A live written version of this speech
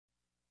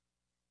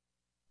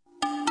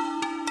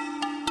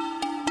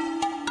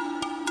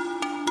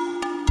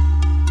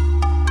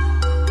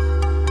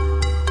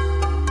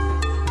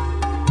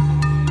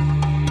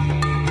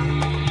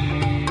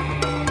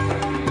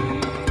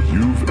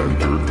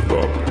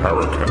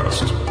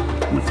Paracast,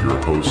 with your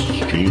hosts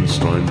Gene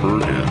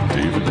Steinberg and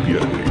David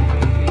Biedney.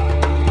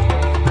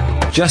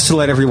 Just to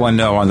let everyone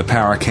know, on the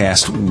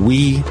Paracast,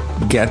 we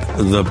get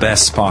the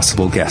best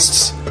possible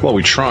guests. Well,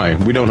 we try.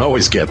 We don't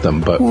always get them,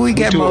 but we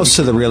get most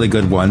of the really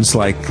good ones,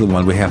 like the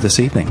one we have this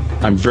evening.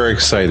 I'm very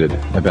excited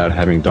about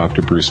having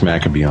Dr. Bruce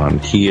Maccabee on.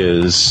 He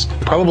is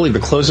probably the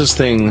closest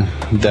thing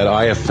that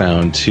I have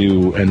found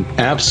to an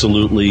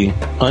absolutely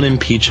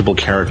unimpeachable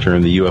character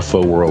in the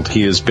UFO world.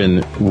 He has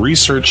been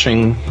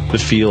researching the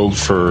field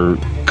for,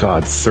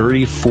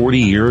 30, 40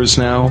 years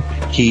now.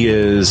 He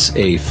is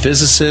a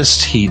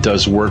physicist. He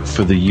does work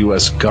for the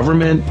U.S.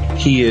 government.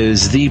 He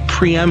is the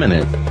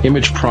preeminent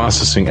image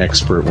processing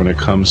expert when it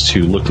comes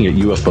to looking at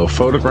UFO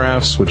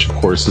photographs, which, of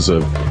course, is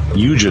a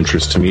huge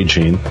interest to me,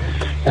 Gene.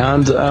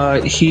 And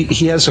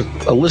he has a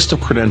list of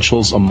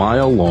credentials a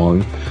mile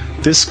long.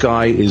 This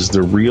guy is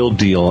the real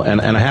deal. And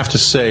I have to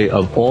say,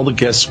 of all the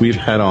guests we've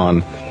had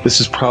on,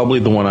 this is probably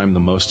the one I'm the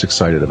most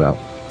excited about.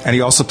 And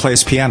he also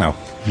plays piano.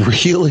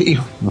 Really,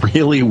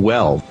 really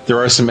well. There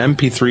are some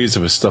MP3s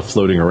of his stuff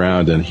floating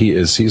around, and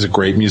he's a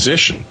great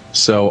musician.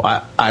 So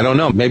I don't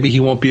know. Maybe he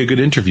won't be a good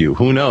interview.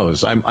 Who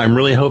knows? I'm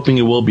really hoping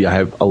he will be. I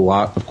have a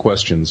lot of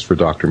questions for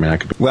Dr.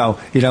 Maccabee. Well,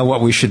 you know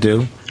what we should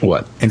do?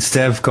 What?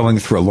 Instead of going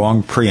through a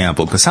long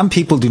preamble, because some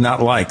people do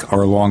not like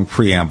our long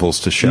preambles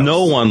to shows.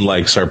 No one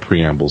likes our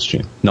preambles,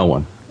 Gene. No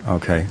one.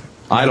 Okay.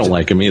 I don't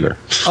like him either.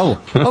 Oh,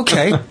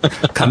 okay.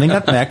 Coming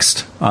up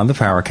next on the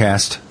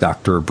Paracast,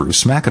 Dr.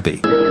 Bruce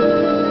Maccabee.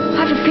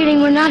 I have a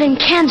feeling we're not in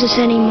Kansas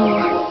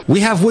anymore.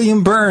 We have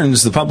William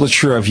Burns, the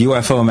publisher of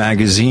UFO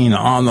Magazine,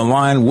 on the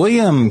line.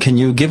 William, can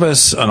you give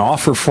us an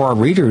offer for our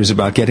readers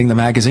about getting the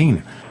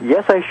magazine?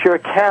 Yes, I sure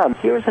can.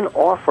 Here's an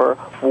offer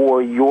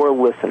for your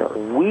listener.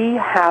 We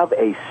have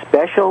a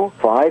special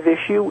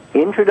 5-issue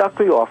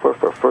introductory offer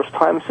for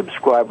first-time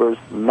subscribers,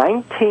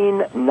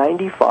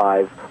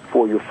 $19.95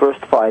 for your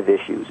first 5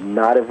 issues.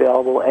 Not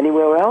available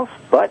anywhere else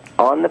but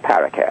on the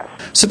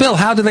Paracast. So, Bill,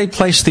 how do they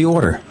place the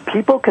order?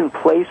 People can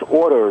place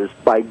orders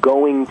by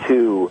going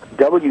to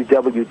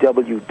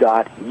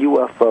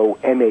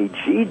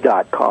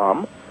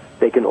www.ufomag.com.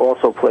 They can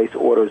also place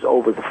orders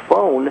over the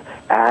phone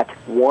at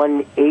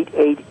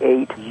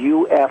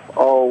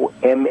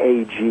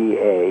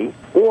 1-888-UFO-MAGA,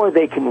 or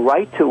they can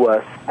write to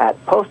us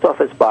at Post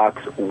Office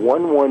Box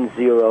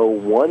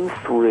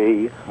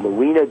 11013,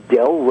 Marina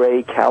Del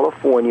Rey,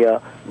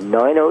 California,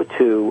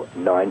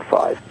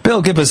 90295.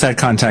 Bill, give us that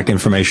contact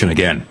information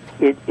again.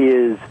 It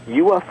is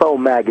UFO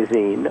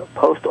Magazine,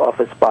 Post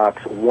Office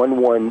Box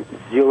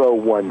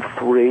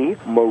 11013,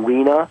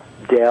 Marina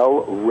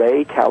Del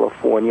Rey,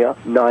 California,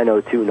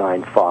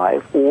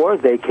 90295, or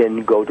they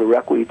can go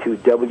directly to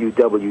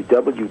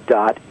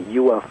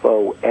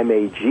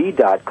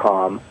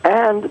www.ufomag.com,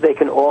 and they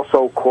can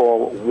also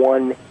call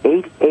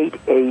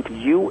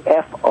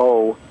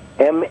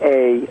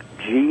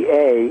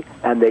 1-888-UFO-MAGA,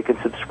 and they can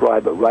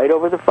subscribe right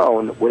over the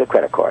phone with a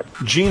credit card.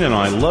 Gene and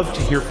I love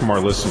to hear from our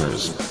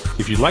listeners.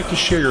 If you'd like to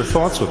share your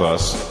thoughts with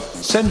us,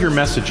 send your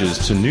messages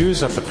to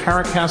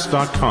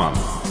news@theparacast.com.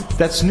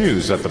 That's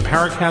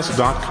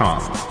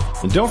news@theparacast.com.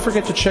 And don't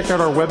forget to check out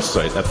our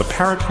website at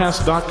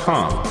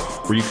theparacast.com,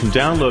 where you can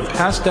download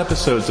past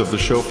episodes of the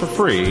show for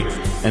free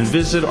and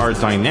visit our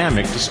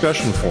dynamic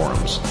discussion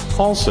forums.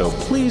 Also,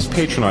 please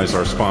patronize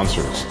our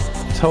sponsors.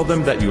 Tell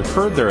them that you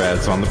heard their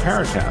ads on the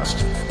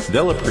Paracast.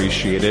 They'll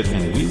appreciate it,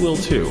 and we will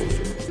too.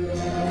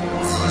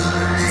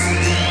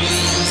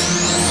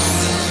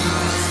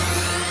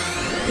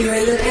 You're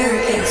in the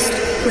Paracast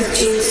with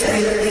Gene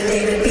Steinberg and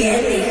David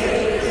Biedney.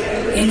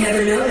 You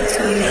never know what's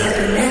going to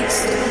happen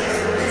next.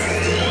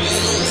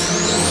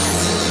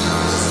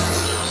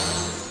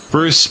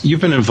 Bruce, you've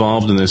been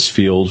involved in this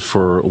field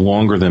for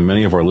longer than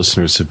many of our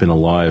listeners have been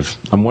alive.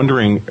 I'm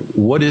wondering,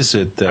 what is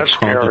it that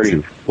prompted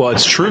you? Well,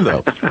 it's true,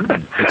 though.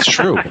 It's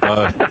true.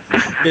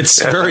 It's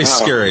very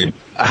scary.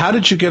 How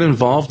did you get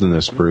involved in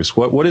this, Bruce?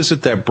 What is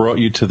it that brought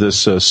you to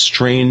this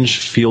strange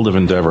field of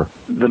endeavor?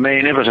 The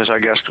main impetus, I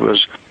guess,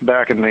 was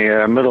back in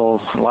the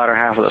latter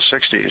half of the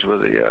 60s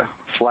with the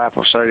flap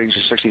of sightings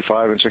in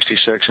 65 and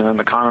 66, and then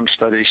the Condon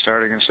study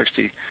starting in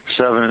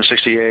 67 and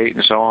 68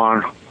 and so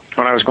on.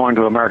 When I was going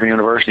to American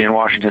University in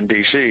Washington,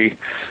 D.C.,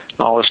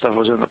 all this stuff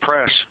was in the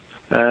press.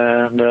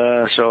 And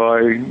so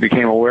I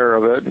became aware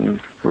of it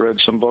and read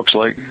some books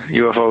like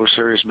UFO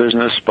Serious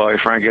Business by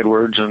Frank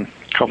Edwards and a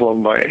couple of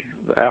them by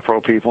the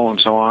APRO people and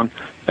so on.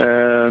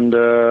 And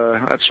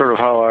that's sort of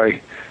how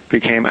I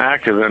became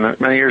active in it.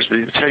 10 years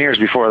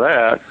before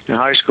that, in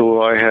high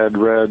school, I had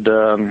read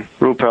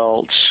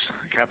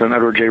Captain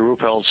Edward J.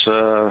 Ruppelt's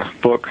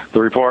book,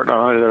 The Report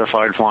on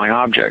Unidentified Flying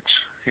Objects.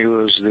 He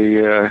was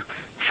the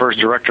first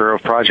director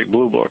of Project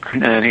Blue Book,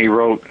 and he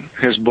wrote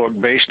his book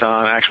based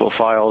on actual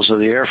files of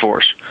the Air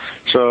Force.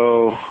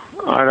 So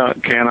I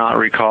cannot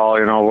recall,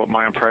 what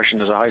my impression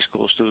as a high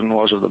school student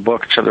was of the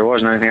book, except there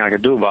wasn't anything I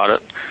could do about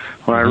it.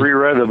 When I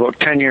reread the book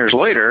 10 years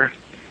later,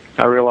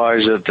 I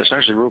realized that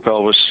essentially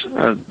Ruppelt was,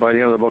 by the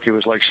end of the book, he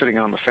was like sitting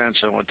on the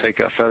fence and would take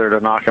a feather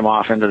to knock him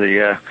off into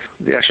the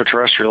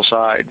extraterrestrial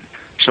side.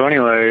 So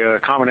anyway,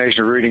 a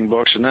combination of reading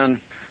books and then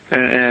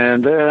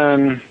And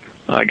then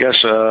I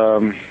guess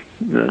the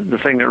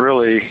thing that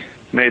really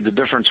made the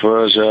difference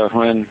was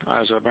when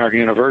I was at American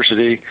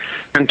University,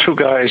 and two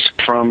guys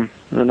from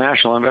the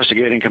National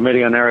Investigating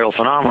Committee on Aerial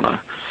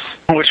Phenomena,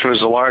 which was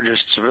the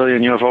largest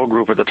civilian UFO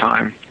group at the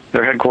time.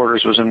 Their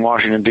headquarters was in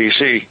Washington,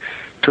 D.C.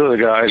 Two of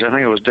the guys, I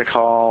think it was Dick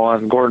Hall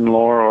and Gordon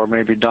Lohr, or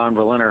maybe Don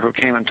Berliner, who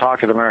came and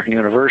talked at American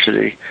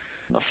University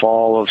in the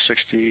fall of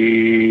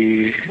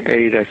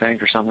 '68, I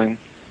think, or something.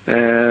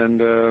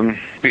 And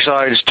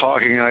besides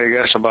talking, I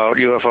guess, about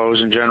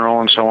UFOs in general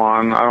and so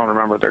on, I don't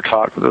remember their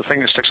talk, but the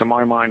thing that sticks in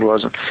my mind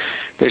was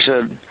they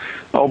said,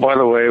 oh, by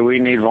the way, we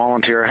need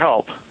volunteer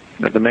help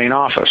at the main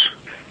office.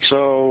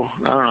 So, I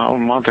don't know, a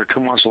month or 2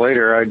 months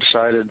later, I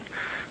decided,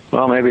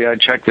 well, maybe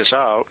I'd check this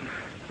out.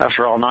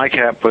 After all,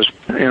 NICAP was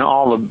in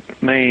all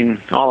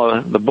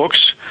of the books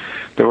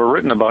that were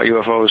written about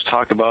UFOs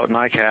talked about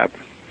NICAP,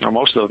 or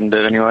most of them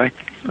did anyway,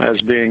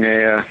 as being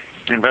a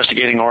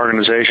investigating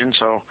organization.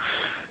 So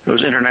it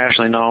was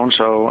internationally known.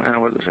 So,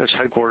 and its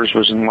headquarters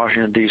was in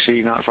Washington,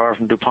 D.C., not far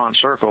from DuPont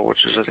Circle,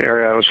 which is an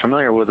area I was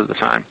familiar with at the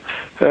time.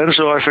 And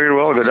so I figured,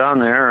 well, I'll go down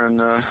there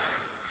and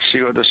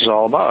see what this is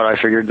all about. I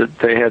figured that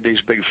they had these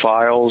big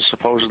files,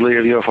 supposedly,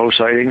 of UFO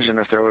sightings, and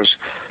if there was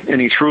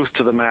any truth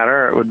to the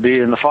matter, it would be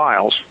in the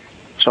files.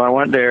 So I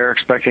went there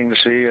expecting to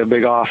see a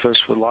big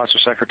office with lots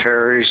of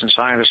secretaries and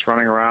scientists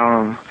running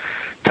around and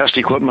test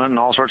equipment and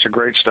all sorts of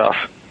great stuff.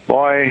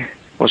 Boy,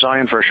 was I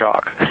in for a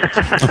shock.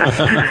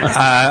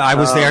 I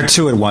was there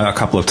too a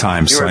couple of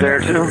times. You were there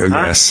too?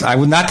 Yes. Huh? I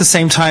was not the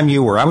same time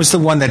you were. I was the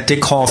one that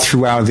Dick Hall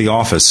threw out of the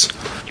office.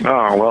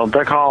 Oh, well,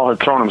 Dick Hall had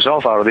thrown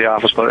himself out of the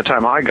office by the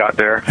time I got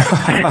there.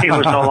 He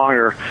was no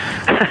longer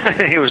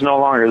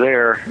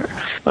there.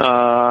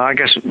 I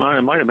guess it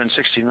might have been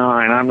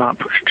 69. I'm not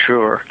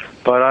sure.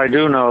 But I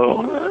do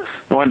know,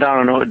 I went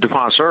down to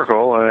DuPont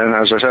Circle, and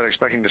as I said,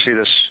 expecting to see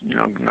this,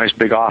 nice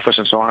big office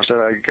and so on. Instead,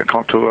 I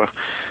come to a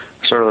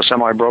sort of a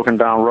semi-broken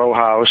down row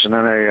house, and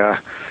then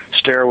a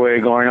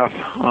stairway going up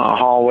a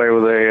hallway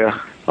with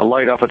a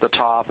light up at the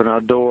top and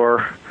a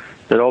door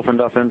that opened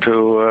up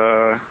into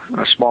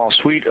a small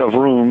suite of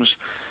rooms,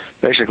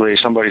 basically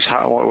somebody's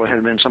house, what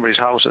had been somebody's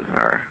house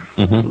or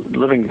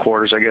living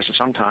quarters, I guess, at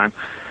some time.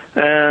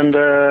 And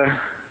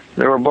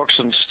there were books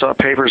and stuff,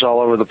 papers all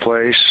over the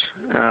place,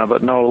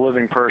 but no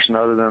living person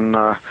other than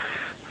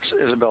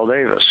Isabel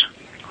Davis,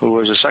 who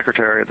was a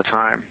secretary at the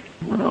time,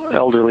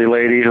 elderly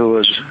lady who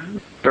was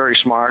very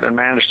smart and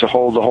managed to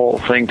hold the whole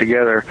thing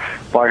together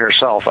by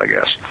herself, I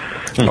guess.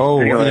 Oh,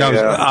 anyway,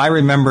 I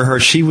remember her.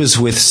 She was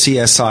with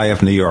CSI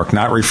of New York,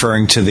 not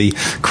referring to the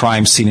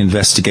crime scene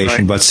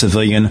investigation, but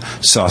civilian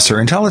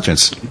saucer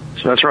intelligence.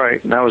 So that's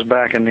right. And that was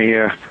back in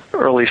the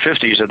early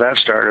 50s that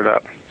started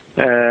up.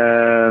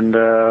 And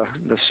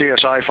the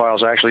CSI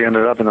files actually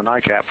ended up in the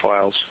NICAP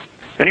files.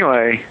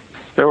 Anyway,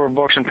 there were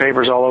books and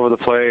papers all over the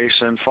place,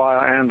 and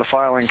the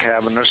filing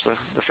cabinets,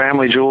 the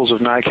family jewels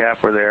of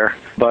NICAP were there.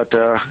 But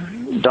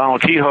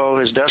Donald Kehoe,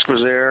 his desk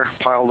was there,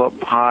 piled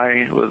up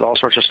high with all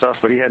sorts of stuff,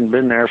 but he hadn't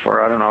been there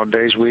for, I don't know,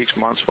 days, weeks,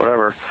 months,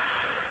 whatever.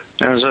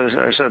 And as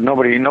I said,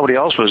 nobody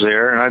else was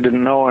there, and I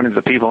didn't know any of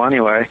the people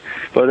anyway.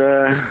 But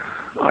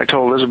I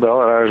told Isabel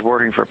that I was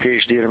working for a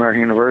PhD at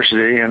American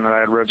University and that I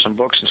had read some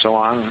books and so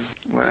on.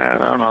 And I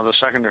don't know, the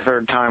second or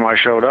third time I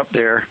showed up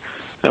there,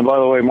 and by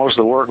the way, most of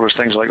the work was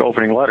things like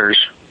opening letters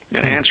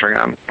and answering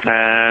them.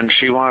 And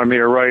she wanted me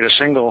to write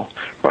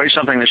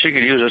something that she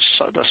could use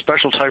a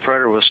special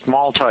typewriter with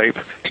small type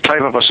to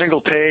type up a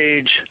single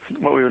page,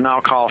 what we would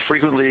now call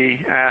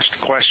frequently asked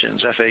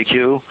questions,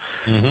 FAQ,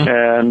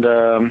 and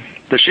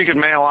that she could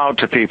mail out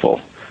to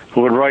people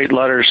who would write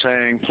letters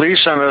saying, please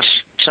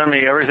send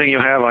me everything you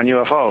have on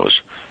UFOs,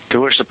 to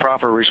which the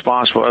proper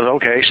response was,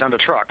 okay, send a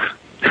truck,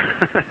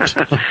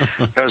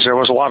 because there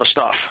was a lot of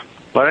stuff.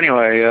 But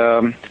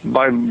anyway,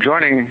 by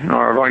joining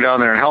or going down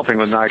there and helping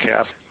with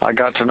NICAP, I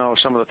got to know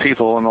some of the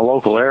people in the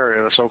local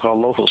area, the so-called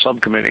local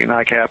subcommittee.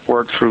 NICAP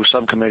worked through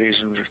subcommittees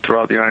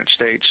throughout the United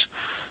States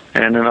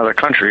and in other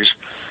countries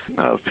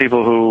of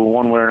people who,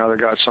 one way or another,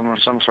 got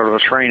some sort of a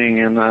training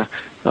in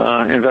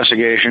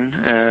investigation.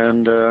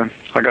 And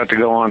I got to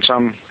go on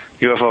some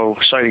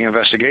UFO sighting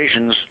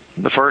investigations.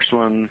 The first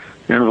one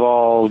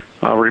involved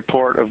a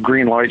report of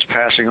green lights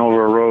passing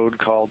over a road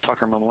called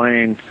Tuckerman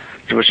Lane,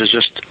 which is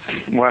just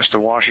west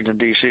of Washington,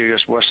 D.C.,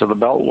 just west of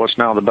what's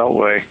now the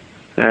Beltway.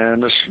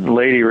 And this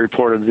lady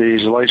reported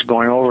these lights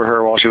going over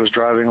her while she was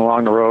driving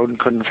along the road and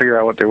couldn't figure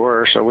out what they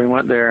were. So we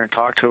went there and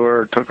talked to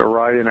her, took a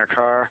ride in her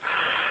car.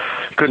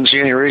 Couldn't see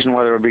any reason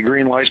why there would be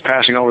green lights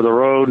passing over the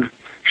road.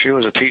 She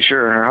was a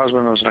teacher and her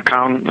husband was an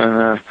accountant,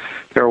 and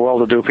they were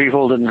well-to-do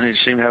people. Didn't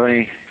seem to have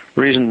any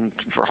reason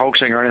for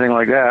hoaxing or anything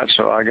like that.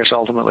 So I guess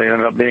ultimately it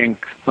ended up being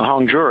a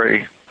hung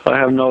jury. I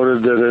have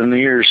noted that in the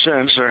years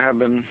since, there have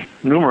been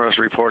numerous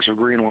reports of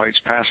green lights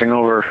passing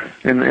over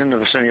in the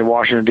vicinity of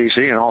Washington,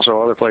 D.C., and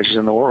also other places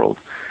in the world.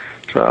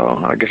 So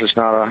I guess it's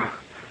not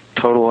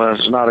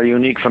a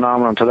unique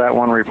phenomenon to that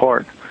one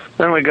report.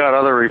 Then we got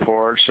other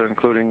reports,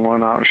 including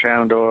one out in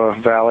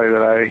Shenandoah Valley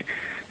that I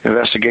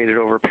investigated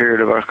over a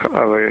period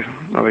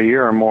of a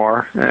year or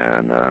more,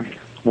 and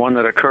one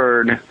that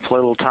occurred in a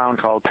little town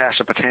called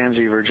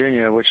Passapatanzi,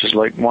 Virginia, which is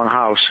like one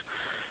house,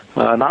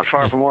 not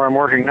far from where I'm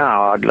working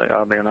now,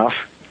 oddly enough.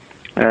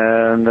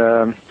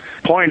 And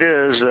point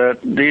is that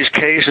these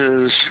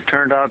cases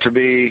turned out to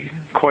be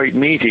quite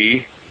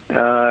meaty,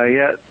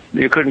 yet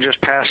you couldn't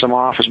just pass them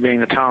off as being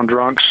the town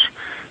drunks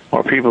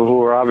or people who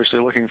were obviously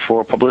looking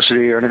for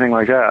publicity or anything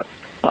like that.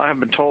 I have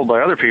been told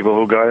by other people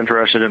who got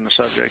interested in the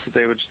subject that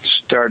they would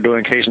start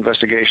doing case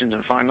investigations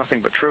and find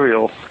nothing but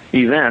trivial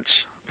events,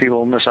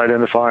 people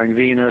misidentifying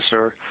Venus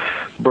or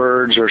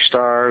birds or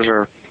stars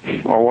or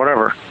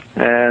whatever,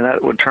 and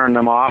that would turn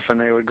them off and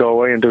they would go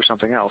away and do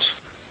something else.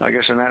 I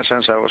guess in that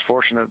sense I was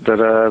fortunate that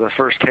the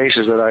first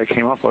cases that I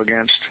came up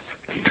against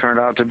turned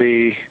out to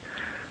be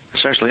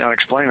essentially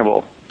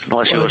unexplainable,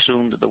 unless you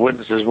assumed that the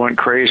witnesses went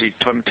crazy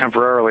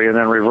temporarily and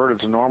then reverted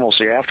to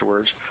normalcy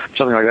afterwards,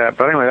 something like that.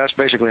 But anyway, that's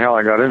basically how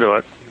I got into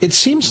it. It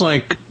seems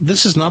like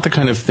this is not the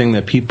kind of thing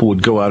that people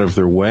would go out of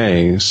their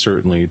way,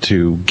 certainly,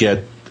 to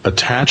get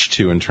attached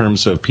to in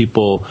terms of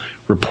people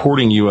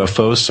reporting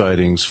UFO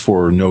sightings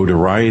for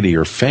notoriety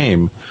or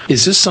fame.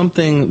 Is this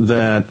something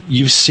that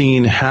you've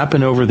seen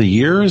happen over the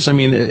years? I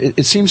mean,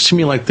 it seems to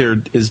me like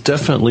there is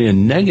definitely a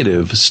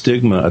negative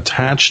stigma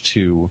attached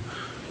to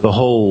the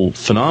whole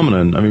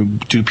phenomenon. I mean,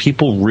 do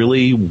people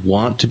really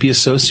want to be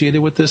associated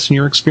with this in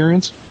your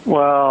experience?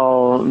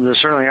 Well, there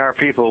certainly are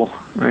people.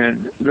 I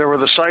mean, there were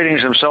the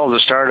sightings themselves that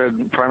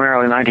started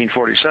primarily in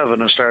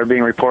 1947 and started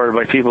being reported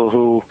by people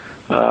who,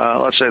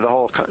 let's say the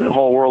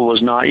whole world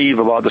was naive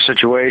about the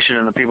situation,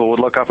 and the people would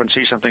look up and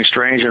see something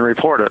strange and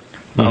report it.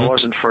 Mm-hmm. It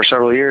wasn't for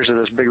several years that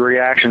this big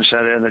reaction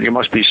set in that you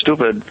must be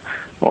stupid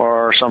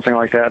or something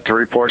like that to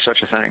report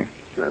such a thing.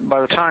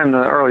 By the time the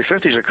early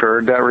 50s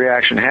occurred, that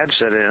reaction had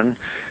set in,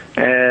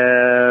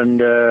 and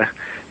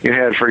you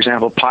had, for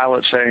example,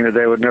 pilots saying that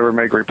they would never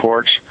make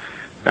reports.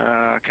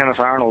 Kenneth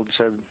Arnold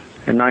said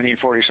in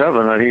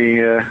 1947 that he,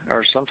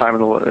 or sometime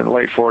in the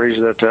late 40s,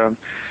 that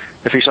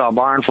if he saw a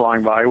barn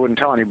flying by, he wouldn't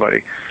tell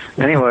anybody.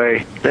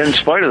 Anyway, then in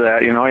spite of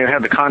that, you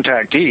had the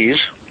contactees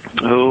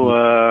who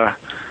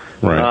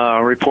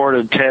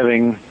reported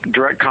having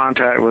direct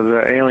contact with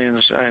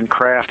aliens and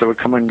craft that would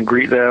come and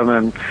greet them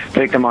and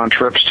take them on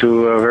trips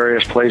to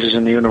various places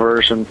in the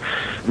universe, and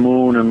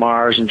Moon and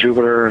Mars and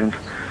Jupiter, and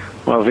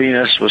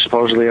Venus was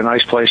supposedly a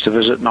nice place to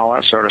visit and all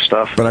that sort of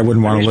stuff. But I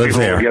wouldn't want to live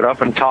there. Would get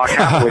up and talk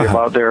happily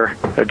about their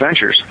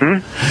adventures.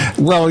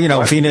 Well,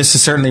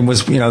 Venus certainly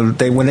was,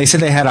 when they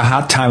said they had a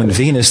hot time in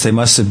Venus, they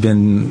must have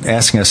been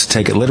asking us to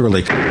take it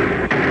literally.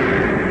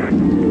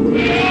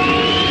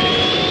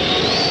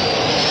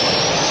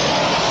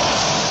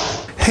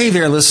 Hey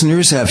there,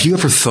 listeners. Have you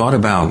ever thought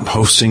about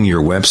hosting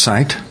your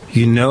website?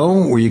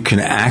 Where you can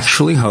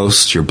actually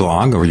host your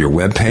blog or your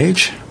web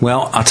page?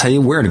 Well, I'll tell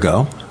you where to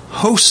go.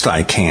 Host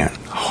I Can.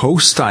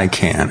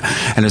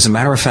 And as a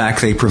matter of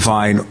fact, they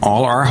provide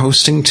all our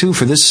hosting too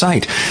for this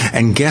site.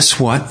 And guess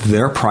what?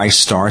 Their price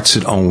starts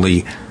at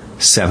only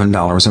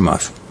 $7 a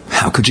month.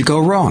 How could you go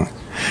wrong?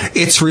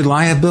 Its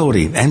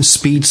reliability and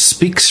speed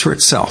speaks for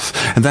itself,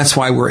 and that's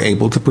why we're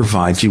able to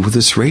provide you with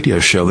this radio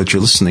show that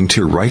you're listening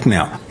to right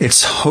now.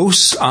 It's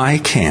Host I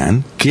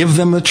Can. Give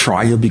them a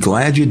try. You'll be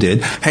glad you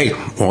did. Hey,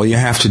 all you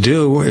have to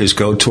do is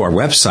go to our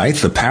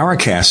website,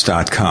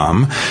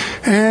 theparacast.com,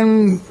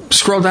 and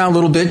scroll down a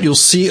little bit. You'll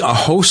see a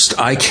Host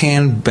I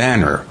Can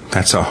banner.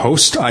 That's a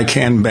Host I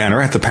Can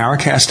banner at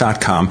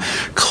theparacast.com.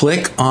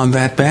 Click on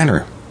that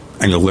banner,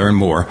 and you'll learn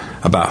more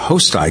about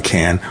Host I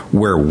Can,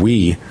 where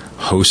we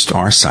host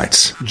our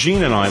sites.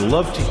 Gene and I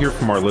love to hear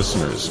from our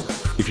listeners.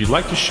 If you'd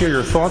like to share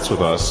your thoughts with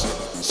us,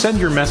 send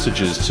your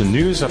messages to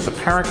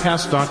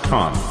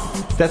news@theparacast.com.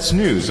 That's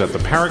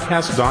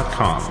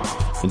news@theparacast.com.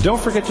 And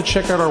don't forget to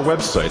check out our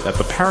website at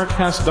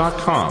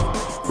theparacast.com,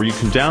 where you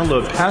can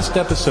download past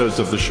episodes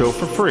of the show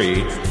for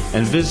free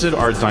and visit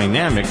our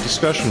dynamic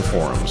discussion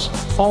forums.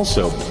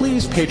 Also,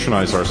 please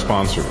patronize our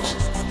sponsors.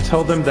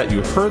 Tell them that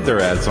you heard their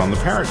ads on the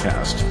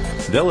Paracast.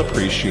 They'll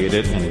appreciate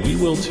it, and we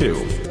will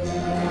too.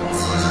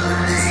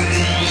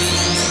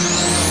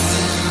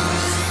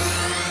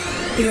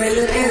 You're in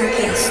the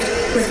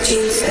Paracast with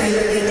Gene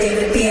Steinberg and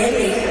David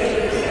Biedney.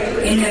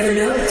 You never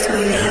know what's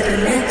going to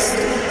happen next.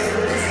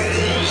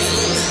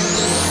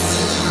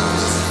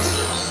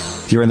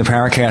 You're in the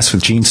Paracast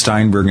with Gene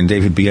Steinberg and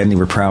David Biedney.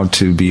 We're proud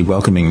to be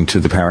welcoming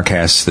to the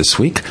Paracast this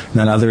week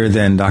none other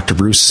than Dr.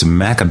 Bruce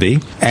Maccabee.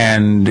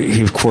 And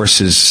he, of course,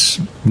 is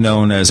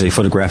known as a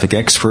photographic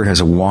expert, has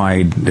a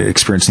wide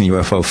experience in the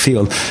UFO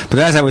field. But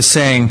as I was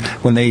saying,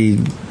 when they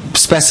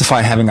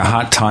specify having a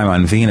hot time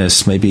on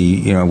Venus,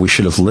 maybe we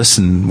should have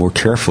listened more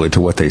carefully to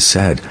what they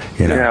said.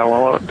 Yeah,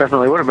 well, it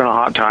definitely would have been a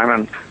hot time,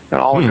 and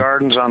all the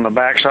gardens on the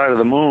backside of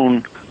the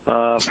moon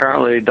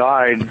apparently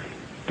died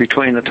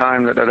between the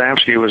time that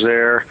Adamski was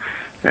there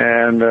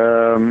and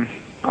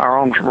our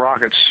own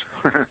rockets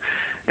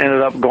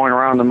ended up going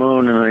around the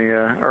moon in the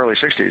early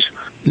 60s.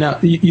 Now,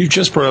 you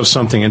just brought up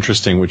something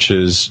interesting, which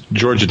is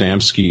George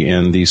Adamski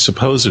and the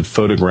supposed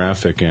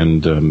photographic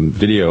and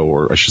video,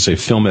 or I should say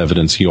film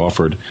evidence he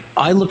offered.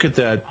 I look at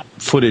that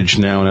footage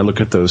now and I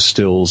look at those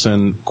stills,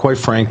 and quite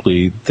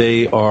frankly,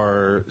 they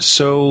are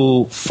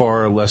so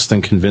far less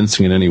than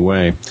convincing in any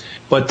way.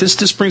 But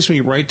this brings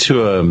me right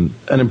to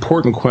an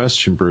important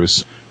question,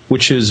 Bruce,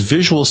 which is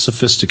visual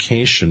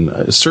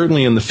sophistication.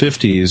 Certainly in the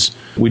 50s,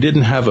 we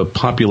didn't have a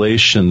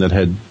population that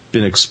had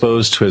been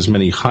exposed to as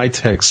many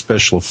high-tech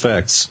special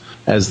effects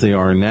as they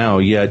are now,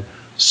 yet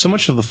so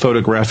much of the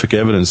photographic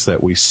evidence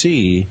that we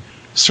see,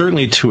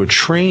 certainly to a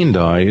trained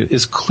eye,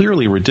 is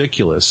clearly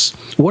ridiculous.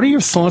 What are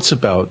your thoughts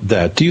about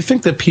that? Do you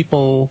think that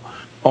people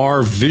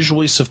are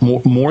visually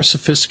more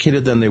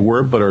sophisticated than they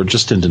were, but are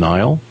just in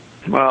denial?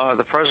 Well, at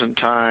the present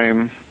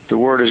time, the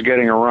word is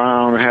getting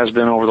around, has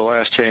been over the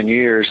last 10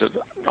 years,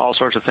 that all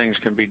sorts of things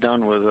can be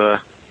done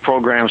with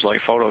programs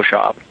like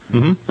Photoshop.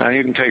 Now,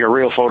 you can take a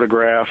real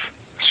photograph,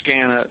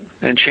 scan it,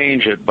 and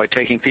change it by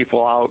taking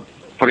people out,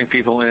 putting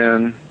people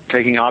in,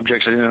 taking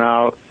objects in and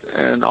out,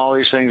 and all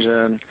these things.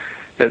 And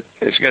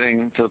it's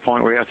getting to the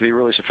point where you have to be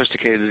really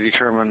sophisticated to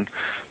determine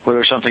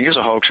whether something is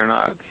a hoax or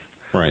not.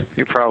 Right.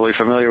 You're probably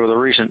familiar with the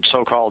recent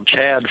so-called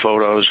Chad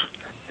photos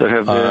that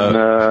have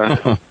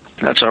been...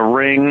 That's a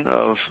ring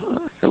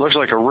it looks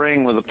like a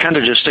ring with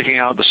appendages sticking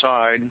out the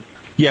side.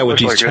 Yeah, with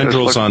these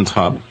tendrils on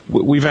top.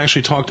 We've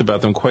actually talked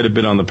about them quite a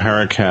bit on the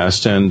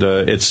Paracast, and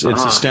it's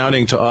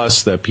astounding to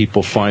us that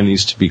people find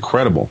these to be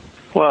credible.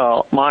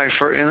 Well, my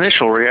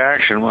initial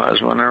reaction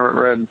was when I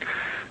read,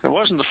 it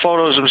wasn't the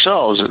photos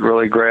themselves that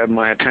really grabbed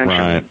my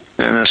attention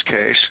in this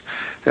case.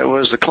 It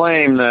was the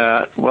claim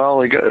that, well,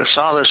 we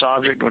saw this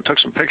object and we took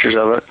some pictures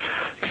of it,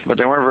 but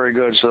they weren't very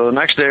good. So the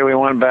next day we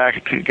went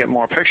back to get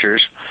more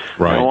pictures.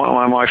 Right.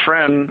 And my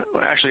friend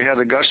actually had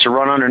the guts to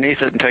run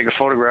underneath it and take a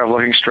photograph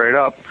looking straight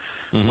up,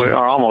 or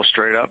almost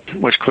straight up,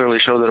 which clearly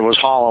showed that it was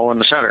hollow in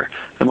the center.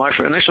 And my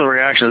initial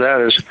reaction to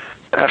that is,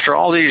 after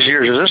all these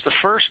years, is this the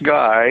first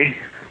guy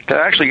to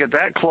actually get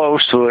that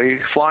close to a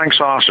flying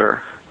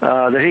saucer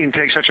that he can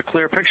take such a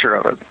clear picture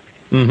of it?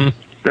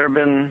 There have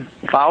been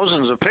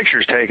thousands of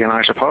pictures taken,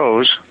 I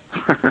suppose,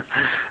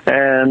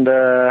 and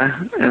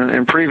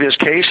in previous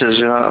cases,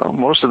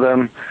 most of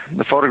them,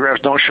 the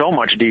photographs don't show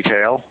much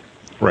detail.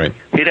 Right.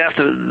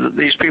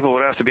 These people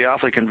would have to be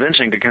awfully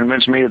convincing to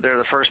convince me that they're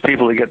the first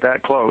people to get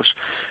that close.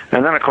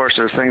 And then, of course,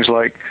 there's things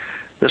like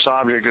this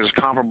object is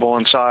comparable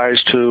in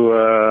size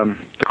to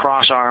the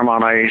cross arm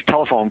on a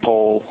telephone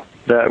pole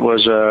that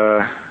was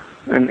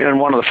in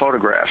one of the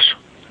photographs.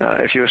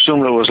 If you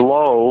assumed it was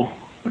low,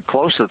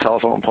 close to the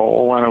telephone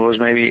pole, and it was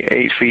maybe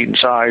 8 feet in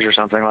size or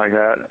something like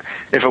that,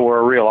 if it were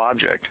a real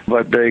object.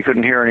 But they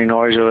couldn't hear any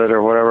noise of it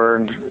or whatever,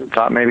 and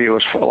thought maybe it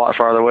was a lot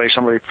farther away.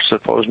 Somebody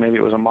supposed maybe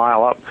it was a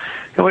mile up,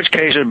 in which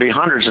case it would be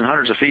hundreds and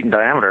hundreds of feet in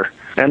diameter.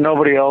 And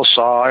nobody else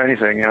saw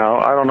anything.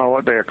 I don't know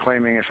what they are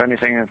claiming, if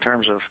anything, in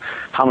terms of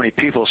how many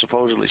people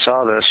supposedly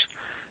saw this.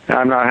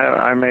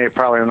 I may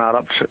probably not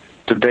up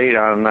to date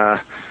on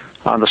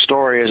the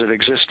story as it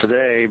exists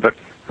today, but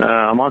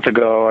a month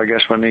ago, I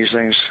guess, when these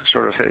things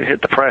sort of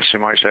hit the press, you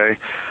might say,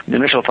 the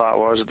initial thought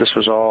was that this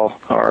was all,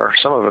 or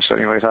some of us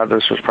anyway, thought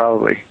this was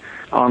probably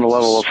on the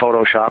level of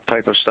Photoshop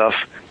type of stuff.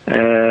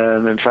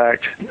 And in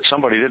fact,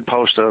 somebody did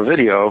post a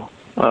video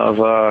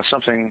of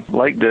something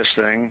like this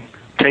thing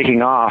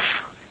taking off.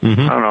 I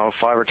don't know,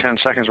 5 or 10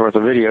 seconds worth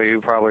of video you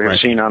probably have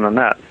seen on the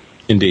net.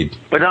 Indeed.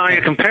 But now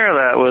you compare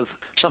that with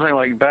something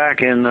like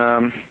back in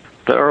the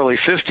early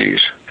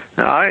 50s.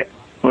 Now, I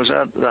was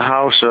at the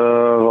house of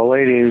a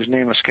lady whose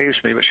name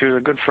escapes me, but she was a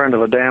good friend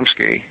of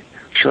Adamski.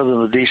 She lived in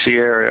the D.C.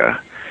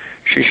 area.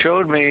 She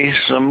showed me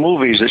some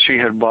movies that she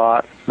had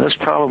bought. This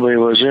probably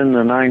was in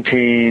the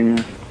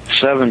 1970s.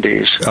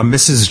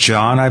 Mrs.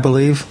 John, I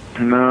believe?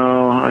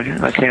 No,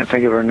 I can't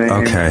think of her name.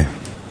 Okay.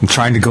 I'm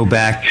trying to go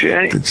back. She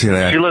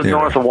lived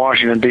north of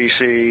Washington,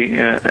 D.C.,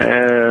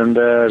 and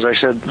as I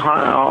said,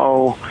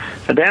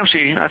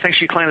 Adamski, I think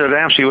she claimed that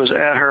Adamski was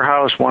at her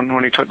house when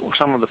he took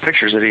some of the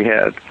pictures that he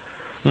had.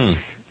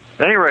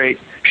 At any rate,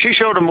 she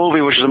showed a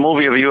movie, which is a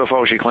movie of a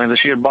UFO, she claimed, that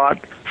she had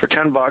bought for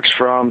 $10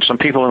 from some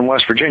people in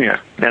West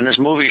Virginia. And this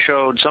movie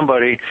showed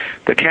somebody,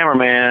 the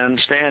cameraman,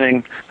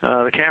 standing.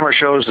 The camera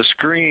shows the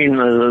screen,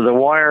 the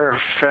wire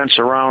fence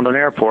around an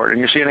airport,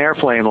 and you see an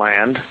airplane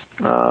land,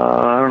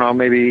 I don't know,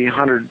 maybe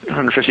 100,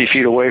 150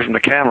 feet away from the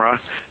camera,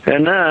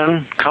 and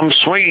then comes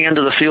swinging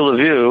into the field of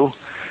view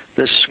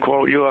this,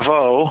 quote,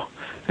 UFO,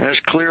 and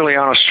it's clearly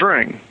on a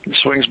string. It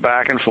swings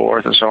back and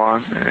forth and so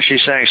on. And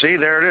she's saying, see,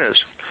 there it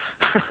is.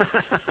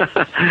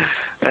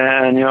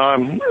 And,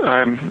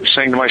 I'm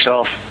saying to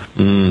myself,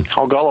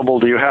 how gullible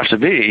do you have to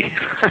be?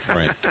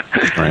 Right.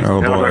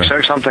 Oh, boy.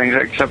 Accept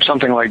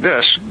something like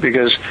this,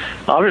 because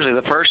obviously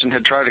the person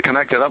had tried to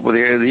connect it up with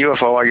the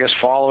UFO, I guess,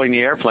 following the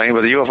airplane,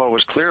 but the UFO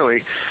was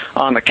clearly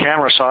on the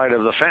camera side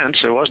of the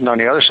fence. It wasn't on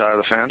the other side of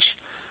the fence.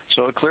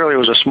 So it clearly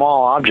was a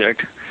small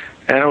object,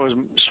 and it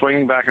was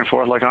swinging back and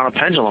forth like on a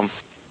pendulum.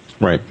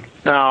 Right.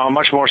 Now, a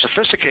much more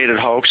sophisticated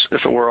hoax,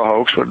 if it were a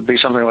hoax, would be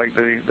something like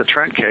the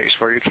Trent case,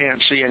 where you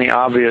can't see any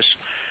obvious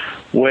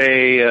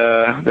way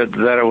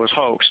that it was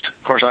hoaxed.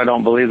 Of course, I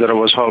don't believe that it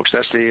was hoaxed.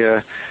 That's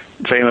the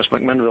famous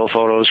McMinnville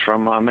photos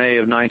from May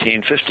of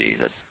 1950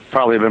 that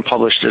probably have been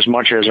published as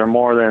much as or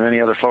more than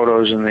any other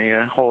photos in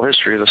the whole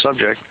history of the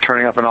subject,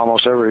 turning up in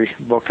almost every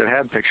book that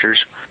had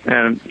pictures.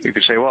 And you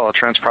could say, well, the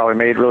Trent's probably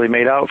really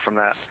made out from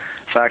that.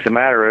 Fact of the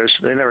matter is,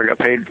 they never got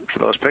paid for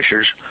those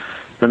pictures.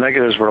 The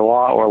negatives were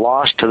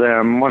lost to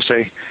them. Once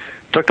they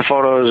took the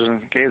photos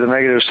and gave the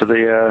negatives to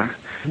the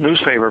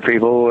newspaper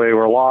people, they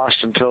were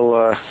lost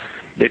until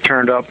they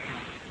turned up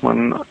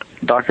when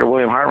Dr.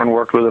 William Hartman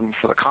worked with them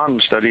for the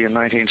condom study in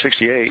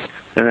 1968,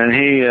 and then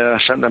he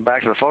sent them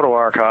back to the photo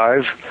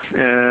archive,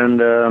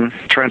 and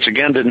Trent's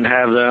again didn't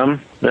have them.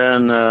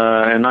 Then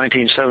in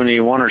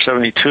 1971 or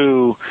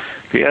 72,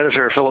 the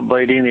editor, Philip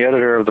Bladine, the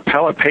editor of the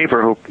Pellet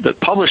paper that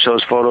published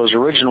those photos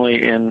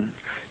originally in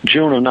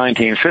June of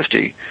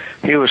 1950,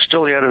 he was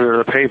still the editor of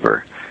the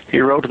paper.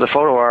 He wrote to the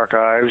photo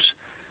archives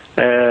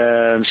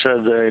and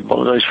said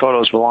these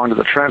photos belong to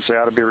the Trents. They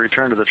ought to be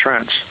returned to the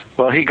Trents.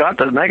 Well, he got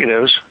the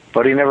negatives,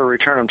 but he never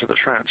returned them to the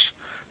Trents.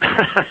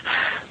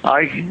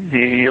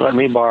 He let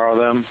me borrow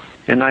them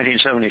in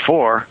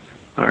 1974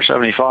 or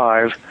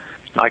 75.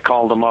 I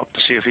called him up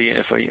to see if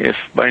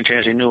by any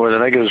chance he knew where the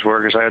negatives were,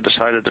 because I had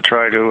decided to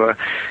try to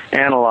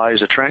analyze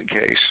the Trent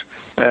case.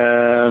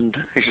 And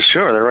he said,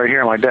 sure, they're right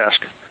here on my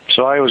desk.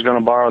 So I was going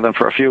to borrow them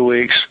for a few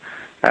weeks.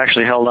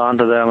 Actually held on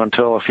to them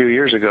until a few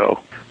years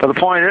ago. But the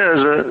point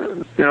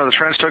is, the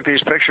Trents took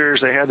these pictures.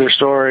 They had their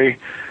story.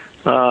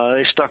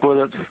 They stuck with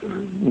it.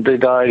 They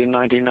died in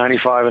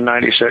 1995 and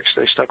 96.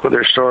 They stuck with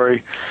their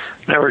story,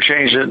 never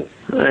changed it.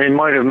 They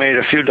might have made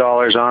a few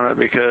dollars on it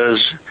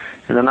because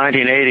in the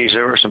 1980s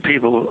there were some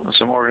people,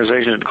 some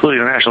organizations,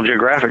 including National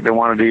Geographic, that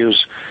wanted to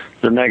use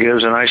the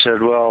negatives. And I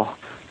said, well,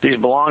 these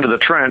belong to the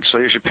Trents, so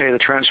you should pay the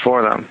Trents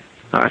for them.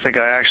 I think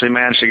I actually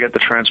managed to get the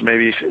Trents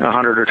maybe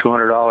 $100 or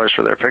 $200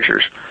 for their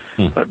pictures.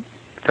 But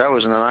that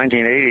was in the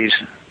 1980s.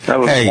 That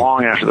was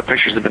long after the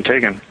pictures had been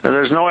taken. And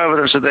there's no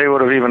evidence that they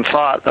would have even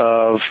thought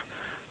of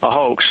a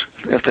hoax.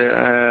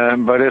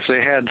 But if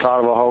they had thought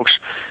of a hoax,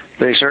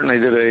 they certainly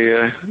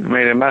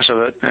made a mess of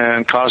it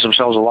and caused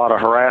themselves a lot of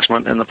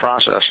harassment in the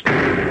process.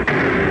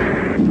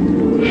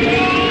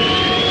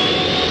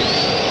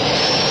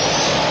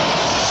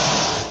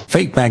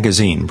 Fate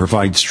magazine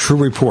provides true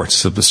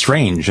reports of the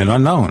strange and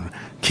unknown.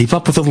 Keep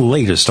up with the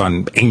latest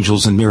on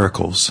angels and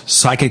miracles,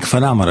 psychic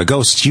phenomena,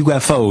 ghosts,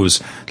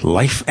 UFOs,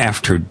 life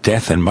after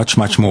death, and much,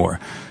 much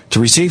more. To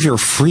receive your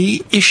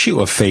free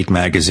issue of Fate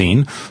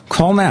magazine,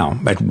 call now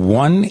at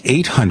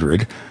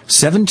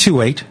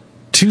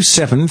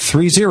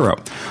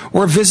 1-800-728-2730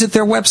 or visit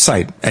their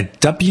website at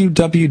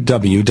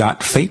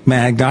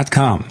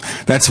www.fatemag.com.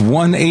 That's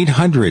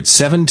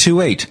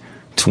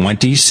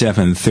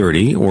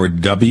 1-800-728-2730 or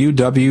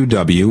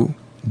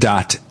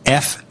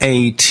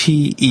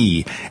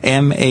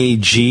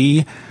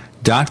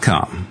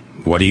www.fatemag.com.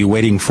 What are you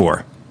waiting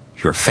for?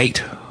 Your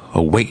fate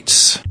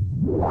awaits.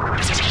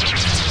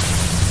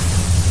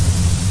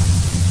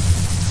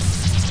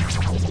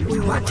 We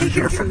want to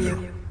hear from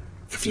you.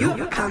 If you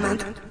have a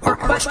comment or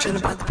question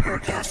about the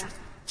Paracast,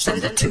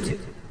 send it to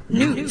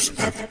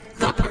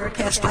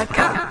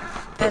news@theparacast.com.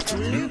 That's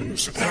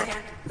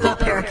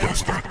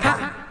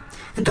news@theparacast.com.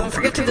 And don't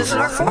forget to visit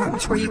our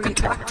forums where you can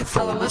talk to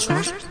fellow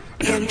listeners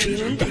and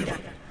Gene and Data.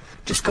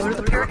 Just go to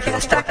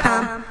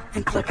theparacast.com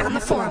and click on the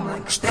forum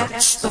links.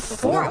 That's the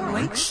forum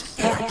links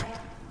at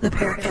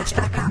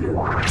theparacast.com.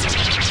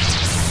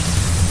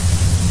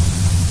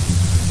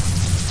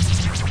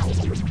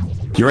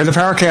 You're in the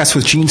Paracast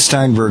with Gene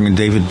Steinberg and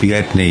David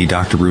Biedney.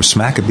 Dr. Bruce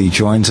Maccabee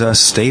joins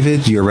us.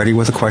 David, you're ready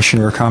with a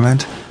question or a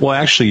comment? Well,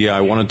 actually, yeah,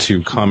 I wanted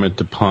to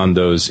comment upon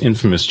those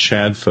infamous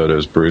Chad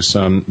photos, Bruce.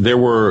 There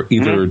were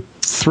either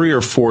 3 or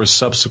 4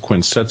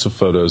 subsequent sets of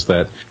photos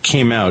that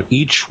came out,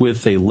 each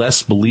with a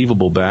less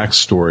believable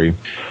backstory.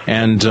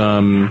 And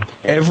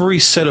every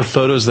set of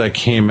photos that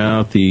came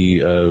out,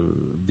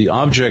 the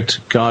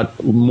object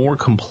got more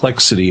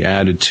complexity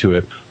added to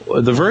it.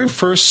 The very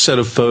first set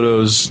of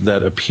photos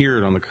that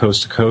appeared on the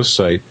Coast to Coast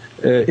site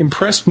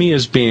impressed me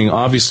as being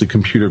obviously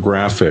computer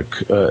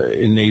graphic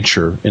in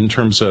nature, in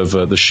terms of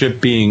the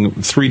ship being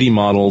 3D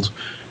modeled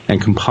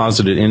and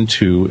composited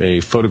into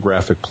a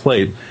photographic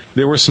plate.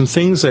 There were some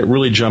things that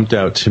really jumped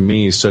out to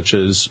me, such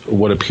as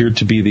what appeared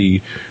to be the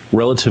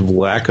relative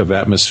lack of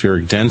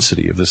atmospheric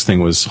density. If this thing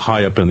was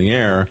high up in the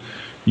air,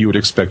 you would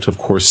expect to, of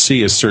course,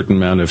 see a certain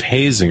amount of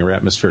hazing or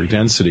atmospheric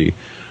density,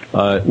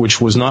 which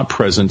was not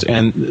present.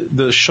 And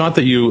the shot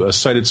that you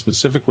cited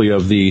specifically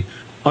of the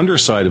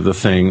underside of the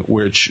thing,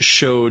 which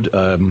showed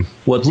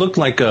what looked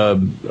like a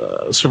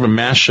sort of a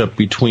mashup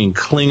between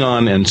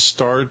Klingon and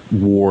Star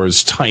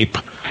Wars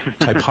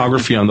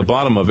typography on the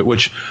bottom of it,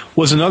 which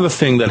was another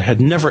thing that had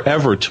never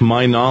ever, to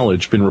my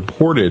knowledge, been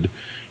reported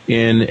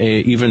in a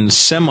even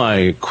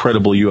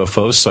semi-credible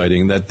UFO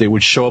sighting, that they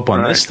would show up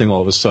on this thing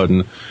all of a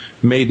sudden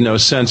made no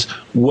sense.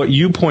 What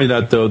you pointed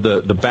out, though,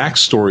 the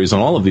backstories on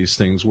all of these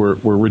things were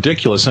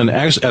ridiculous. And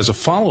as a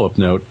follow-up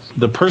note,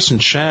 the person,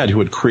 Chad, who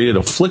had created a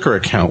Flickr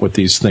account with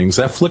these things,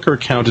 that Flickr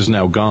account is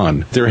now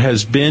gone. There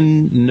has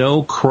been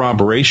no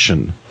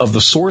corroboration of the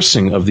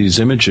sourcing of these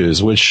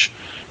images, which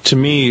to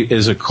me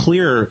is a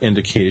clear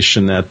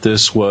indication that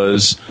this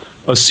was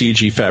a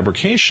CG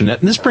fabrication.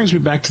 And this brings me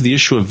back to the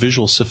issue of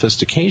visual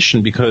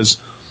sophistication, because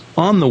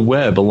on the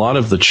web, a lot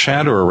of the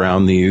chatter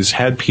around these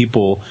had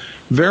people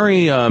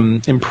very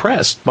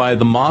impressed by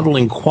the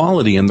modeling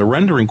quality and the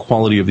rendering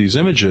quality of these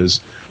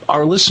images.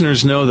 Our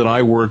listeners know that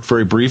I worked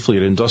very briefly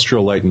at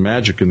Industrial Light and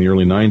Magic in the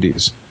early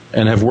 90s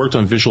and have worked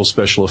on visual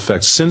special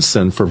effects since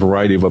then for a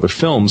variety of other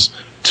films.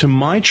 To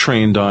my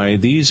trained eye,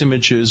 these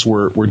images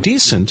were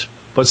decent,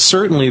 but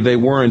certainly they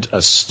weren't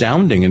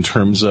astounding in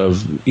terms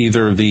of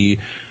either the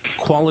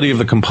quality of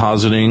the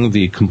compositing,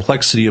 the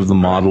complexity of the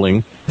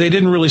modeling. They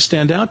didn't really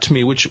stand out to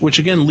me, which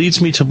again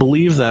leads me to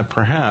believe that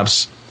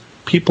perhaps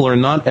people are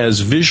not as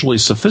visually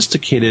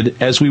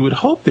sophisticated as we would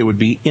hope they would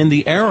be in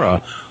the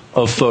era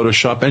of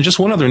Photoshop. And just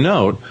one other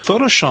note,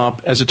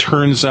 Photoshop, as it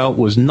turns out,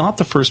 was not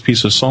the first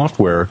piece of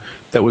software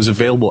that was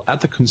available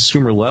at the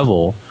consumer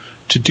level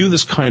to do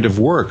this kind of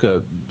work.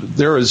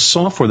 There is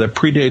software that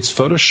predates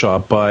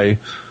Photoshop by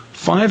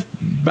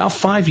about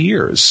 5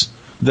 years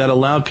that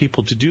allowed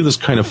people to do this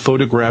kind of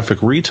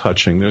photographic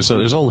retouching. There's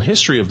a whole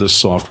history of this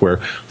software.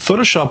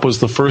 Photoshop was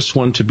the first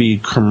one to be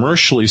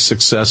commercially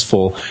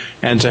successful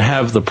and to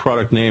have the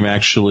product name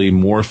actually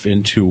morph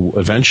into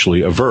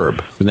eventually a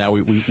verb. Now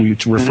we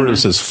refer to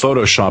this as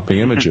photoshopping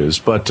images,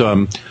 but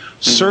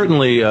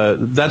certainly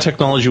that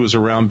technology was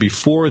around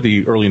before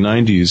the early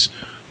 90s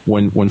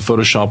when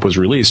Photoshop was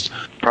released.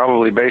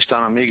 Probably based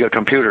on Amiga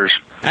computers.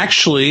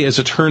 Actually, as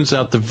it turns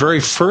out, the very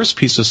first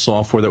piece of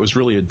software that was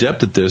really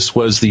adept at this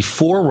was the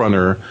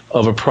forerunner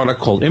of a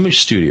product called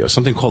Image Studio,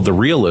 something called the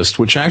Realist,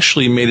 which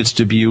actually made its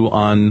debut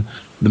on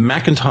the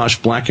Macintosh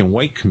black and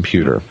white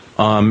computer.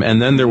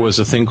 And then there was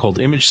a thing called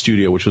Image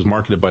Studio, which was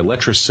marketed by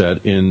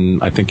Letraset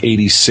in, I think,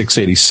 86,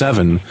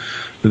 87.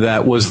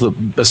 That was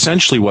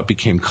essentially what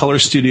became Color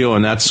Studio,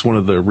 and that's one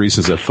of the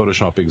reasons that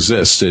Photoshop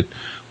exists. It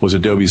was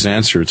Adobe's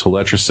answer to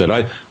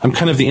Letraset. I'm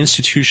kind of the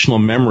institutional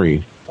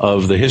memory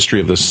of the history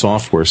of this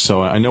software,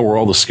 so I know where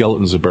all the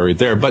skeletons are buried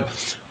there.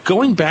 But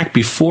going back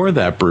before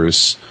that,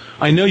 Bruce,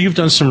 I know you've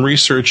done some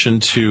research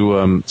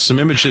into some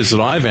images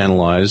that I've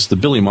analyzed, the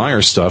Billy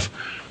Meyer stuff,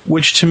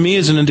 which to me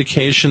is an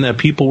indication that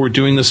people were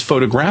doing this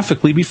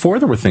photographically before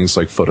there were things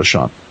like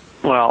Photoshop.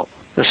 Well,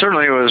 it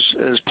certainly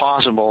is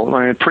possible.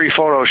 I mean,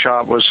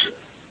 pre-Photoshop was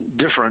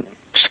different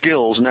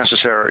skills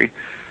necessary.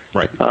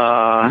 Right.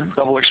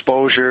 Double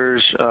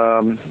exposures,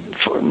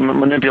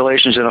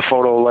 manipulations in a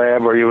photo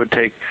lab where you would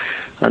take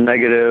a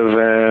negative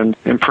and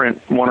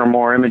imprint one or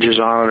more images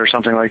on it or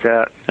something like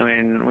that. I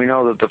mean, we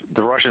know that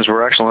the Russians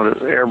were excellent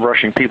at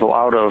airbrushing people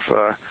out of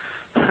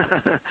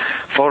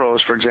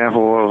photos, for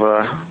example,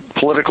 of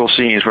political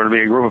scenes where there'd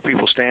be a group of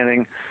people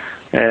standing,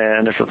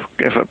 and if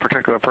a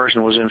particular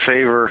person was in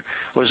favorable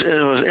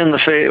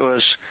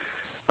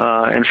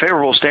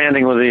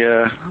standing with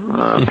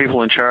the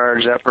people in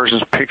charge, that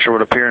person's picture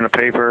would appear in the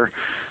paper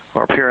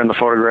or appear in the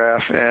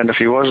photograph, and if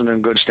he wasn't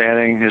in good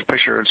standing, his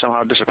picture would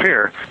somehow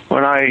disappear.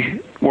 When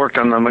I worked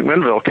on the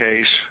McMinnville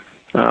case,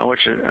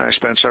 which I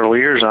spent several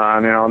years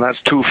on, and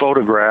that's 2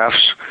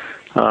 photographs,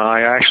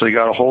 I actually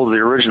got a hold of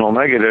the original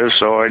negative,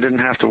 so I didn't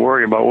have to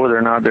worry about whether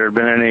or not there had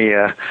been any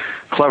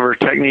clever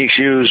techniques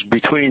used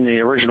between the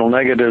original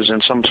negatives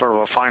and some sort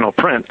of a final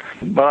print.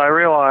 But I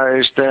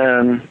realized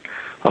then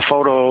a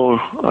photo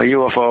a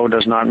UFO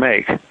does not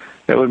make.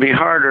 It would be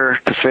harder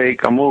to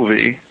fake a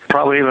movie,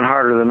 probably even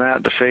harder than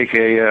that to fake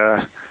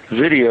a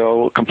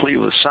video complete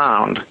with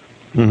sound.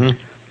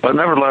 Mm-hmm. But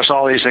nevertheless,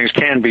 all these things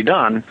can be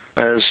done,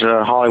 as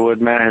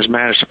Hollywood has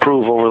managed to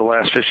prove over the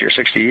last 50 or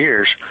 60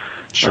 years.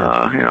 Sure.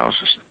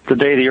 The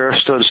day the Earth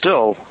stood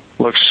still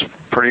looks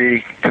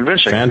pretty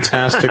convincing.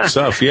 Fantastic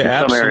stuff. Yeah, in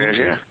absolutely. some areas,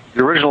 yeah.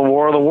 The original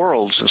War of the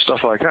Worlds and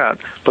stuff like that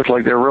looked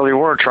like there really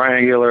were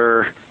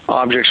triangular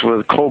objects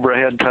with cobra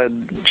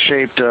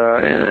head-shaped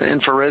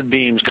infrared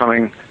beams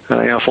coming,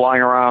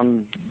 flying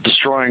around,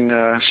 destroying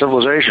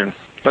civilization.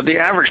 But the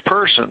average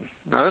person,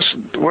 now this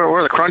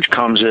where the crunch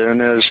comes in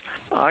is,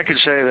 I could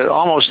say that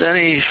almost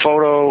any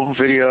photo,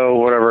 video,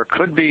 whatever,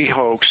 could be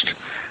hoaxed,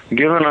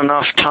 given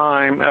enough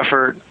time,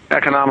 effort,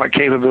 economic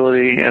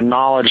capability, and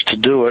knowledge to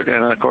do it,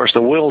 and of course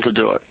the will to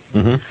do it.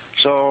 Mm-hmm.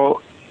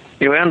 So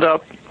you end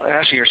up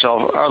asking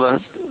yourself,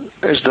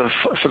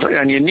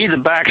 and you need the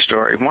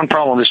backstory. One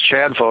problem with this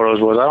Chad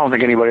photos was I don't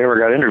think anybody ever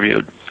got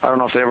interviewed. I don't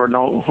know if they ever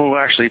know who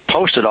actually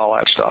posted all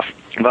that stuff.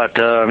 But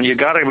you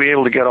got to be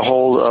able to get a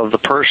hold of the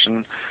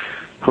person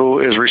who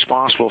is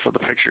responsible for the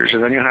pictures,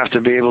 and then you have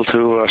to be able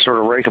to sort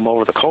of rake them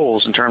over the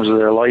coals in terms of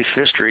their life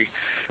history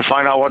to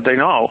find out what they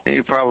know.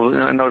 You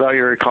probably, no doubt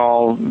you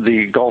recall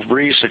the Gulf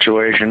Breeze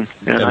situation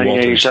in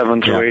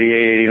 1987 through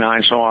 88,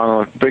 89, so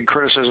on. Big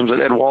criticisms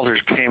that Ed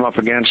Walters came up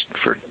against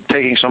for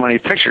taking so many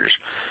pictures,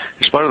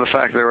 in spite of the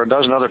fact there were a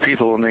dozen other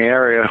people in the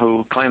area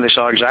who claimed they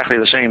saw exactly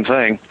the same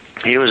thing.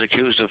 He was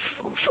accused of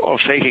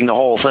faking the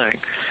whole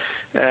thing.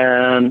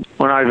 And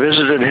when I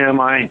visited him,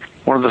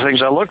 one of the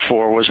things I looked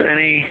for was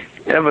any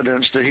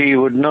evidence that he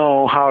would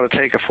know how to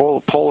take a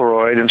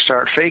Polaroid and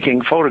start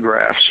faking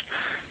photographs.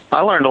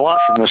 I learned a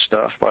lot from this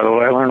stuff, by the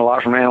way. I learned a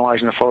lot from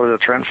analyzing the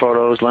Trent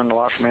photos, learned a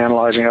lot from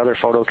analyzing other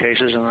photo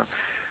cases in the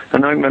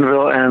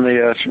Noigmanville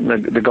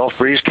and the Gulf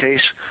Breeze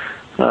case.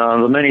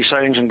 The many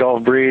sightings in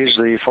Gulf Breeze,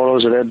 the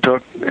photos that Ed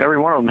took, every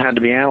one of them had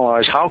to be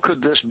analyzed. How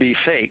could this be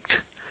faked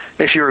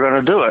if you were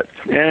going to do it?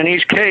 And in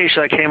each case,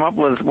 I came up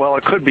with, well,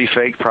 it could be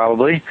faked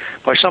probably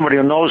by somebody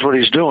who knows what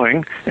he's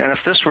doing. And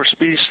if this were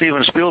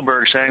Steven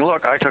Spielberg saying,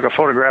 look, I took a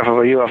photograph of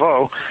a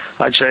UFO,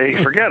 I'd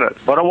say, forget it.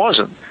 But it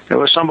wasn't. It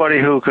was somebody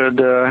who could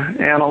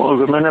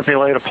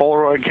manipulate a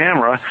Polaroid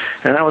camera,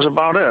 and that was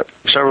about it.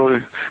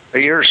 A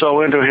year or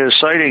so into his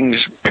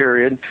sightings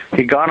period,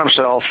 he got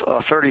himself a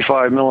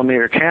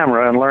 35-millimeter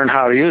camera and learned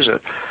how to use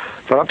it.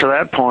 But up to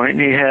that point,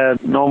 he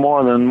had no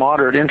more than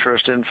moderate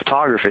interest in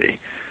photography.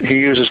 He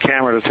used his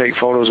camera to take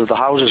photos of the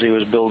houses he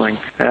was building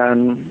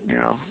and,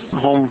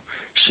 home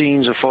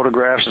scenes of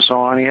photographs and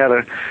so on. He had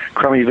a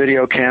crummy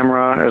video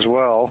camera as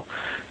well,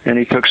 and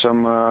he took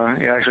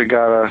he actually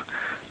got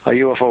a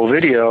UFO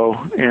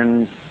video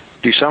in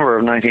December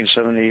of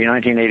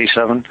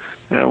 1987,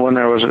 when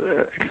there was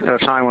a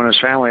time when his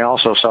family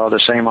also saw the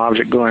same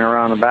object going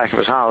around the back of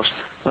his house.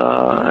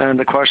 And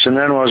the question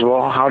then was,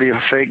 well, how do you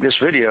fake this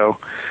video?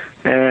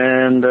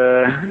 And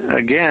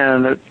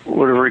again, it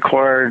would have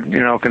required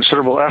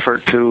considerable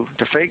effort to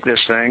fake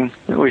this thing.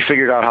 We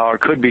figured out how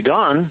it could be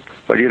done,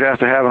 but you'd have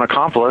to have an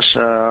accomplice.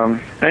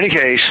 In any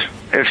case,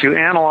 if you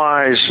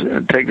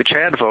take the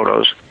Chad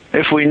photos,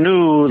 if we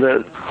knew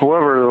that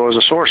whoever was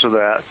the source of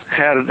that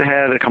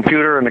had a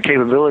computer and the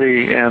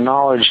capability and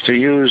knowledge to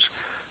use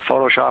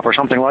Photoshop or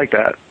something like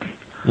that,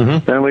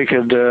 then we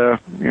could,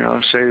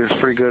 say there's a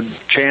pretty good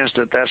chance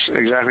that that's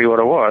exactly what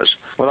it was.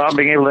 Without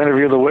being able to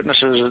interview the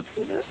witnesses,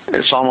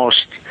 it's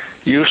almost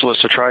useless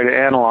to try to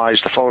analyze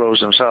the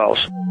photos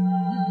themselves.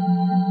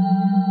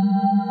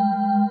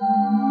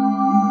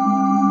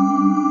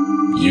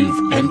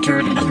 You've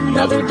entered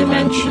another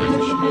dimension.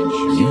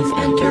 You've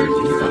entered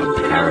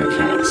the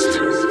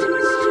Paracast.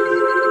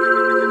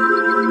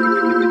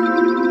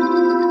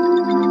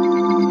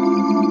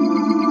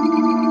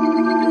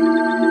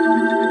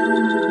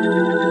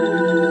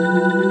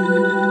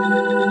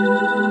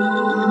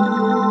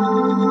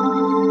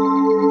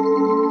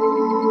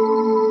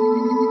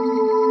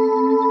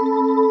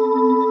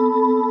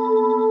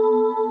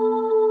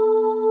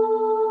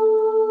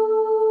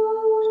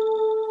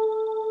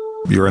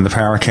 You're in the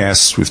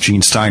Paracast with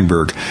Gene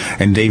Steinberg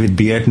and David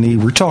Biedny.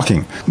 We're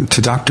talking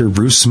to Dr.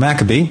 Bruce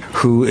Maccabee,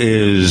 who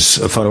is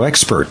a photo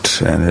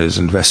expert and has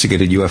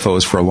investigated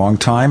UFOs for a long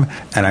time,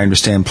 and I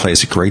understand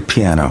plays a great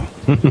piano.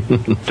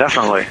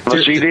 Definitely.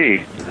 A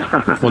CD.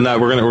 Well, now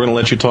we're going to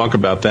let you talk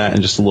about that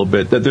in just a little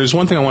bit. There's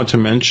one thing I want to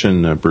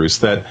mention, Bruce,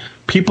 that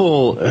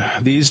people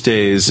these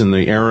days in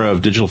the era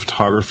of digital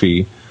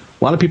photography,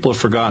 a lot of people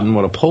have forgotten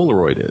what a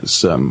Polaroid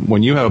is.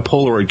 When you have a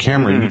Polaroid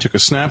camera and you took a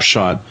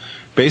snapshot,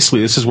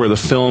 basically this is where the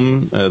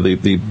film,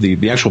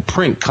 the actual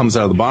print comes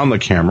out of the bottom of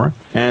the camera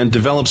and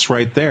develops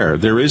right there.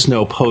 There is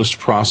no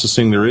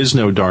post-processing. There is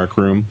no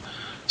darkroom.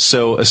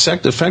 So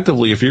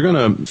effectively, if you're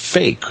going to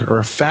fake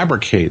or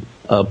fabricate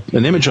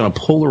an image on a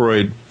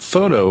Polaroid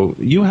photo,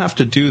 you have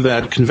to do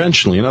that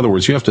conventionally. In other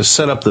words, you have to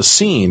set up the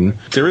scene.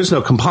 There is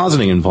no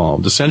compositing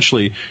involved.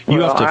 Essentially, you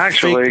have to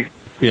fake.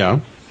 Yeah.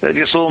 It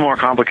gets a little more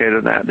complicated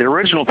than that. The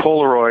original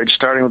Polaroid,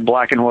 starting with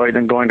black and white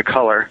and going to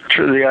color,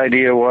 the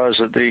idea was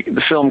that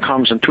the film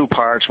comes in two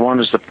parts. One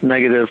is the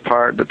negative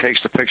part that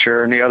takes the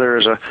picture, and the other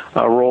is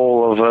a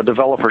roll of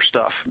developer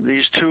stuff.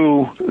 These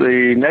two,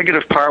 the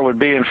negative part would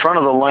be in front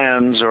of the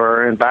lens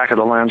or in back of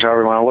the lens,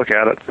 however you want to look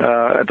at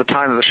it, at the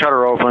time that the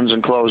shutter opens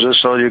and closes,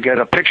 so you get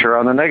a picture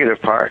on the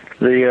negative part.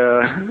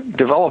 The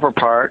developer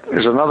part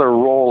is another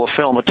roll of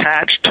film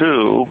attached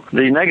to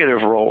the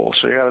negative roll.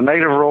 So you got a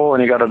negative roll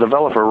and you got a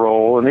developer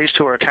roll, and these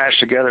two are attached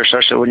together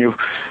such that when you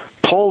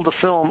pull the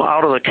film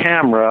out of the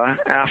camera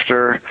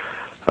after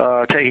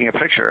taking a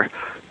picture,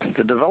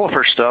 the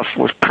developer stuff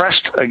was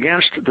pressed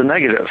against the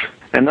negative,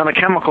 and then the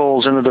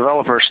chemicals in the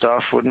developer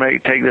stuff would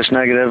take this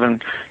negative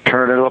and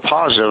turn it into a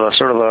positive, a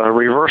sort of a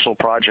reversal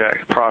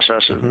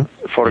process in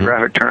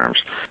photographic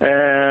terms.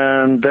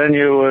 And then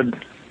you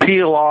would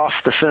peel off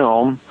the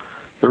film.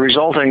 The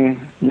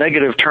resulting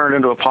negative turned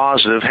into a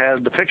positive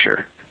had the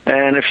picture.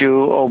 And if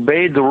you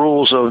obeyed the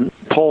rules of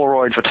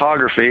Polaroid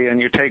photography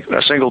and you take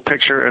a single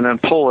picture and then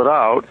pull it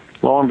out,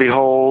 lo and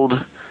behold,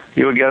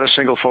 you would get a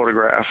single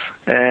photograph.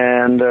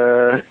 And,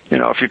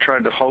 if you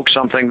tried to hoax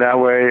something that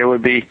way, it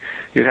would be,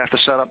 you'd have to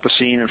set up the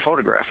scene and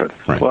photograph it.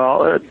 Right.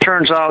 Well, it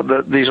turns out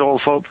that these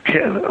old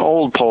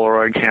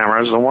Polaroid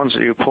cameras, the ones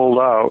that you pulled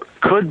out,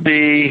 could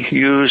be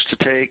used to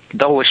take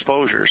double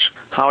exposures.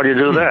 How do you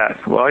do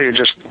that? Well, you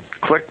just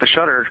click the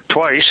shutter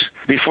twice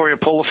before you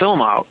pull the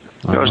film out.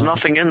 There was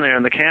nothing in there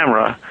in the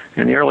camera.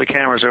 In the early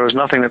cameras, there was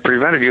nothing that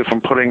prevented you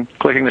from clicking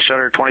the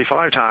shutter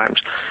 25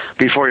 times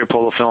before you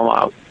pull the film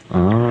out.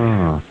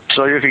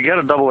 So you could get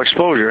a double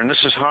exposure, and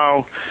this is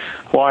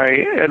why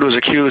Ed was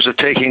accused of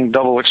taking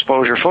double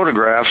exposure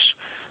photographs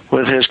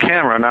with his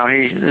camera. Now,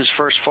 his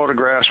first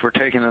photographs were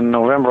taken on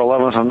November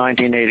 11th of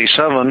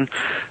 1987.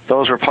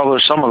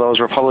 Some of those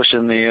were published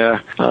in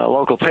the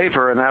local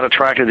paper, and that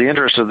attracted the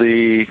interest of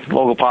the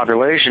local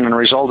population and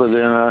resulted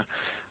in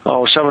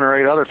 7 or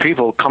 8 other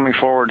people coming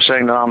forward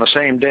saying that on the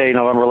same day,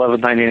 November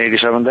 11th,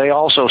 1987, they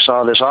also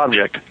saw this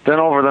object. Then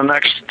over the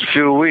next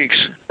few weeks,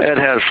 Ed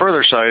had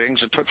further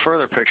sightings and took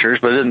further pictures,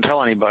 but didn't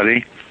tell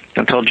anybody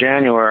until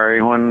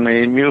January, when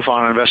the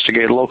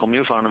local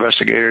MUFON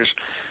investigators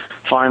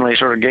finally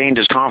sort of gained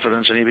his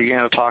confidence, and he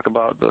began to talk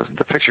about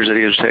the pictures that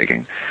he was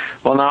taking.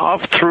 Well, now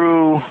up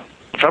through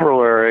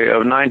February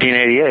of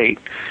 1988,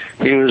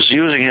 he was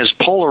using his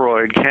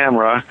Polaroid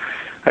camera,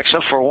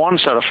 except for one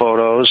set of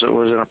photos. It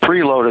was in a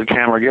preloaded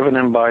camera given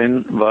him by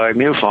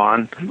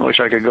MUFON,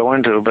 which I could go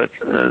into, but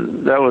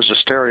that was a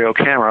stereo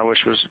camera,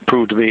 which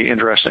proved to be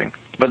interesting.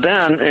 But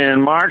then in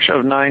March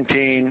of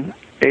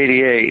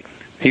 1988,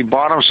 he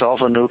bought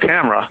himself a new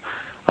camera,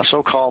 a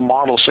so-called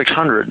Model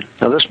 600.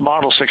 Now, this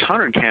Model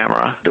 600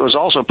 camera, it was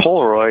also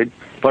Polaroid,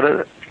 but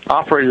it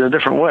operated a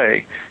different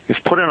way. You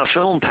put in a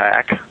film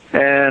pack,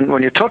 and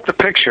when you took the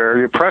picture,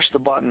 you pressed the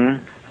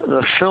button,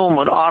 the film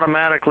would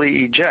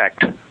automatically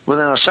eject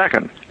within a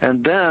second,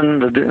 and then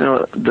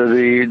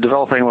the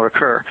developing would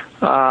occur.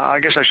 I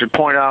guess I should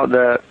point out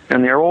that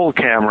in the old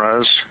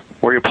cameras,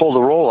 where you pull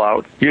the roll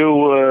out, you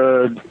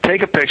would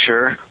take a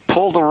picture,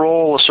 pull the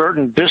roll a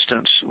certain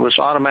distance, was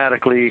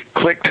automatically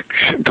clicked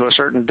to a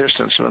certain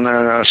distance, and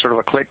then sort of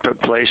a click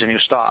took place and you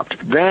stopped.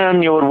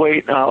 Then you would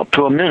wait up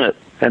to a minute,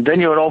 and then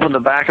you would open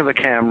the back of the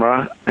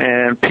camera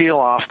and peel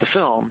off the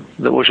film,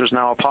 which was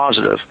now a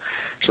positive.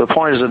 So the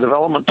point is the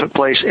development took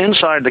place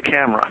inside the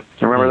camera.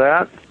 Remember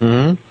that?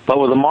 Mm-hmm. But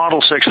with the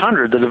Model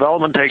 600, the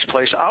development takes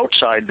place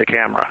outside the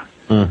camera.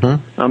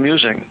 Mm-hmm.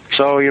 Amusing.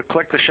 So you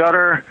click the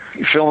shutter,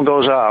 your film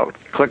goes out.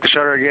 Click the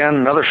shutter again,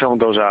 another film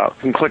goes out.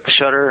 You can click the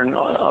shutter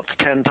up to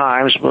 10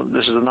 times.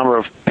 This is the number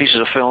of pieces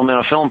of film in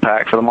a film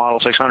pack for the Model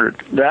 600.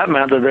 That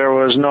meant that there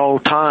was no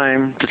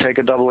time to take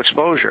a double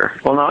exposure.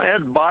 Well, now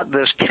Ed bought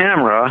this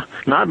camera,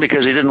 not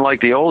because he didn't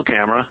like the old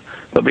camera,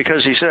 but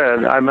because he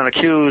said, I've been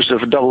accused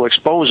of double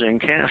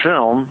exposing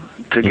film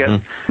to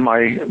get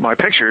my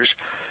pictures.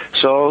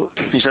 So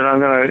he said, I'm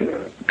going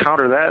to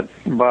counter that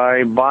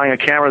by buying a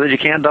camera that you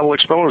can't double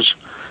expose.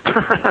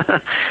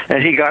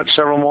 And he got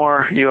several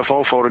more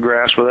UFO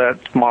photographs with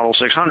that Model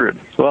 600.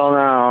 Well,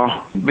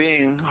 now,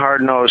 being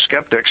hard-nosed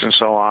skeptics and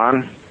so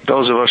on,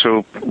 those of us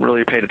who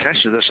really paid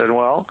attention to this said,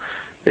 well,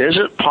 is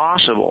it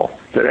possible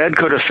that Ed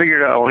could have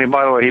figured out,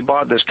 by the way, he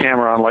bought this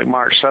camera on like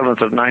March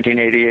 7th of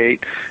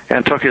 1988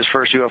 and took his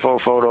first UFO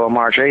photo on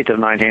March 8th of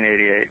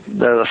 1988,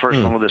 the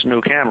first one with this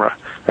new camera.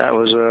 That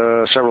was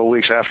several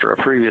weeks after a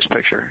previous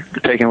picture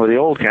taken with the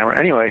old camera.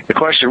 Anyway, the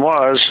question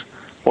was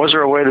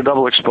there a way to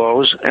double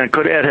expose, and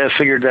could Ed have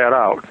figured that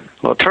out?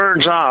 Well, it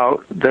turns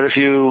out that if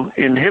you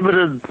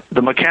inhibited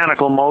the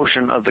mechanical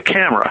motion of the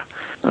camera,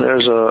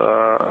 there's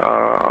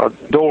a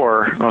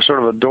door,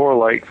 sort of a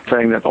door-like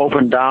thing that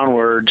opened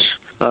downwards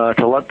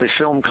to let the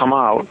film come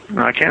out.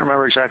 Now, I can't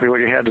remember exactly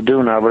what you had to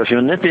do now, but if you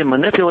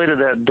manipulated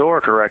that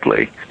door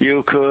correctly,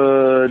 you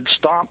could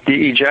stop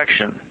the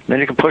ejection.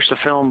 Then you could push the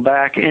film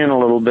back in a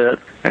little bit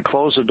and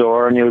close the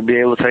door, and you would be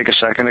able to take a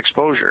second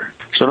exposure.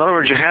 So in other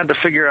words, you had to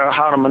figure out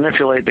how to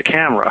manipulate the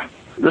camera.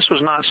 This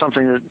was not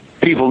something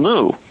that people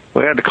knew.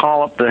 We had to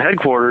call up the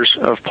headquarters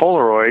of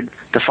Polaroid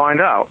to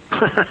find out.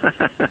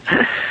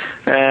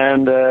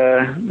 And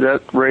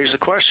that raised the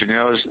question,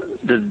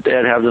 did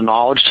Ed have the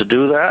knowledge to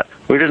do that?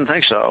 We didn't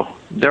think so.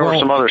 There were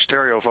some other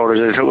stereo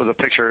photos they took with a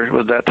picture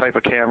with that type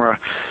of camera,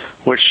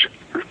 which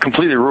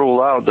completely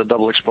ruled out the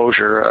double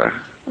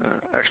exposure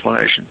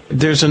explanation.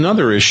 There's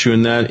another issue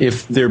in that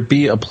if there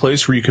be a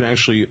place where you can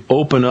actually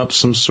open up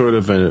some sort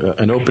of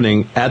an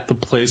opening at the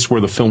place where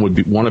the film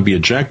would want to be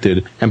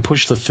ejected and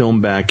push the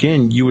film back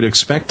in, you would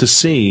expect to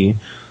see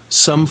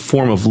some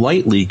form of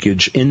light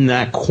leakage in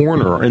that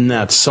corner or in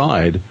that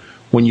side.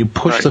 When you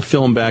push the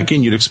film back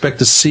in, you'd expect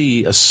to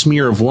see a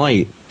smear of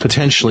light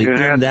potentially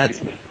in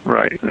that.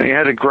 Right. You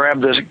had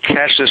to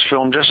catch this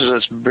film just as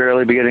it's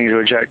barely beginning to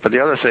eject. But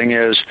the other thing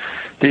is,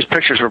 these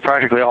pictures were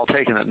practically all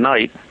taken at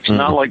night. It's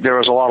not like there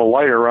was a lot of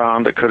light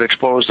around that could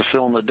expose the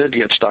film that did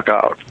get stuck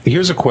out.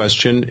 Here's a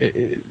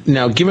question.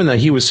 Now, given that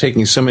he was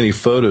taking so many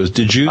photos,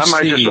 did you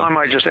see... I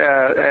might just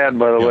add,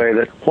 by the way,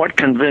 that what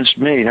convinced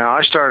me... Now,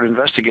 I started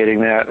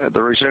investigating that at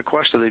the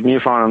request of the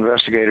MUFON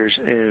investigators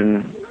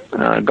in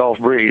Gulf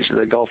Breeze,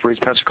 the Gulf Breeze,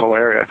 Pensacola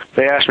area.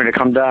 They asked me to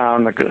come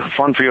down. The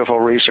Fund for UFO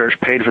Research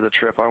paid for the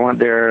trip. I went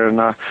there in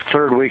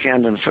third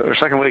weekend or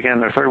third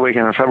weekend in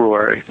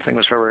February. I think it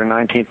was February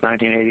 19th,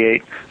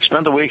 1988.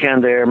 Spent the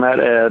weekend there, met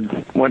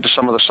Ed, went to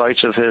some of the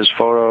sites of his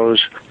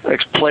photos,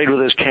 played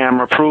with his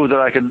camera, proved that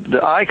I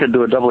could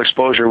do a double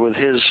exposure with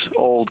his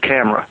old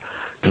camera.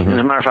 Mm-hmm. As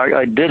a matter of fact,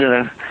 I did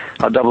a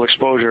double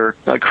exposure.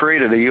 I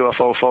created a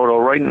UFO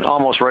photo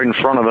almost right in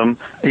front of him.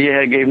 He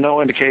gave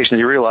no indication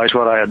he realized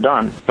what I had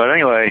done. But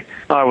anyway,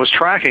 I was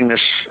tracking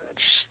this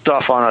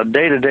stuff on a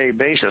day-to-day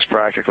basis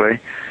practically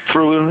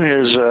through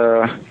his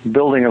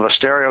building of a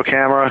stereo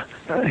camera.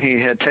 He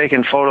had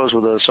taken photos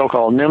with a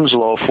so-called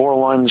Nimslo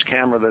 4-lens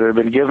camera that had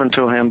been given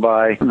to him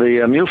by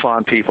the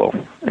MUFON people,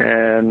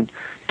 and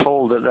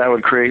told that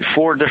would create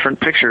 4 different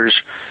pictures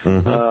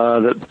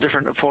that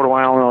different photo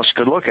analysts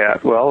could look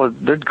at. Well,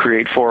 it did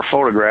create 4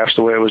 photographs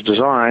the way it was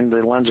designed.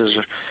 The lenses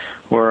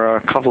were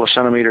a couple of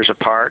centimeters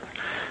apart.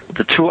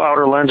 The 2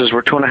 outer lenses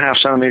were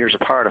 2.5 centimeters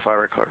apart, if I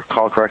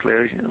recall correctly,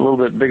 a little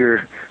bit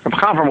bigger,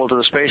 comparable to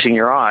the spacing of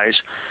your eyes.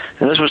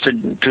 And this was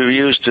to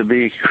use to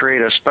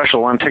create a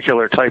special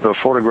lenticular type of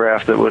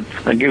photograph that would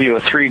give you a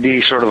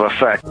 3D sort of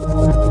effect.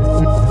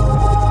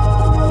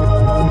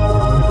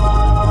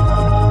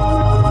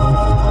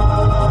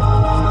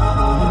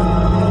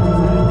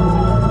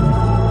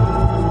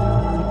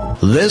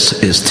 This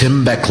is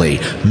Tim Beckley,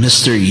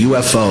 Mr.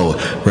 UFO,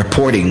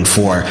 reporting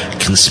for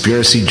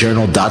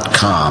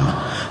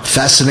ConspiracyJournal.com.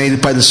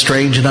 Fascinated by the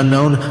strange and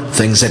unknown,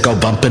 things that go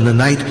bump in the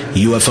night,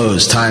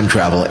 UFOs, time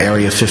travel,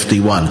 Area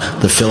 51,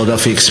 the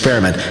Philadelphia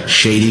experiment,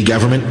 shady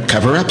government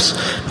cover-ups?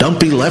 Don't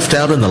be left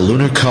out in the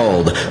lunar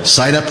cold.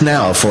 Sign up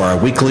now for our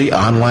weekly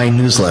online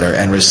newsletter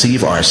and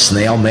receive our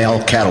snail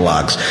mail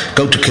catalogs.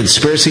 Go to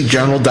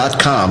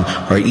ConspiracyJournal.com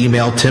or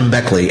email Tim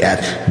Beckley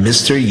at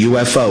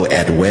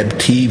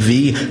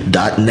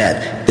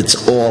MrUFO@webtv.net.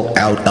 It's all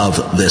out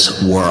of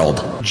this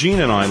world.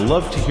 Gene and I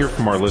love to hear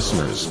from our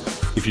listeners.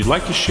 If you'd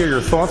like to share your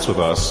thoughts with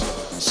us,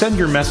 send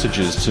your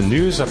messages to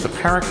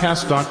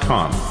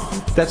news@theparacast.com.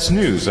 That's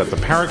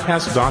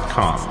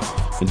news@theparacast.com.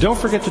 And don't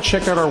forget to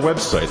check out our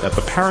website at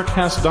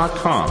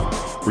theparacast.com,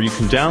 where you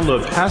can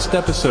download past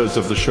episodes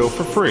of the show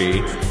for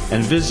free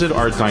and visit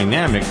our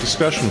dynamic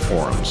discussion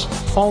forums.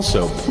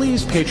 Also,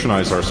 please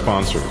patronize our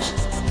sponsors.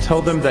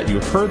 Tell them that you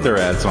heard their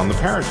ads on the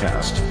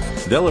Paracast.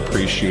 They'll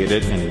appreciate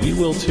it, and we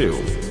will too.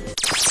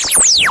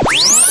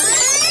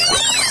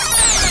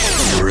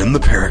 You're in the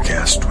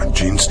Paracast with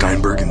Gene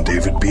Steinberg and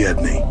David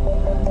Biedney.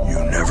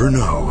 You never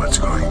know what's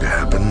going to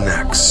happen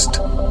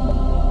next.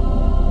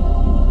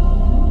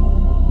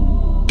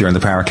 During the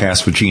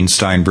Paracast with Gene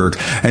Steinberg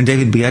and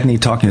David Biedney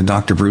talking to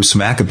Dr. Bruce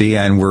Maccabee,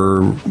 and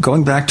we're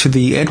going back to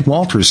the Ed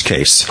Walters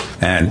case.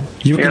 And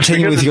you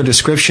continue with your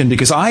description,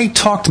 because I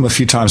talked to him a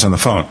few times on the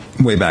phone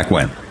way back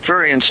when.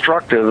 Very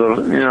instructive,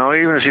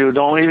 even if you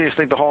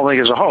think the whole thing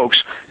is a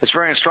hoax, it's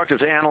very instructive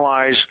to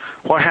analyze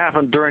what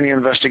happened during the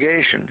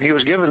investigation. He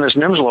was given this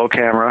Nimslo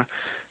camera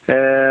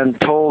and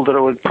told that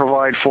it would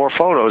provide 4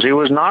 photos. He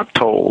was not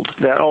told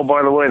that, oh,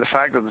 by the way, the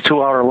fact that the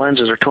 2 outer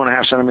lenses are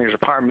 2.5 centimeters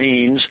apart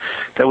means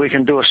that we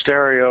can do a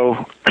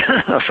stereo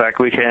effect.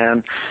 We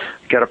can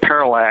get a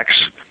parallax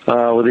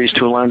with these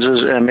 2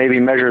 lenses and maybe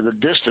measure the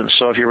distance.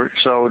 So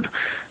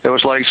it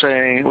was like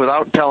saying,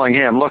 without telling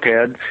him, look,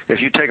 Ed,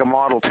 if you take a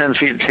model 10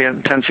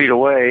 feet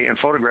away and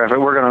photograph it,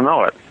 we're going to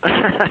know it.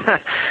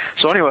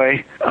 So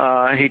anyway,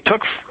 he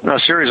took a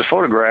series of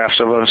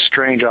photographs of a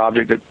strange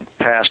object that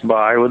passed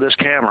by with this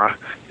camera.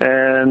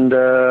 And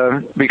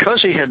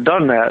because he had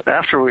done that,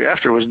 after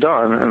it was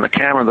done, and the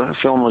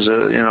film was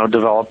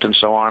developed and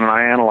so on, and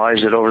I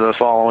analyzed it over the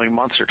following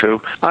months or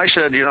 2, I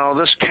said,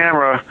 this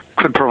camera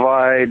could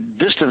provide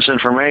distance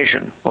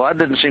information. Well, that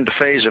didn't seem to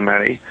faze him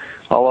any.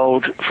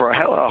 Although for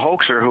a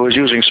hoaxer who is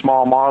using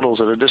small models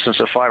at a distance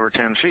of 5 or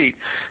 10 feet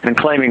and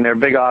claiming they're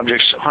big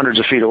objects hundreds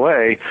of feet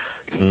away,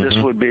 this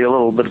would be a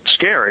little bit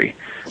scary.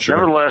 Sure.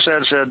 Nevertheless,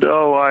 Ed said,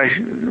 I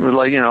would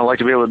like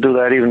to be able to do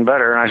that even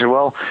better. And I said,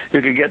 well,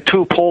 you could get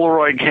 2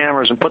 Polaroid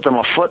cameras and put them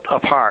a foot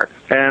apart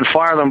and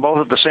fire them both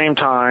at the same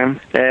time,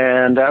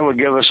 and that would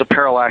give us a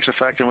parallax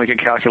effect, and we could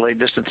calculate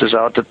distances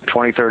out to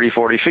 20, 30,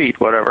 40 feet,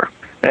 whatever.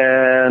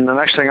 And the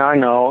next thing I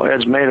know,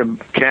 Ed's made a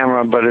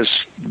camera, but it's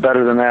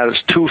better than that.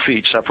 It's 2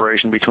 feet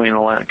separation between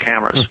the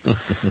cameras.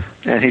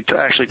 And he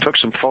actually took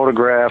some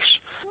photographs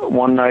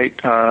one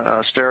night,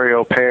 a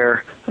stereo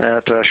pair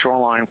at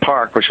Shoreline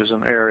Park, which is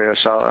an area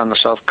on the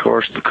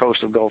the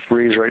coast of Gulf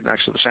Breeze, right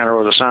next to the Santa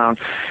Rosa Sound.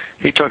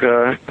 He took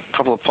a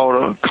couple of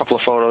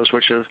photos,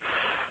 which is,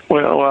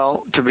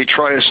 well, to be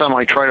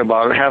semi-trite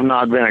about it, have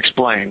not been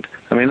explained.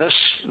 I mean,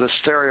 the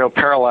stereo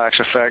parallax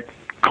effect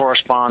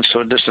corresponds to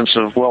a distance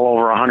of well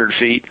over 100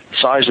 feet,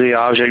 size of the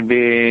object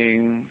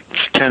being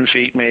 10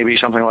 feet maybe,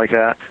 something like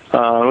that.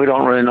 We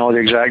don't really know the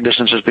exact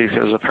distances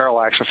because the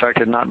parallax effect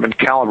had not been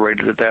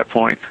calibrated at that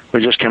point.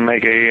 We just can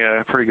make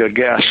a pretty good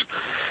guess.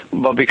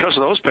 But because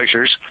of those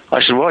pictures,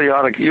 I said, well,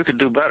 you could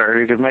do better.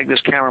 You could make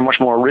this camera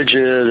much more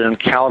rigid and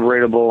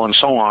calibratable and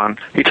so on.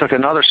 He took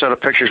another set of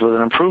pictures with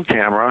an improved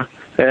camera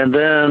And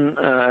then,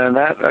 and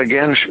that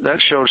again,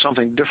 that showed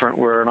something different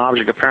where an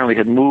object apparently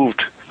had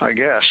moved, I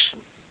guess,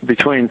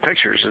 between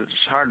pictures.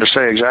 It's hard to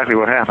say exactly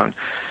what happened.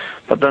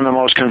 But then the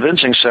most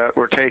convincing set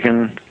were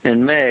taken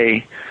in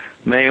May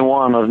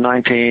 1 of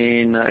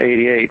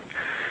 1988,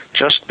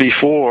 just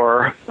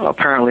before,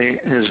 apparently,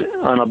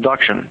 an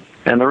abduction.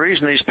 And the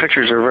reason these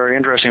pictures are very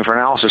interesting for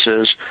analysis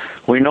is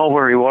we know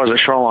where he was at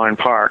Shoreline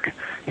Park.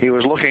 He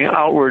was looking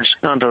outwards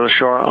onto the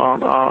shore,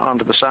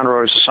 onto the Santa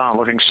Rosa Sound,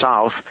 looking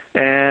south.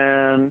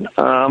 And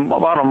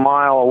about a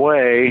mile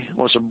away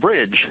was a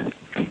bridge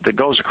that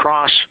goes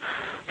across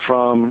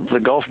from the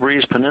Gulf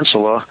Breeze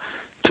Peninsula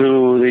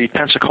to the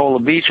Pensacola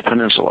Beach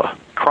Peninsula.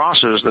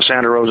 Crosses the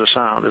Santa Rosa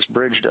Sound, this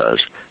bridge does.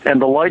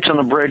 And the lights on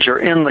the bridge are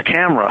in the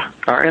camera,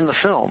 are in the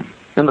film,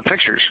 in the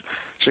pictures.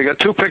 So you got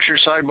two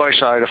pictures side by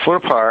side, a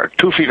foot apart,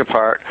 2 feet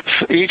apart.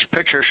 Each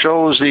picture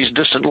shows these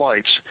distant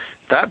lights.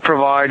 That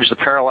provides the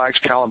parallax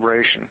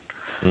calibration.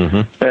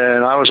 Mm-hmm.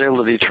 And I was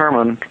able to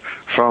determine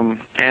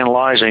from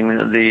analyzing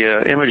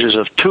the images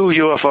of 2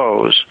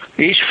 UFOs.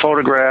 Each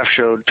photograph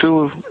showed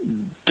 2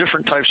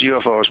 different types of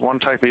UFOs. One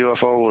type of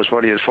UFO was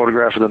what he had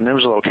photographed with a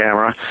Nimslo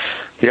camera.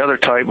 The other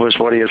type was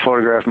what he had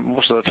photographed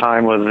most of the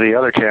time with the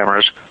other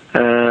cameras.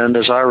 And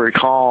as I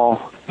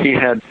recall, he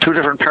had 2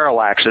 different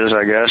parallaxes,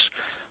 I guess.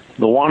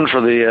 The one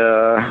for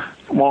the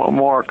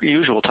more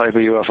usual type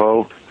of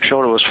UFO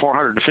showed it was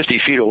 450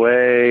 feet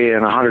away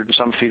and 100 and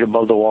some feet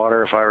above the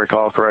water, if I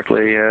recall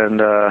correctly. And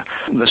the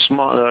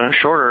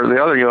shorter,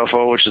 the other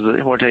UFO, which is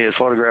what they had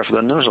photographed with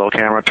the Nimslo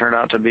camera, turned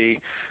out to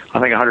be, I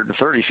think,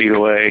 130 feet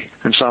away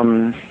and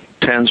some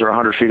tens or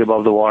 100 feet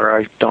above the water.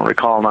 I don't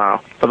recall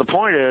now. But the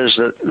point is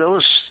that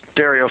those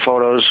stereo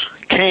photos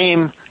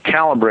came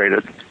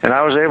calibrated, and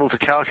I was able to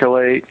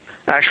calculate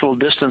actual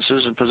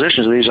distances and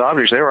positions of these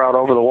objects. They were out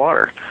over the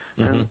water.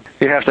 Mm-hmm. And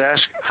you have to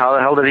ask, how the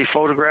hell did he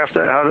photograph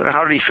that?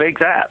 How did he fake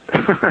that?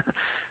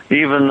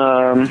 Even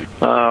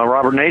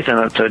Robert Nathan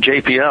at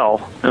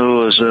JPL, who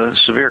was a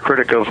severe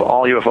critic of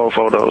all UFO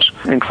photos,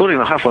 including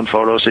the Huffman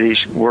photos that he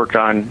worked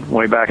on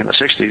way back in the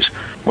 60s,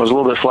 was a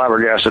little bit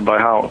flabbergasted by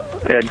how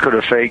Ed could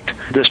have faked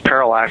this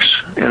parallax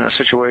in a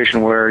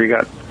situation where you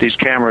got these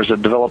cameras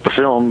that develop the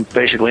film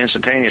basically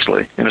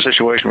instantaneously, in a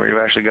situation where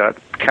you've actually got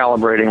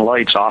calibrating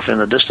lights off in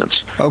the distance.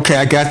 Okay,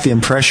 I got the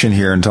impression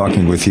here in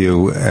talking with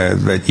you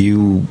that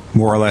you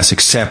more or less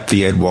accept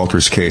the Ed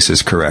Walters case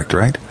is correct,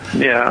 right?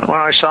 Yeah,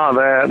 well, I saw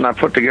that, and I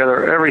put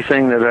together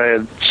everything that I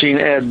had seen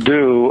Ed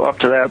do up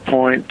to that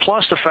point,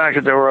 plus the fact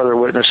that there were other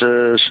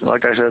witnesses.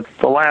 Like I said,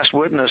 the last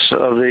witness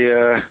of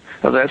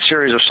that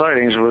series of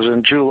sightings was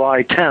in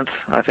July 10th,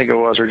 I think it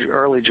was, or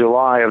early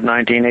July of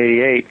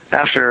 1988,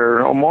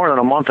 more than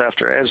a month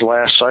after Ed's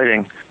last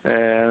sighting.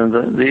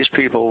 And these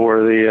people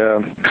were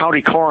the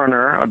county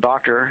coroner, a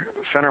Dr.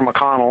 Fenner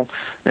McConnell,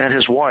 and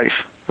his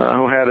wife,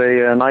 who had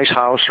a nice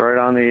house right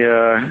on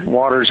the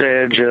water's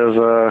edge of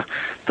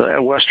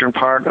the western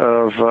part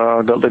of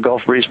the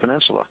Gulf Breeze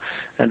Peninsula.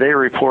 And they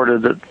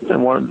reported that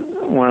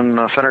when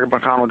Fenner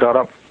McConnell got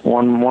up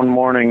one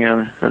morning,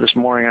 this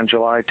morning on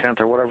July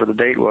 10th or whatever the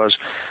date was,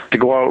 to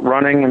go out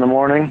running in the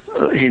morning,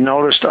 he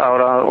noticed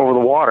out over the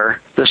water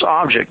this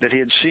object that he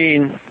had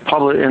seen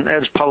in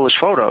Ed's published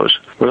photos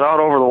was out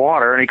over the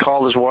water, and he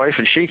called his wife,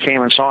 and she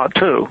came and saw it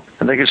too.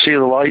 And they could see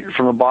the light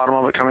from the bottom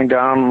of it coming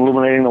down,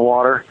 illuminating the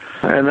water.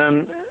 And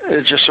then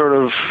it just sort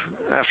of,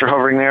 after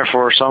hovering there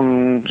for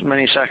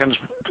many seconds,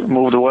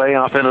 moved away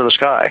up into the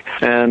sky.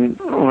 And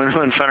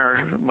when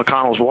Fenner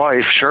McConnell's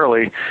wife,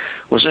 Shirley,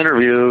 was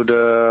interviewed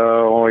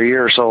a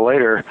year or so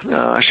later,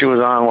 she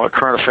was on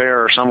Current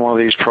Affair or some one of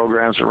these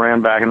programs that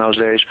ran back in those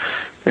days.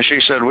 And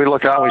she said, we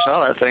looked out, we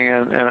saw that thing,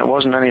 and it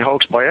wasn't any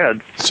hoax by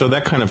Ed. So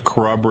that kind of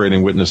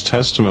corroborating witness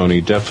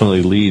testimony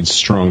definitely leads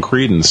strong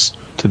credence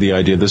to the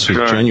idea this was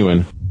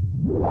genuine.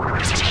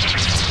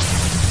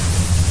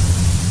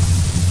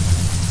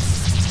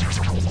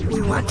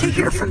 We want to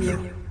hear from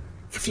you.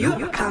 If you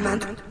have a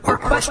comment or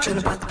question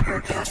about the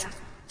Paracast,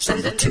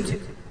 send it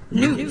to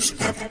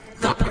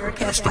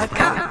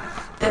news@theparacast.com.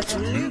 That's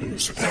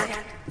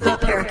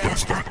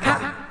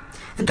news@theparacast.com.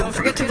 And don't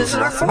forget to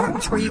visit our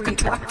forums where you can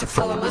talk to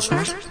fellow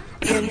listeners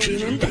and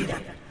Gene and Data.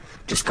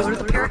 Just go to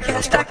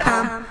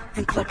theparacast.com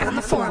and click on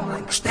the forum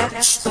links.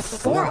 That's the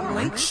forum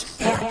links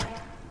at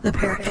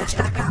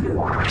theparacast.com.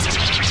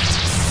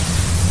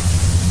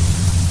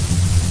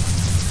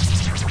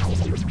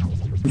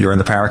 You're in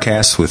the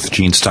Paracast with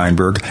Gene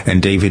Steinberg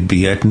and David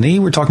Biedny.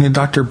 We're talking to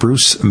Dr.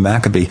 Bruce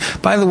Maccabee.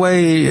 By the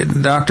way,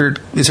 Doctor,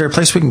 is there a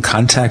place we can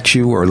contact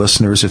you or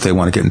listeners if they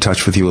want to get in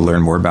touch with you and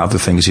learn more about the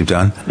things you've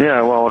done?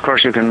 Yeah, well, of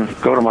course, you can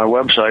go to my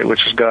website,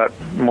 which has got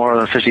more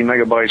than 50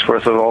 megabytes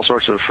worth of all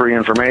sorts of free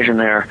information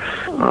there.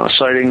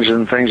 Sightings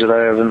and things that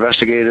I have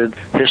investigated,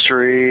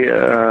 history,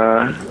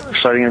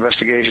 sighting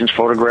investigations,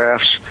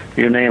 photographs,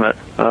 you name it.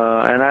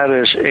 And that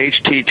is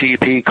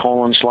http://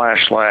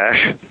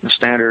 the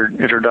standard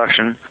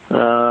introduction.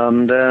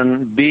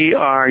 Then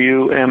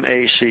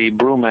BRUMAC,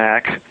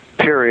 Brumac,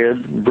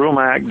 period,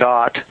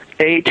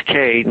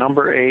 Brumac.8k,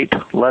 number 8,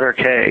 letter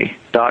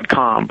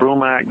K.com,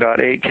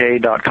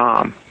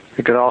 Brumac.8k.com.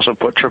 You could also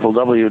put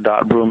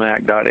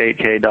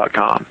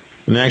www.brumac.8k.com.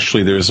 And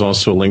actually, there's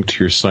also a link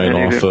to your site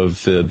off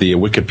of the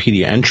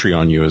Wikipedia entry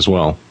on you as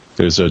well.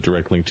 There's a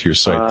direct link to your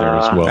site there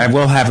as well. I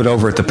will have it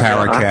over at the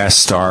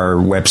Paracast, our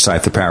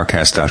website,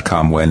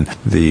 theparacast.com, when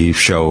the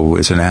show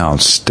is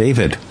announced.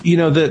 David?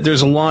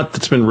 There's a lot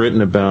that's been written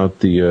about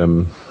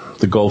the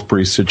Gulf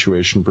Breeze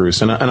situation,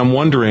 Bruce, and I'm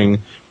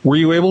wondering, were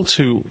you able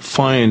to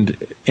find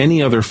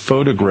any other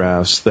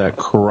photographs that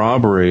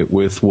corroborate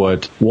with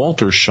what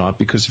Walter shot?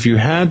 Because if you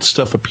had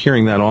stuff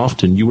appearing that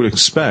often, you would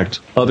expect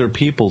other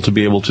people to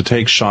be able to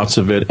take shots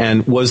of it.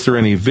 And was there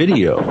any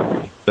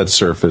video that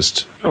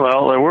surfaced?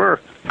 Well, there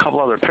were a couple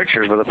other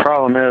pictures, but the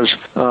problem is,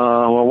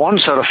 one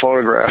set of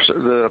photographs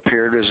that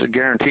appeared is a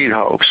guaranteed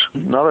hoax.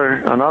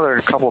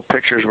 Another couple of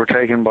pictures were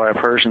taken by a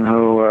person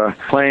who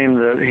claimed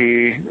that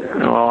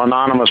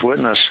anonymous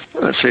witness.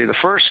 Let's see, the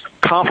first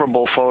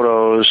comparable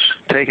photos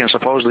taken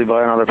supposedly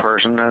by another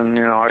person, and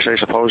I say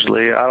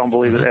supposedly, I don't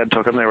believe that Ed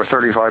took them. They were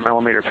 35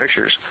 millimeter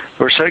pictures.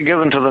 Were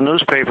given to the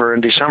newspaper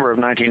in December of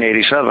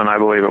 1987, I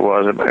believe it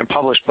was, and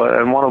published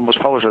and one of them was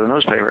published in the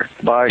newspaper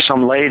by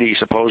some lady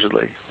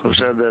supposedly who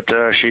said that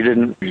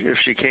if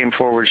she came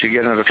forward, she'd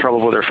get into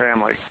trouble with her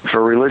family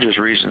for religious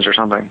reasons or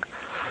something.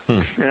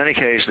 In any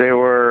case, they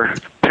were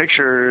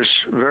pictures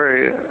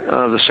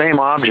the same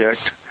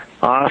object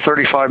on a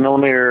 35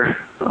 millimeter.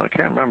 I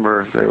can't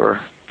remember if they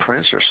were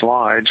prints or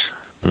slides.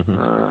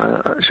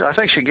 I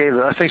think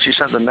she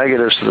sent the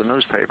negatives to the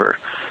newspaper,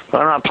 but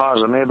I'm not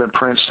positive. It may have been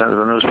prints sent to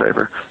the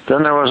newspaper.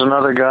 Then there was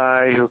another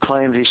guy who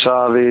claimed he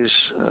saw these,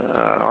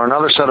 or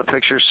another set of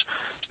pictures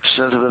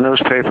sent to the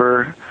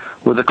newspaper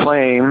with the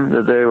claim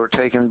that they were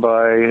taken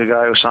by a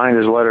guy who signed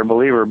his letter,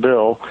 Believer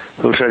Bill,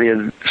 who said he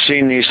had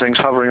seen these things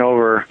hovering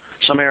over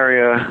some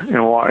area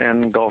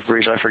in Gulf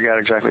Breeze, I forget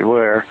exactly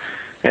where,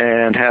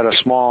 and had a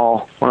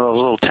small, one of those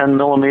little 10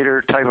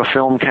 millimeter type of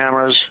film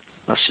cameras,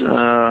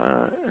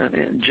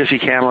 a Jiffy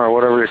camera or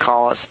whatever you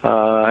call it,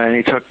 and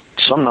he took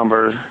some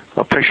number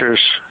of pictures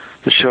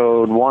that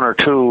showed one or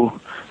two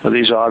of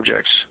these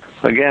objects.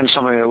 Again,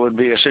 something that would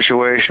be a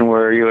situation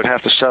where you would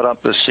have to set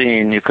up the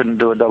scene. You couldn't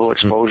do a double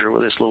exposure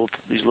with these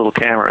little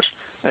cameras.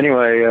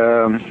 Anyway,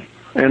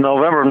 in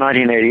November of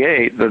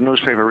 1988, the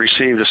newspaper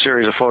received a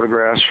series of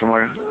photographs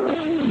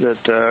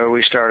that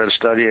we started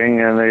studying,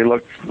 and they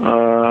looked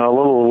a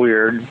little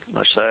weird,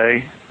 let's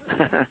say.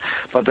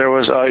 But there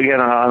was,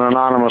 again, an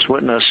anonymous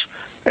witness.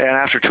 And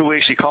after 2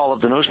 weeks, he called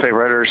up the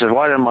newspaper editor and said,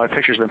 "Why didn't my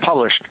pictures been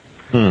published?"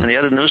 And the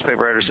other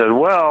newspaper editor said,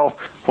 "Well,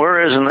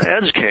 whereas in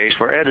Ed's case,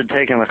 where Ed had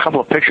taken a couple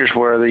of pictures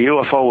where the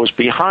UFO was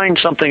behind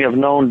something of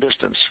known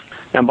distance."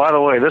 And by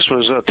the way, this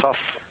was a tough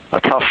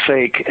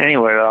fake.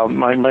 Anyway, I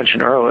might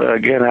mention earlier,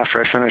 again, after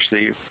I finish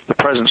the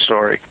present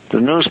story. The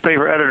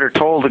newspaper editor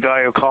told the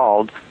guy who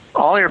called,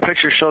 "All your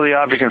pictures show the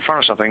object in front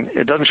of something.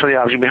 It doesn't show the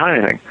object behind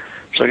anything."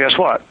 So guess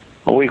what?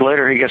 A week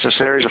later, he gets a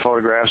series of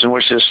photographs in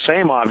which this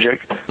same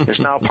object is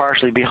now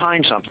partially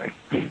behind something.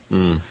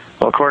 Well,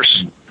 of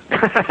course,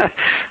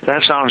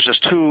 that sounds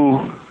just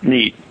too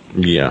neat.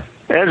 Yeah.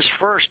 Ed's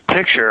first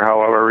picture,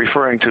 however,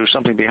 referring to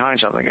something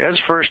behind something, Ed's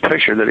first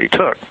picture that he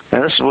took,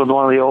 and this is with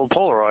one of the old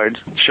Polaroids,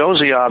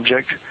 shows the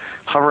object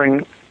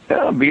hovering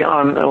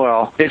beyond,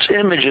 its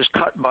image is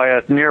cut by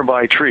a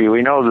nearby tree.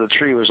 We know the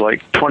tree was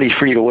like 20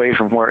 feet away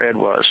from where Ed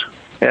was.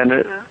 And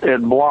it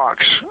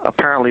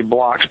apparently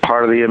blocks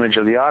part of the image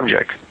of the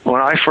object.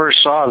 When I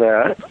first saw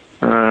that,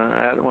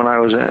 when I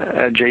was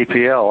at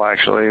JPL,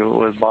 actually,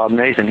 with Bob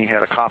Nathan, he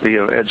had a copy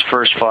of Ed's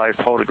first 5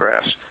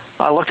 photographs.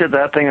 I looked at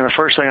that thing, and the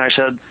first thing I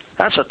said,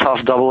 that's a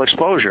tough double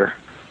exposure.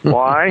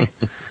 Why?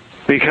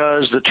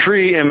 Because the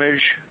tree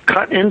image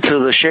cut into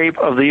the shape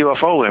of the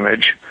UFO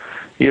image.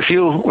 If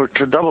you were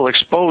to do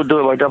it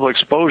by double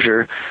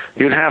exposure,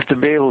 you'd have to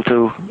be able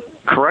to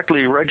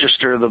correctly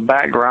register the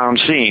background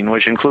scene,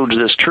 which includes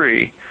this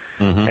tree,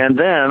 and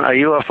then a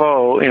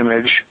UFO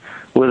image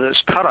with its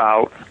cut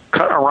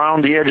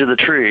around the edge of the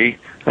tree,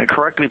 and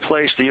correctly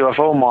place the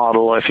UFO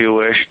model, if you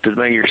wish, to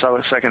make your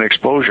second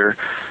exposure,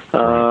 so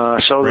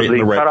that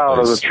the cutout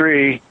of the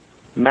tree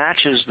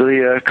matches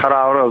the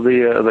cutout of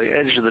the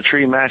edge of the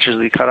tree matches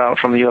the cutout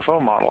from the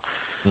UFO model.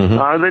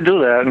 They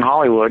do that in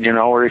Hollywood,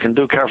 where you can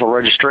do careful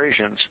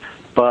registrations.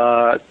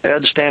 But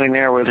Ed standing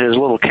there with his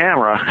little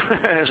camera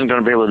isn't going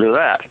to be able to do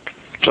that.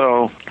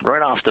 So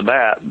right off the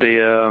bat,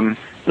 the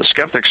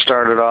skeptics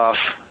started off,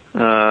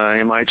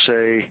 you might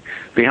say,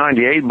 behind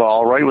the 8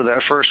 ball, right with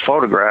that first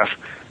photograph.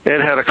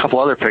 Ed had a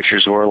couple other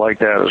pictures that were like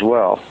that as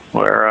well,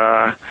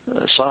 where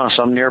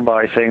some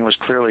nearby thing was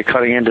clearly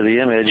cutting into the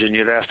image, and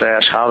you'd have to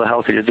ask, how the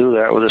hell could you do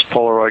that with this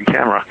Polaroid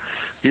camera?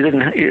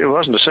 It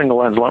wasn't a single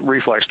lens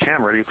reflex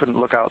camera. You couldn't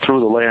look out through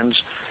the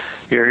lens.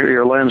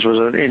 Your lens was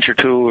an inch or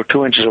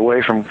 2 inches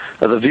away from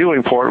the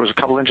viewing port. Was a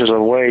couple inches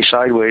away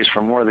sideways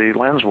from where the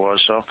lens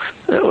was. So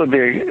it would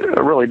be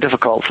a really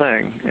difficult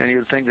thing, and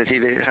you'd think that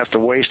he'd have to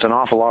waste an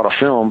awful lot of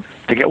film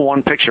to get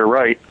one picture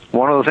right.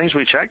 One of the things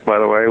we checked, by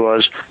the way,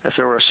 was if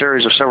there were a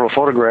series of several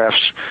photographs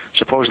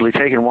supposedly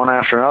taken one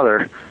after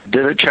another,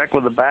 did it check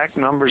with the back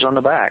numbers on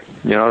the back,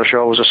 to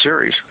show it was a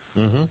series?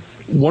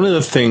 one of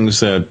the things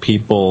that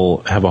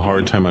people have a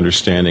hard time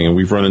understanding, and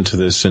we've run into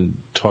this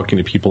in talking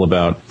to people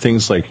about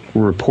things like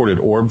reported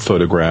orb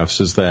photographs,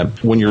 is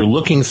that when you're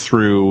looking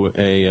through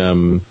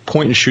a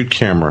point-and-shoot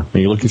camera,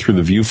 and you're looking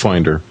through the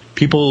viewfinder,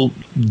 people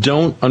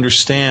don't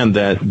understand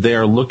that they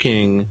are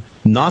looking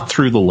not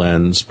through the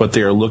lens, but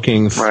they are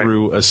looking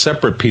through a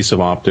separate piece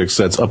of optics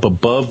that's up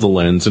above the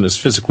lens and is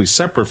physically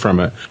separate from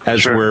it.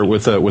 As where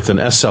with an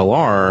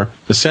SLR,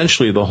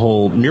 essentially the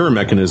whole mirror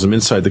mechanism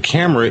inside the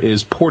camera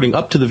is porting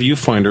up to the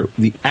viewfinder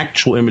the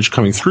actual image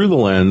coming through the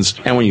lens.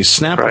 And when you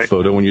snap a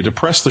photo, when you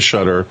depress the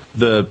shutter,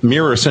 the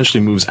mirror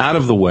essentially moves out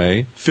of the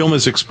way, film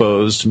is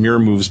exposed, mirror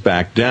moves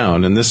back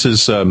down. And this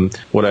is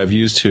what I've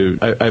used to,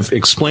 I've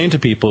explained to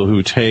people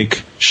who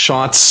take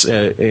shots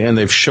and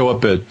they show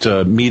up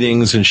at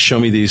meetings and show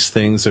me these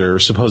things that are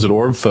supposed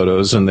orb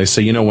photos, and they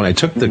say, when I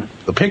took the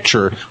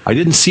picture, I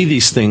didn't see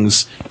these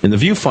things in the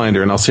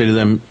viewfinder. And I'll say to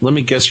them, let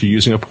me guess you're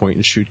using a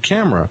point-and-shoot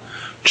camera.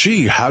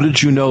 Gee, how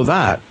did you know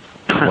that?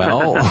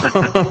 Well,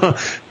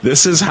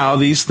 this is how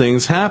these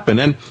things happen.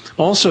 And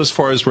also, as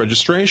far as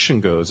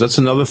registration goes, that's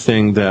another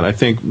thing that I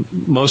think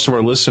most of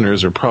our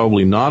listeners are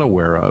probably not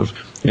aware of,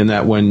 in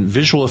that when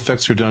visual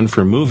effects are done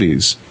for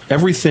movies,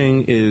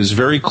 everything is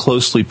very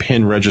closely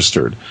pin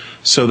registered,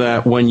 so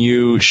that when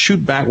you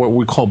shoot back what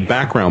we call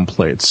background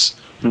plates,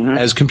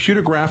 as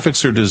computer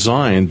graphics are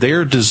designed, they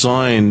are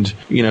designed,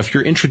 if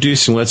you're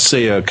introducing, let's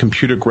say, a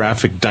computer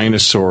graphic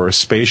dinosaur or a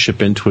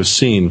spaceship into a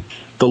scene,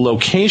 the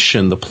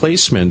location, the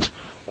placement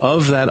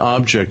of that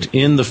object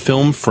in the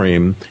film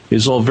frame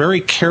is all very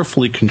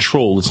carefully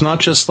controlled. It's not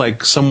just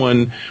like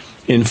someone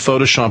in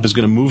Photoshop is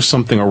going to move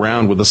something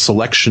around with a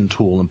selection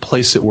tool and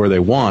place it where they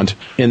want,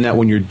 in that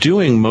when you're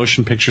doing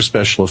motion picture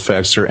special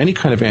effects or any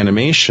kind of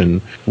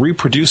animation,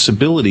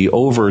 reproducibility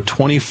over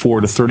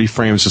 24 to 30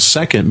 frames a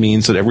second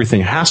means that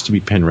everything has to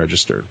be pin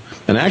registered.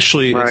 And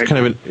actually, it's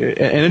kind of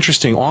an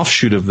interesting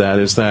offshoot of that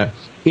is that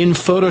in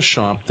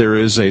Photoshop, there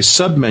is a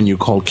submenu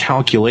called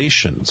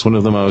Calculations, one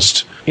of the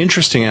most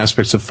interesting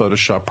aspects of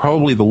Photoshop,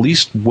 probably the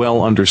least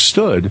well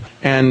understood.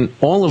 And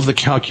all of the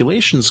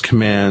calculations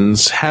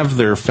commands have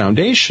their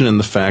foundation in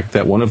the fact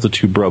that one of the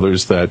two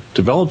brothers that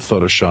developed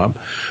Photoshop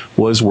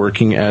was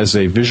working as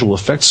a visual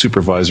effects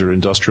supervisor at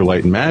Industrial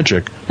Light and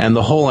Magic. And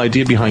the whole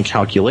idea behind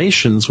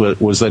Calculations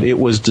was that it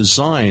was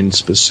designed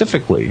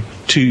specifically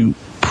to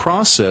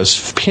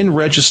process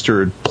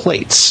pin-registered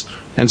plates.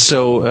 And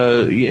so,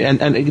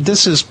 and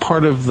this is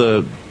part of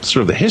the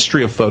sort of the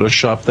history of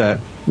Photoshop that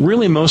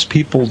really most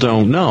people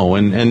don't know.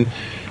 And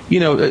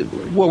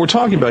what we're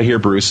talking about here,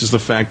 Bruce, is the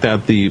fact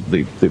that the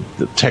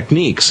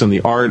techniques and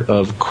the art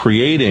of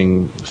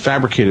creating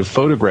fabricated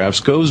photographs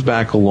goes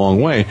back a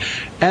long way,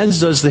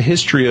 as does the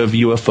history of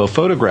UFO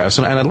photographs.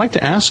 And I'd like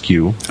to ask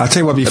you... I'll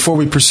tell you what, before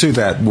we pursue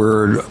that,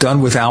 we're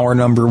done with hour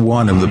number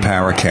 1 of the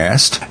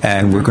Paracast,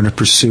 and we're going to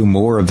pursue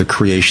more of the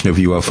creation of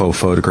UFO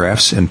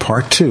photographs in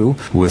part 2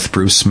 with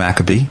Bruce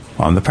Maccabee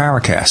on the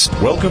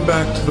Paracast. Welcome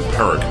back to the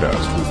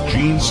Paracast with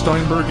Gene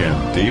Steinberg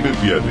and David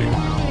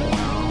Biedny.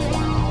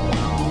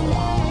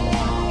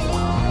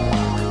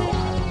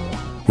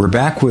 We're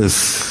back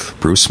with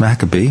Bruce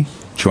Maccabee,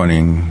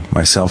 joining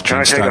myself,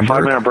 Gene Steinberg. Can I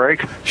take a 5-minute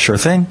break? Sure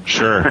thing.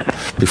 Sure.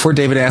 Before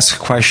David asks a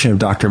question of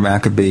Dr.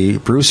 Maccabee,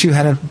 Bruce, you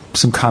had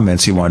some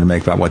comments you wanted to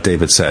make about what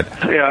David said.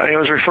 Yeah, he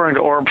was referring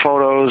to orb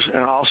photos and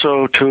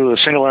also to the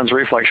single-lens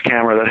reflex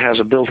camera that has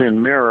a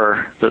built-in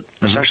mirror that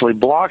essentially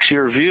blocks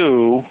your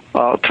view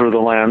through the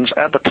lens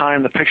at the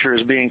time the picture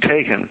is being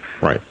taken.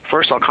 Right.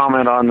 First, I'll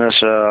comment on this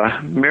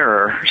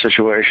mirror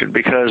situation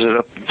because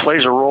it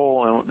plays a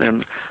role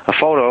in a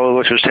photo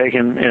which was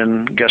taken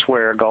in, guess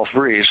where, Gulf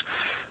Breeze,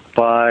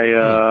 by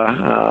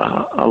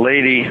a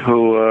lady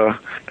who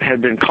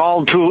had been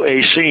called to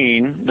a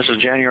scene. This is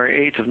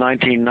January 8th of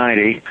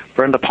 1990.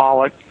 Brenda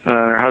Pollock and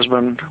her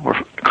husband were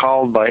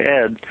called by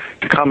Ed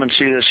to come and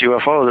see this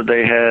UFO that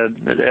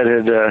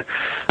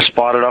Ed had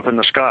spotted up in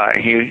the sky.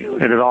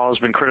 It had always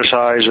been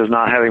criticized as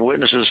not having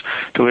witnesses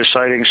to his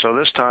sighting, so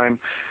this time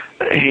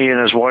he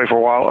and his wife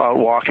were out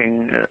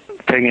walking,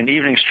 taking an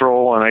evening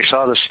stroll, and they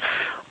saw this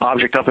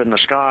object up in the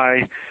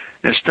sky.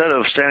 Instead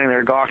of standing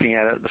there gawking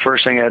at it, the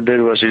first thing Ed did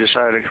was he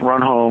decided to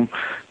run home,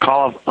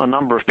 call up a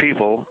number of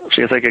people,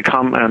 see if they could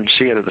come and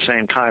see it at the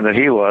same time that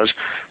he was.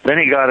 Then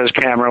he got his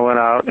camera, went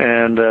out,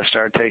 and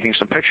started taking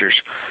some pictures.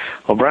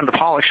 Well, Brenda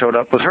Pollock showed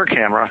up with her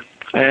camera,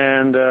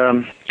 and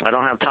I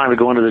don't have time to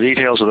go into the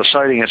details of the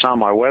sighting. It's on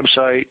my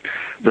website.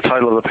 The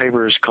title of the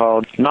paper is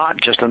called Not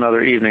Just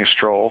Another Evening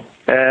Stroll.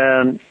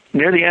 And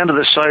near the end of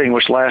this sighting,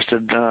 which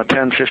lasted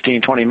 10,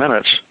 15, 20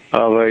 minutes,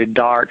 of a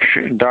dark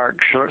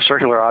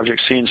circular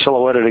object seen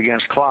silhouetted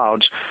against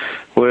clouds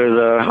with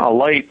a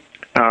light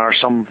or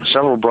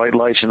several bright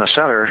lights in the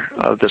center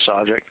of this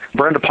object.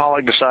 Brenda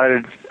Pollock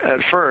decided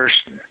at first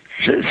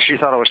she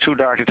thought it was too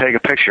dark to take a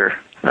picture.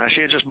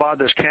 She had just bought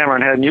this camera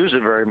and hadn't used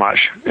it very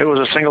much. It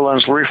was a single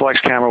lens reflex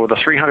camera with a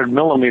 300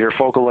 millimeter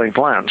focal length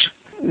lens.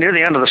 near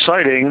the end of the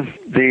sighting,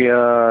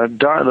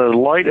 the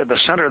light at the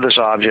center of this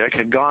object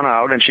had gone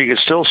out, and she could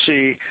still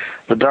see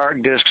the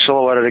dark disk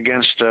silhouetted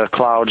against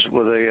clouds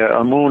with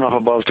a moon up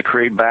above to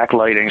create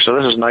backlighting. So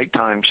this is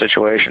nighttime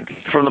situation.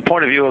 From the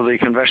point of view of the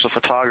conventional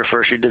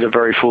photographer, she did a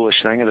very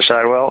foolish thing and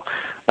decided, well,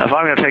 if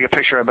I'm going to take a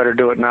picture, I better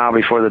do it now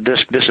before the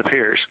disk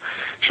disappears.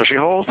 So she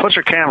puts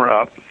her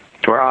camera up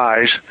to her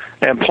eyes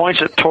and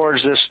points it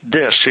towards this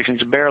disk. She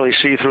can barely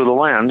see through the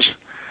lens.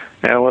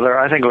 And whether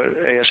I think with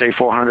ASA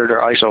 400 or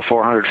ISO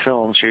 400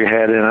 film she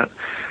had in it,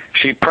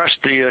 she pressed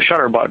the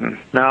shutter button.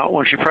 Now,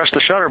 when she pressed the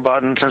shutter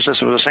button, since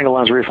this was a single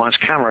lens reflex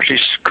camera, she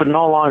could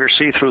no longer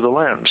see through the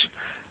lens.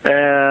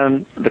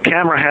 And the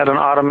camera had an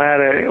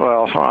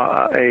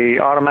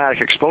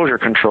automatic exposure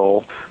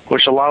control,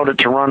 which allowed it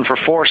to run for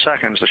 4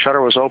 seconds. The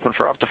shutter was open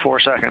for up to 4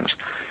 seconds.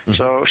 Mm-hmm.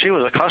 So she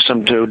was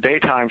accustomed to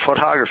daytime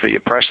photography. You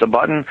press the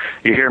button,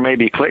 you hear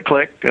maybe click,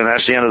 click, and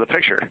that's the end of the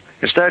picture.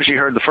 Instead, she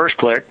heard the first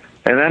click,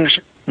 and then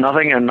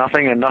nothing and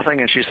nothing and nothing,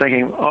 and she's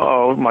thinking,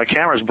 uh-oh, my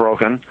camera's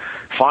broken.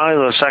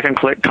 Finally, the second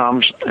click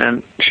comes,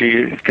 and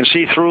she can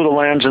see through the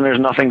lens, and there's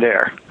nothing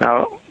there.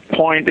 Now,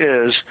 point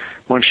is,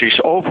 when she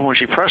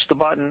pressed the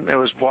button, it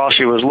was while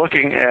she was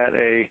looking at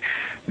a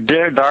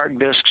dark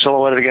disk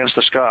silhouetted against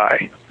the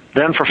sky.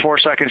 Then for 4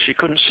 seconds, she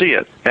couldn't see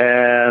it.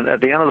 And at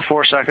the end of the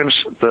 4 seconds,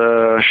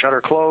 the shutter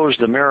closed,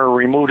 the mirror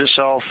removed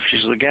itself.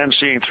 She's again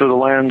seeing through the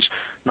lens,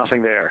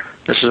 nothing there.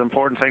 This is an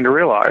important thing to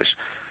realize.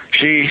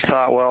 She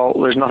thought, well,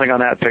 there's nothing on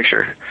that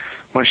picture.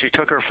 When she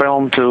took her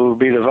film to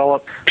be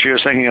developed, she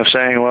was thinking of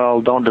saying, well,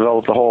 don't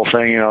develop the whole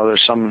thing. You know,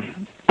 there's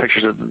a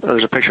picture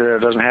there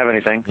that doesn't have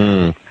anything.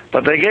 Mm.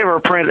 But they gave her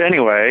a print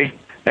anyway,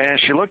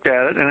 and she looked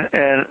at it,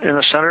 and in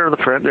the center of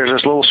the print, there's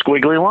this little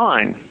squiggly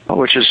line,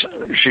 which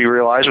she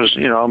realized was,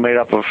 made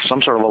up of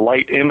some sort of a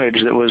light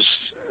image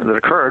that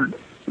occurred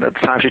at the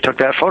time she took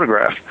that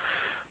photograph.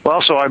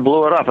 Well, so I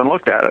blew it up and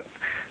looked at it.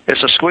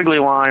 It's a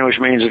squiggly line, which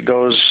means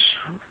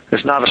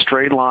it's not a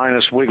straight line,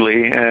 it's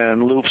wiggly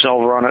and loops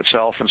over on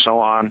itself and so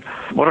on.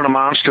 What it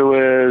amounts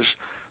to is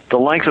the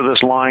length of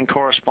this line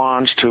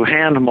corresponds to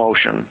hand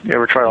motion. You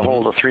ever try to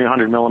hold a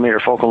 300 millimeter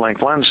focal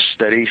length lens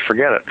steady,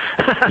 forget it.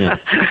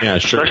 Yeah,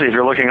 sure. Especially if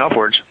you're looking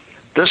upwards.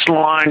 This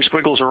line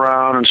squiggles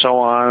around and so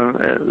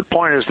on. The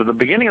point is that the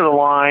beginning of the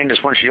line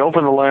is when she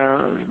opened the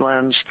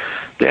lens.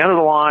 The end of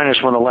the line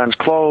is when the lens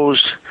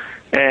closed.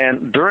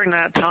 And during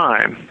that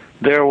time,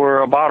 there were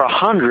about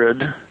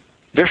 100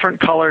 different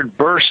colored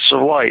bursts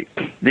of light.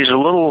 These are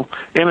little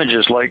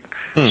images like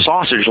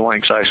sausage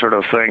links, I sort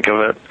of think of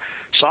it.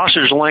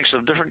 Sausage links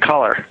of different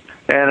color.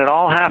 And it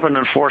all happened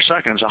in 4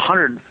 seconds.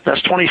 100,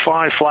 that's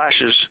 25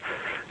 flashes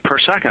per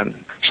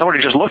second.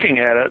 Somebody just looking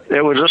at it,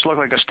 it would just look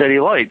like a steady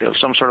light of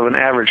some sort of an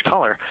average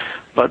color.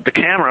 But the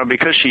camera,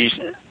 because she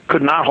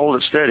could not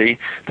hold it steady,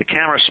 the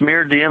camera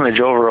smeared the image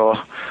over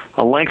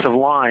a length of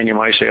line, you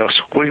might say, a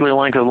squiggly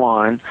length of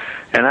line,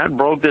 and that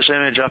broke this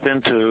image up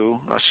into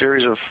a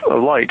series of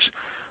lights,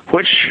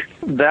 which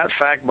that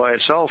fact by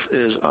itself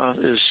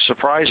is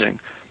surprising.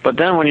 But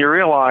then when you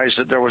realize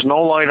that there was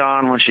no light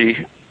on when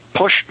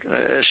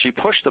as she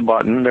pushed the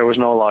button, there was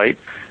no light,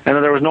 and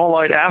then there was no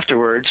light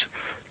afterwards,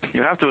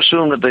 you have to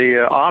assume that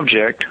the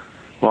object,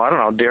 well, I don't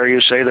know, dare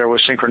you say there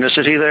was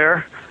synchronicity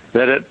there?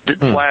 That it did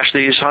flash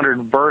these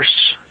 100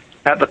 bursts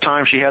at the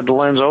time she had the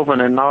lens open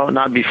and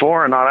not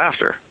before and not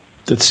after.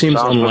 That seems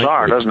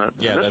bizarre, doesn't it?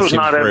 Yeah, this was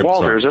not Ed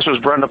Walters. This was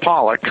Brenda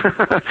Pollock.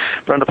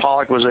 Brenda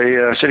Pollock was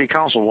a city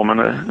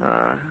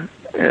councilwoman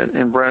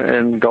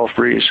in Gulf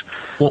Breeze.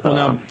 Well,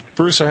 now,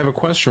 Bruce, I have a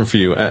question for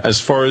you.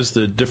 As far as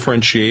the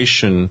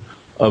differentiation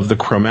of the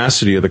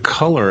chromacity or the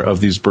color of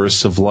these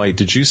bursts of light,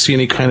 did you see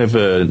any kind of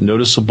a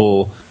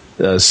noticeable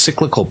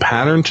cyclical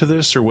pattern to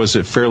this, or was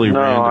it fairly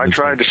random? No, I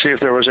tried to see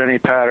if there was any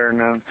pattern.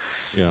 And,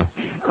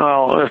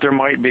 well, if there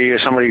might be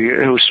somebody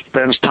who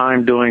spends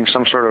time doing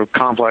some sort of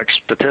complex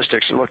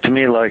statistics, it looked to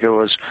me like it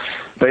was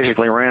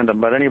basically random.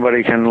 But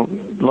anybody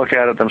can look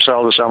at it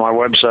themselves. It's on my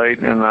website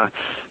in the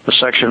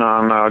section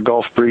on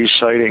Gulf Breeze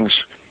sightings.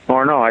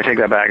 Or no, I take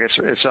that back.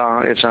 It's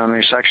on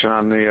the section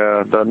on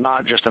the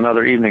Not Just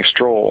Another Evening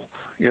Stroll.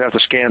 You have to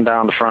scan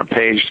down the front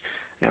page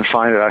and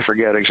find it. I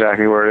forget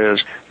exactly where it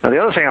is. Now,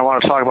 the other thing I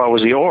want to talk about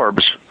was the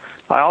orbs.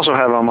 I also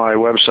have on my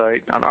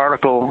website an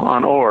article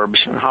on orbs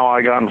and how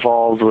I got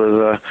involved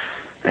with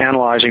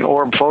analyzing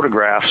orb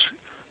photographs.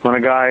 When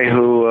a guy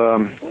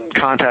who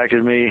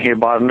contacted me, he had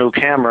bought a new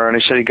camera, and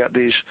he said he got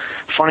these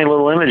funny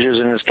little images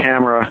in his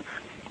camera,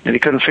 and he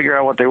couldn't figure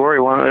out what they were.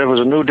 It was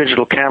a new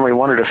digital camera. He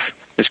wondered if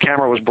his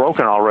camera was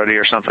broken already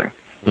or something.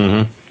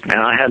 Mm-hmm. And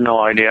I had no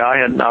idea.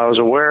 I was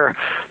aware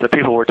that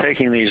people were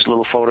taking these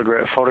little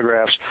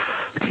photographs,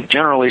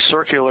 generally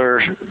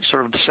circular,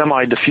 sort of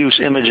semi-diffuse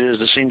images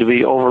that seem to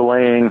be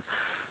overlaying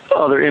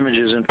other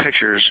images and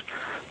pictures.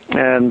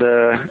 And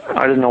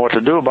I didn't know what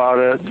to do about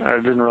it. I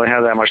didn't really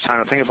have that much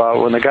time to think about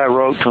it. When the guy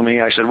wrote to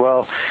me, I said,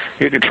 well,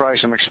 you could try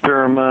some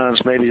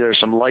experiments. Maybe there's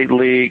some light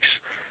leaks.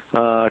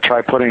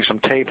 Try putting some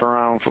tape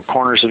around for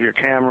corners of your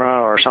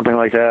camera or something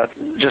like that.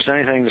 Just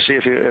anything to see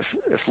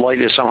if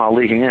light is somehow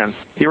leaking in.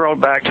 He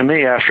wrote back to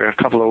me after a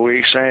couple of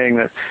weeks saying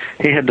that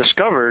he had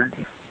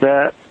discovered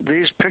that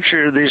these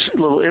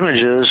little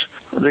images,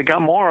 they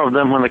got more of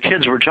them when the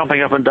kids were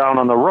jumping up and down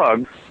on the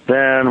rug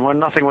than when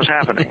nothing was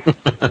happening.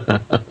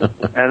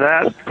 And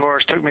that, of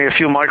course, took me a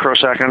few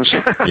microseconds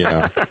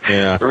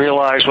to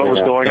realize what was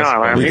going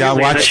on. We got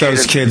to watch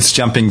those kids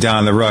jumping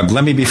down the rug.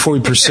 Before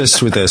we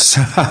persist with this.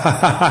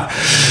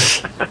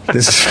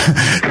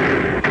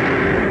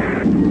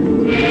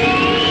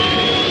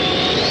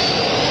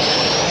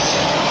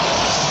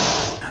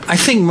 I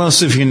think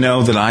most of you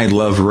know that I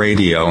love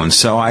radio, and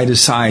so I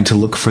decided to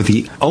look for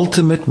the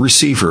ultimate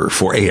receiver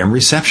for AM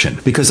reception,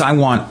 because I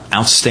want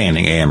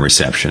outstanding AM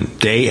reception,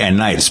 day and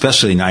night,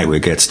 especially night where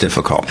it gets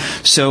difficult.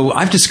 So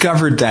I've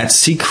discovered that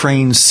C.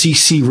 Crane's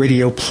CC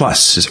Radio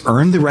Plus has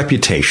earned the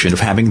reputation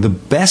of having the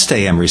best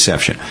AM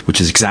reception, which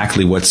is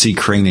exactly what C.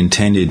 Crane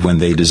intended when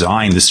they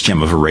designed this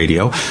gem of a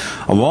radio.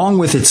 Along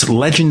with its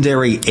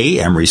legendary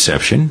AM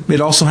reception,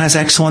 it also has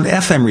excellent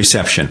FM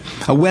reception,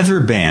 a weather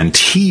band,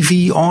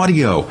 TV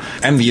audio,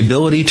 and the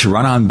ability to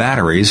run on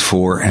batteries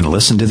for, and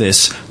listen to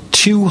this,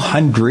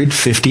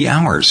 250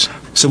 hours.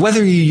 So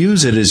whether you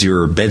use it as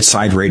your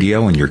bedside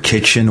radio in your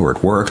kitchen or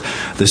at work,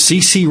 the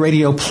CC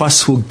Radio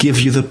Plus will give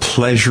you the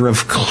pleasure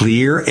of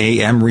clear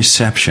AM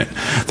reception.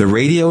 The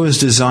radio is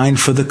designed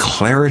for the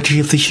clarity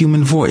of the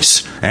human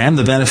voice and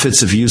the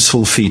benefits of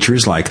useful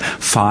features like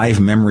 5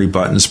 memory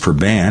buttons per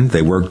band.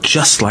 They work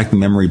just like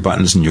memory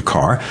buttons in your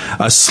car,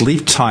 a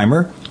sleep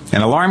timer,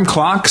 an alarm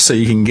clock so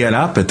you can get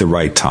up at the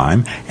right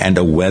time, and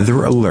a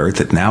weather alert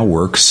that now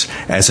works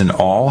as an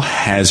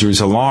all-hazards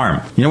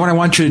alarm. You know what I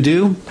want you to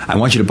do? I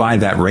want you to buy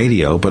that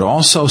radio, but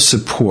also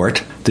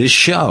support this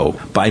show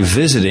by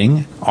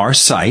visiting our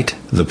site,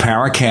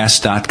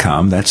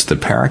 theparacast.com. That's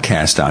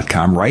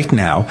theparacast.com right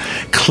now.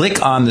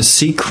 Click on the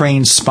C.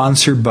 Crane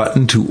sponsor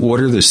button to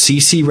order the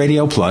CC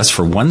Radio Plus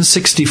for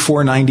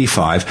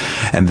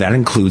 $164.95, and that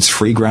includes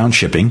free ground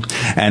shipping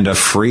and a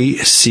free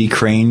C.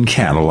 Crane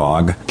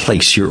catalog.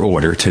 Place your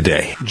order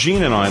today.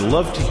 Gene and I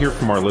love to hear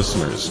from our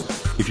listeners.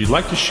 If you'd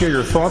like to share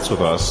your thoughts with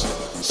us,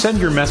 send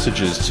your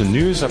messages to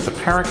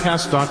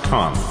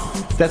news@theparacast.com.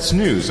 That's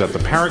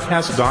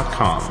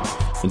news@theparacast.com.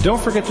 And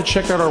don't forget to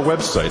check out our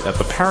website at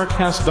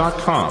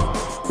theparacast.com,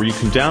 where you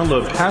can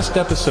download past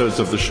episodes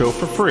of the show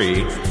for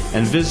free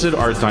and visit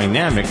our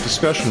dynamic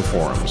discussion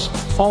forums.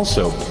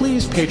 Also,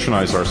 please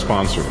patronize our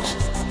sponsors.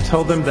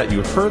 Tell them that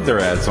you heard their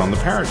ads on the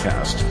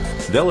Paracast.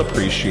 They'll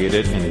appreciate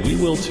it, and we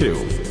will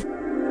too.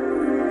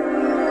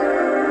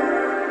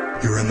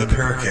 You're in the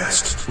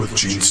Paracast with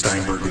Gene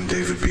Steinberg and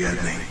David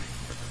Biedney.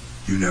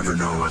 You never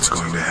know what's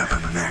going to happen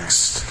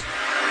next.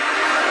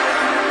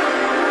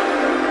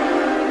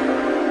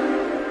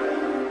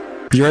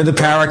 You're in the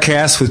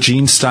Paracast with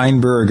Gene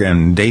Steinberg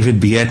and David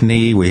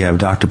Biedney. We have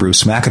Dr.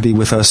 Bruce Maccabee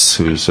with us,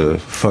 who's a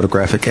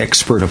photographic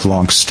expert of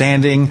long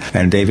standing.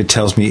 And David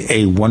tells me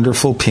a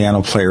wonderful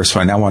piano player, so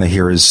I now want to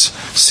hear his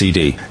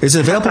CD. Is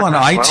it available on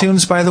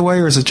iTunes, by the way,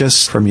 or is it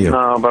just from you?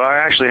 No, but I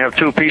actually have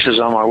 2 pieces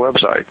on my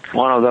website.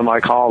 One of them I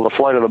call The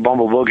Flight of the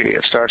Bumble Boogie.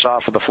 It starts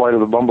off with The Flight of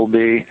the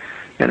Bumblebee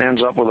and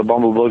ends up with a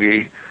Bumble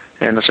Boogie.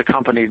 And it's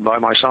accompanied by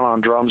my son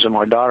on drums and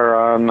my daughter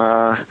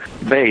on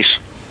bass.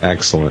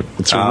 Excellent.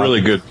 It's a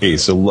really good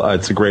piece.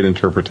 It's a great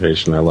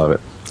interpretation. I love it.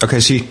 Okay,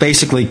 so you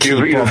basically keep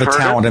all the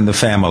talent in the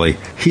family.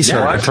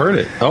 I've heard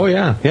it. Oh,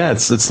 yeah. Yeah,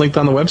 it's linked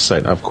on the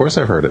website. Of course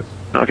I've heard it.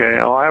 Okay,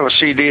 well, I have a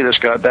CD that's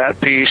got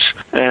that piece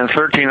and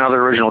 13 other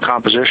original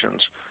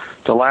compositions.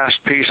 The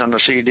last piece on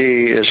the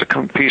CD is a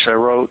piece I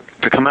wrote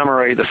to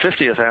commemorate the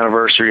 50th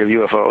anniversary of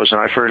UFOs,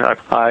 and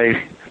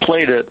I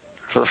played it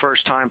for the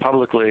first time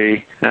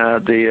publicly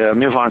at the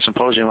MUFON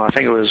Symposium. I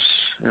think it was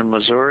in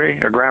Missouri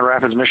or Grand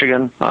Rapids,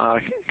 Michigan. I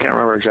can't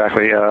remember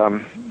exactly,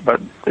 but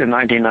in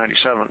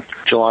 1997,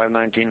 July of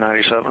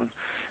 1997.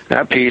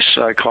 That piece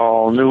I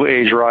call New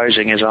Age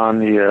Rising is on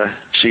the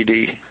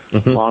CD,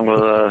 along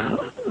with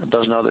a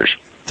dozen others.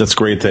 That's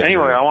great.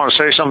 Anyway, I want to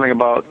say something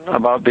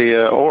about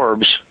the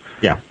orbs.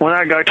 Yeah. When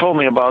that guy told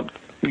me about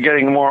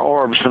getting more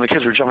orbs when the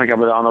kids were jumping up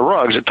and down the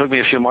rugs, it took me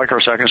a few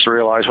microseconds to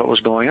realize what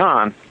was going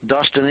on.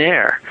 Dust in the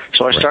air.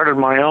 So I started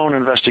my own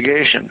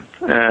investigation,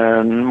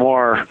 and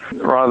more,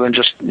 rather than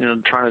just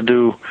trying to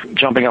do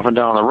jumping up and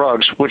down the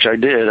rugs, which I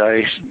did.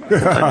 I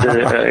did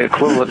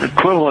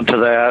equivalent to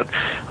that.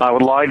 I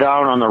would lie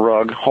down on the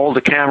rug, hold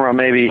the camera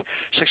maybe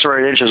 6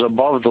 or 8 inches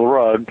above the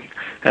rug,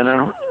 and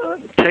then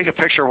take a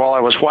picture while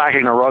I was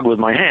whacking the rug with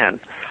my hand.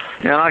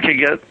 And I could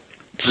get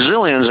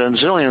zillions and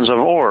zillions of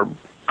orb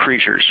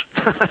creatures.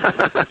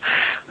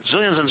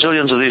 Zillions and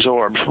zillions of these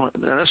orbs.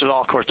 And this is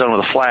all, of course, done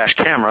with a flash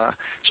camera,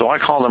 so I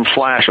call them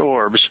flash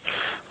orbs.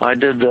 I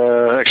did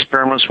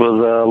experiments with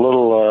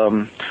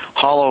little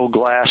hollow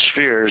glass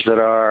spheres that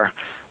are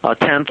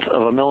 1/10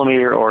 of a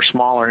millimeter or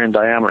smaller in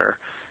diameter.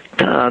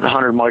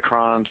 100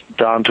 microns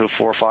down to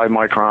 4 or 5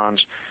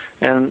 microns,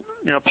 and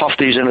puff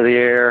these into the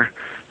air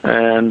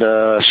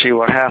and see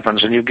what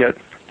happens, and you get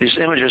these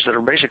images that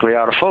are basically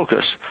out of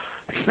focus.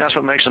 That's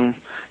what makes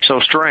them so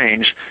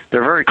strange.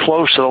 They're very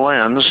close to the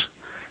lens,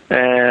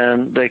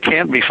 and they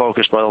can't be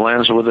focused by the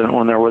lens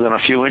when they're within a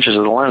few inches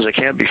of the lens. They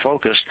can't be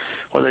focused.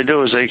 What they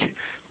do is they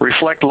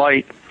reflect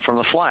light from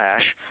the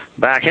flash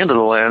back into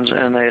the lens,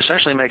 and they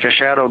essentially make a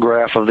shadow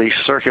graph of the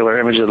circular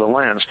image of the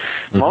lens.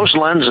 Mm-hmm. Most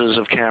lenses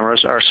of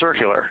cameras are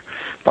circular,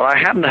 but I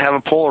happen to have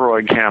a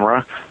Polaroid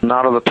camera,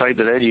 not of the type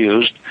that Ed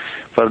used,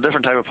 but a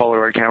different type of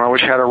Polaroid camera,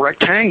 which had a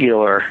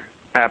rectangular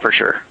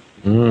aperture.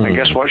 And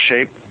guess what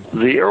shape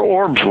the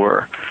orbs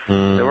were?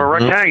 They were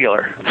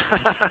rectangular.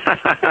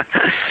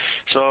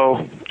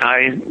 So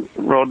I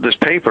wrote this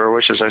paper,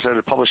 which, as I said,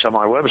 is published on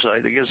my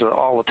website, that gives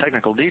all the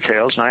technical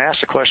details, and I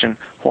asked the question,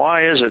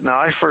 why is it? Now,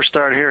 I first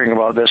started hearing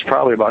about this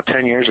probably about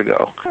 10 years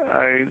ago.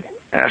 I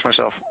asked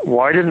myself,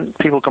 why didn't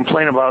people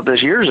complain about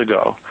this years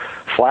ago?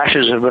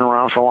 Flashes have been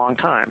around for a long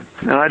time.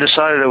 And I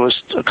decided it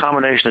was a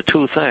combination of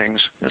two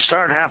things. It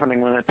started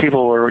happening when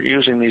people were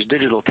using these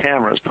digital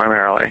cameras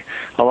primarily,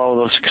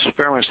 although those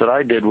experiments that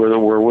I did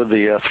were with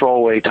the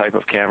throwaway type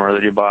of camera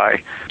that you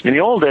buy. In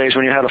the old days,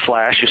 when you had a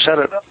flash, you set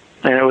it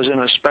and it was in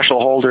a special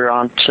holder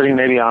sitting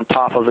maybe on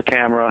top of the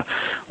camera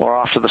or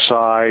off to the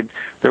side.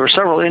 There were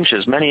several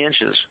inches, many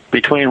inches,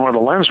 between where the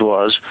lens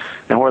was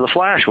and where the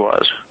flash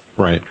was.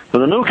 Right.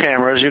 With the new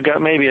cameras, you've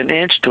got maybe an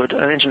inch to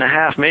an inch and a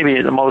half, maybe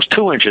at the most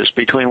 2 inches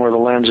between where the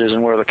lens is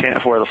and where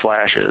the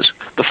flash is.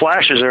 The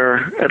flashes are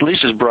at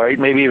least as bright,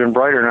 maybe even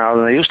brighter now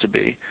than they used to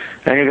be,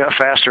 and you've got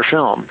faster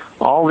film.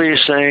 All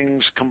these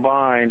things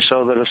combine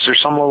so that if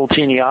there's some little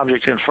teeny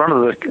object in front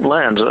of the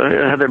lens,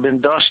 had there been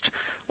dust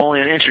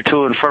only an inch or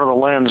two in front of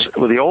the lens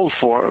with the old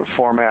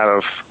format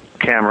of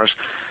cameras,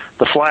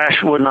 the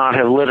flash would not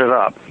have lit it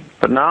up.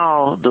 But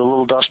now the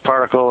little dust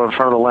particle in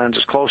front of the lens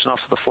is close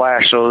enough to the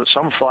flash so that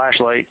some of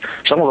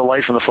the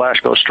light from the flash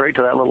goes straight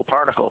to that little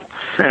particle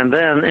and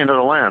then into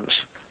the lens.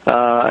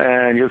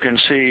 And you can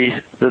see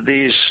that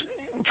these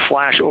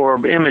flash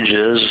orb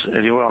images,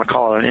 if you want to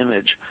call it an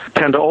image,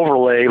 tend to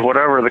overlay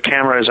whatever the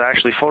camera is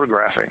actually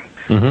photographing.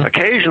 Mm-hmm.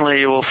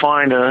 Occasionally you will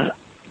find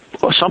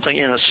something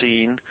in a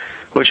scene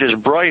which is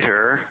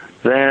brighter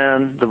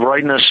than the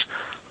brightness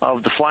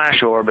of the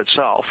flash orb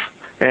itself.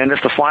 And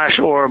if the flash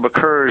orb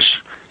occurs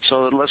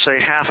so that, let's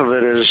say, half of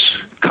it is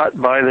cut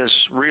by this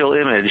real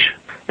image,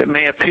 it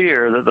may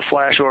appear that the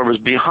flash orb is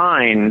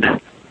behind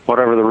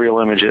whatever the real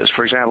image is.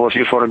 For example, if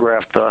you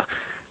photographed the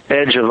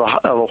edge of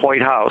a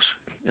White House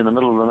in the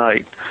middle of the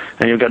night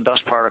and you've got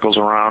dust particles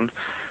around,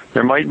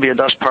 there might be a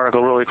dust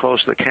particle really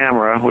close to the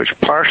camera which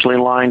partially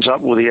lines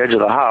up with the edge of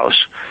the house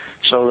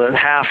so that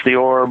half the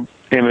orb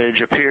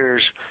image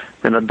appears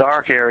in the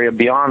dark area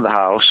beyond the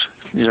house.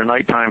 These are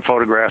nighttime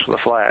photographs with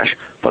a flash.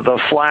 But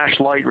the flash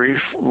light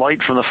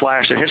from the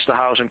flash that hits the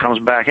house and comes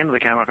back into the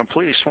camera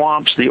completely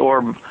swamps the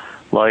orb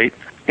light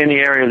in the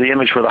area of the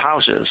image where the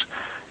house is.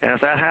 And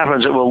if that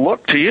happens, it will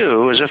look to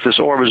you as if this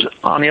orb is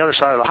on the other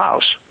side of the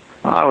house.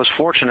 I was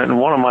fortunate in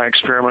one of my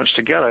experiments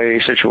to get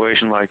a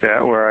situation like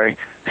that where I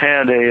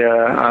had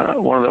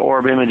one of the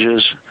orb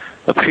images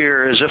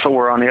appear as if it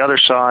were on the other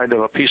side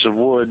of a piece of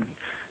wood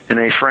in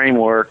a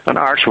framework, an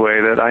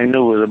archway that I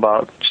knew was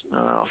about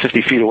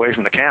 50 feet away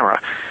from the camera.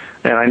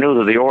 And I knew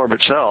that the orb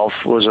itself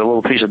was a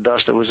little piece of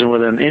dust that was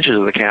within inches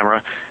of the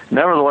camera.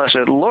 Nevertheless,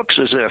 it looks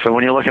as if, and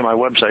when you look at my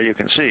website you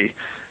can see,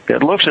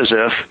 it looks as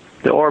if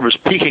the orb is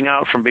peeking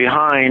out from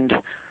behind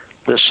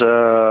this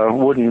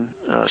wooden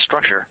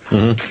structure.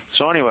 Mm-hmm.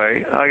 So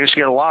anyway, I just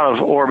get a lot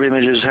of orb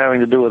images having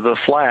to do with the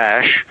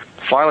flash.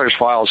 Filer's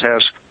Files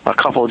has a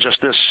couple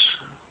just this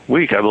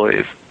week, I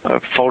believe,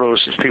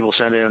 photos that people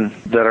send in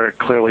that are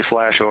clearly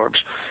flash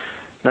orbs.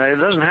 Now, it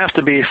doesn't have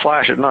to be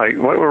flash at night.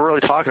 What we're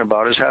really talking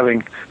about is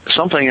having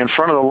something in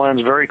front of the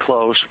lens very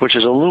close, which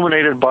is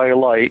illuminated by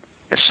light.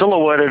 It's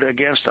silhouetted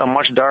against a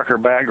much darker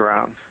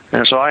background.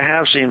 And so I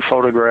have seen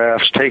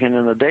photographs taken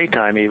in the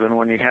daytime even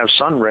when you have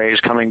sun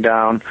rays coming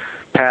down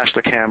past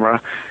the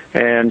camera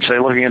and, say,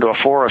 looking into a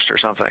forest or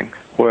something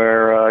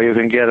where you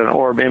can get an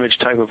orb image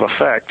type of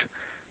effect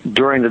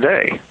during the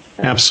day.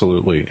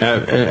 Absolutely.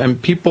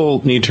 And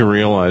people need to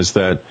realize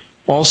that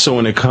also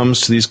when it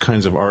comes to these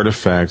kinds of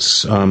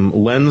artifacts,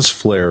 lens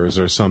flares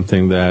are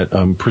something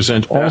that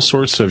present all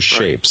sorts of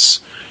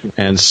shapes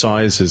and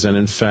sizes. And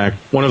in fact,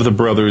 one of the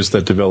brothers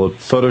that developed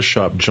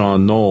Photoshop,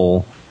 John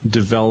Knoll,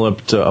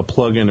 developed a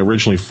plugin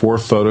originally for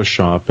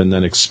Photoshop and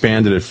then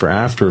expanded it for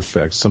After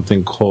Effects,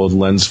 something called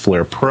Lens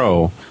Flare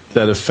Pro,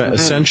 that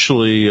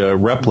essentially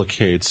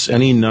replicates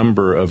any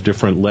number of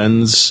different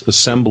lens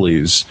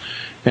assemblies.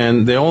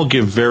 And they all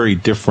give very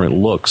different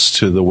looks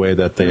to the way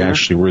that they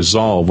actually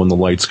resolve when the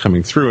light's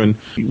coming through.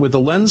 And with the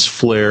lens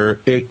flare,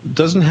 it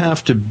doesn't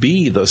have to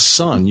be the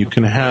sun. You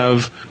can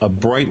have a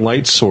bright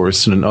light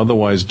source in an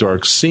otherwise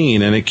dark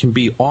scene, and it can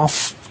be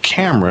off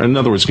camera. In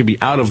other words, it can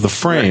be out of the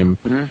frame,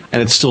 and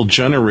it's still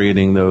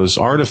generating those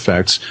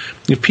artifacts.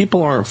 If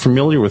people aren't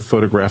familiar with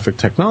photographic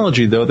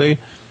technology, though, they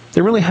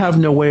they really have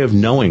no way of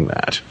knowing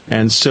that.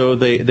 And so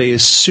they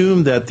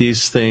assume that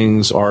these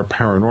things are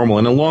paranormal.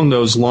 And along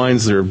those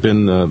lines, there have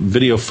been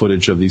video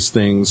footage of these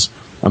things.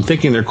 I'm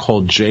thinking they're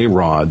called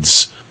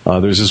J-rods.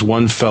 There's this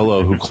one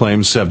fellow who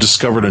claims to have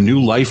discovered a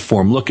new life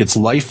form. Look, it's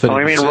life that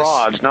exists. I mean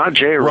rods, not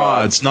J-rods.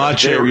 Rods, not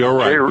J. You're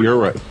right. You're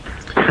right.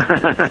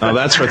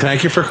 That's right.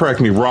 Thank you for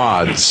correcting me.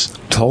 Rods.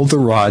 Hold the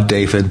rod,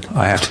 David.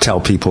 I have to tell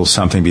people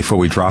something before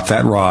we drop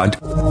that rod.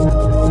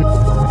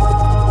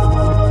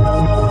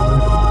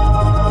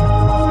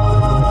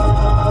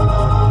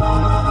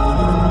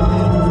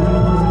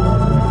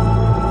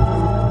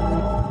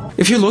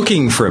 If you're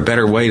looking for a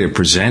better way to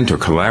present or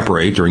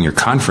collaborate during your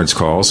conference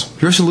calls,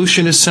 your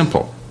solution is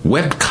simple.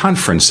 Web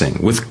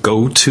conferencing with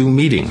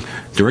GoToMeeting.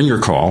 During your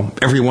call,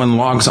 everyone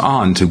logs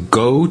on to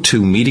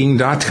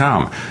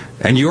GoToMeeting.com,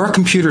 and your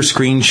computer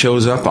screen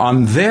shows up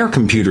on their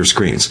computer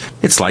screens.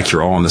 It's like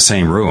you're all in the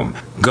same room.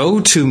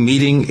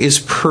 GoToMeeting is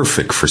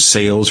perfect for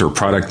sales or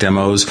product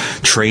demos,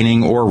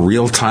 training, or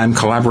real-time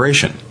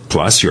collaboration.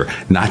 Plus, you're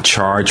not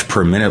charged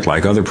per minute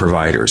like other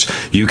providers.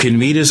 You can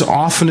meet as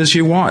often as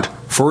you want,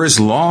 for as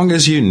long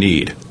as you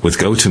need. With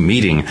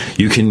GoToMeeting,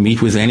 you can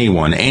meet with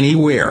anyone,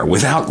 anywhere,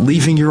 without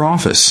leaving your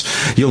office.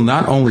 You'll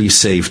not only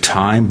save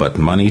time, but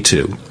money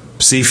too.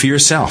 See for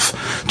yourself.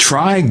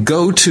 Try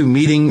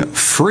GoToMeeting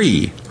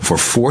free for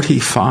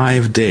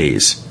 45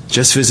 days.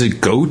 Just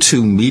visit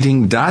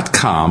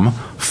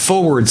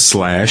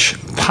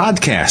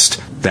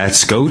GoToMeeting.com/podcast.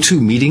 That's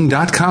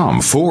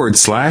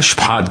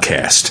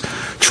GoToMeeting.com/podcast.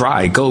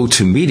 Try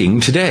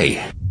GoToMeeting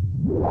today.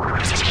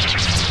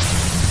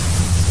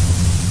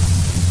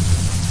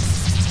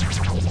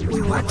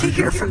 We want to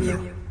hear from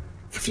you.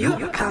 If you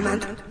have a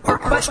comment or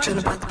question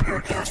about the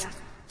Paracast,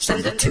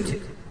 send it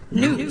to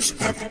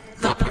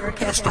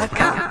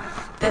news@theparacast.com.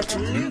 That's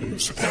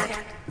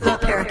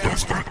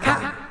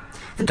news@theparacast.com.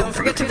 And don't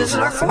forget to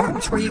visit our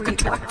forums where you can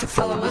talk to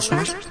fellow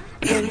listeners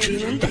and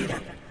Gene and Data.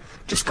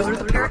 Just go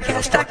to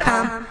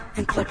theparacast.com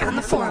and click on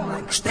the forum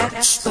links.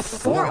 That's the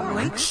forum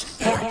links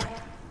at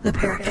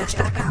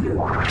theparacast.com.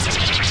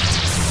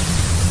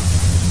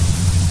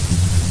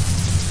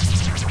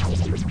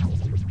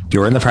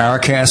 You're in the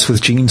Paracast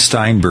with Gene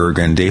Steinberg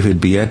and David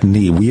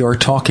Biedny. We are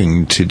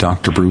talking to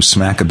Dr. Bruce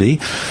Maccabee,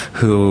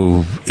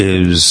 who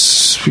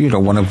is,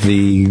 one of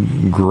the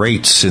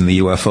greats in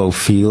the UFO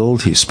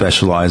field. He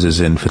specializes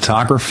in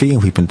photography.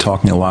 We've been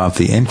talking a lot of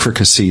the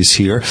intricacies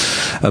here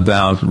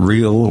about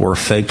real or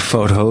fake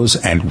photos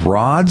and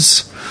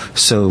rods.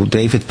 So,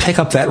 David, pick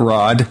up that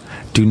rod.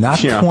 Do not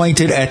point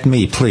it at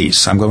me,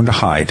 please. I'm going to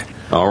hide.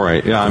 All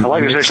right. Yeah, I'd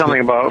like to say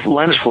something about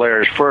lens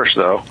flares first,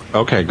 though.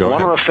 Okay, go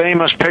ahead. One of the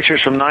famous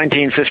pictures from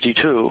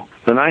 1952,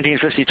 the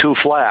 1952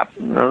 flap.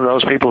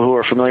 Those people who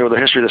are familiar with the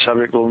history of the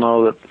subject will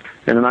know that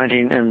in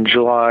June,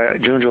 July,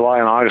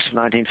 and August of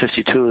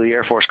 1952, the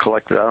Air Force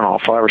collected,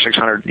 500 or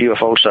 600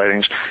 UFO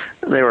sightings.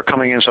 They were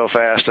coming in so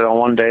fast that on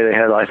one day they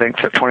had,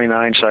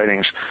 29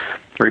 sightings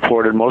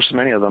reported,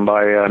 many of them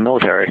by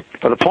military.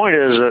 But the point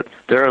is that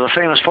there is a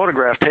famous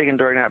photograph taken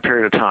during that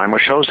period of time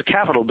which shows the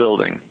Capitol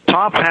building.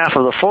 Top half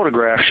of the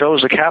photograph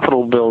shows the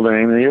Capitol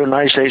building, the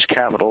United States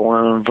Capitol,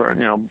 and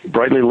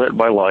brightly lit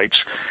by lights.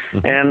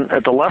 Mm-hmm. And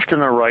at the left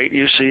and the right,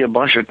 you see a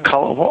bunch of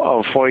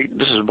white.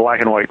 This is a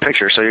black and white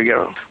picture, so you get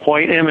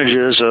white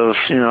images of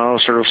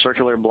sort of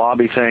circular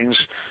blobby things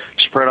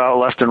spread out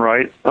left and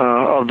right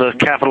of the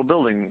Capitol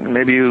building.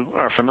 Maybe you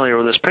are familiar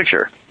with this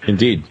picture.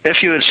 Indeed.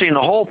 If you had seen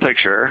the whole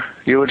picture,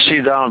 you would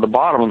see down at the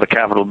bottom of the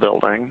Capitol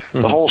building,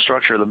 the whole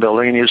structure of the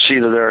building, and you'd see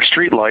that there are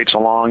street lights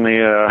along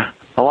the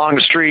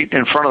street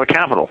in front of the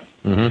Capitol.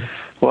 Mm-hmm.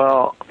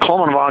 Well,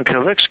 Coleman von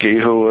Kavitsky,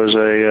 who was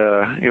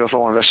a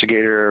UFO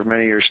investigator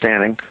many years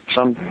standing,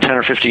 some 10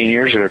 or 15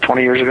 years ago,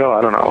 20 years ago, I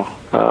don't know.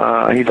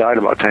 He died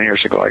about 10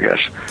 years ago, I guess.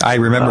 I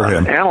remember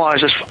him.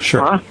 Analyzed this.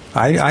 Sure. Huh?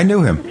 I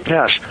knew him.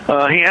 Yes.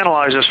 He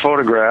analyzed this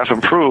photograph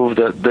and proved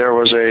that there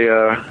was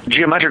a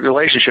geometric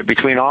relationship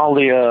between all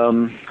the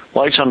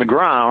lights on the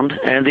ground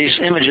and these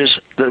images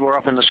that were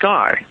up in the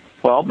sky.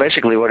 Well,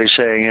 basically what he's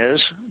saying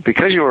is,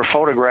 because you were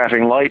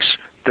photographing lights,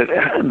 that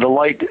the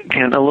light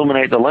can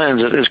illuminate the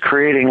lens, it is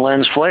creating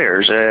lens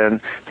flares,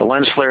 and the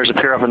lens flares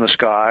appear up in the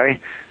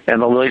sky, and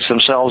the lights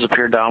themselves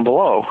appear down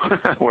below,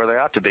 where they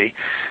ought to be,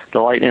 the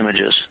light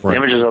images, right. The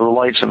images of the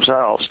lights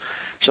themselves.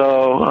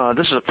 So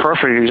this is a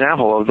perfect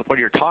example of what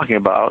you're talking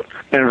about,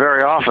 and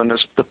very often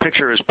the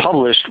picture is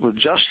published with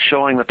just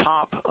showing the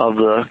top of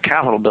the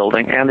Capitol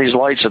building and these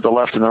lights at the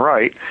left and the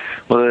right,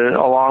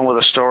 along with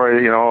a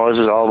story, this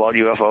is all about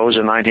UFOs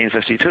in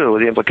 1952,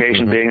 with the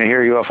implication being that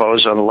here are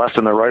UFOs on the left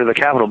and the right of the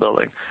Capitol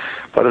building,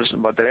 but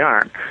they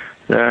aren't.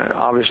 They're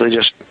obviously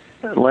just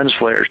lens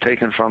flares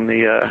taken from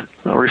the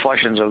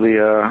reflections of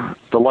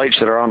the lights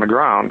that are on the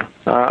ground.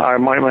 I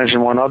might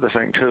mention one other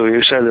thing too.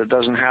 You said it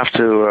doesn't have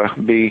to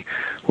be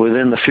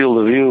within the field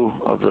of view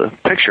of the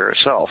picture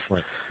itself.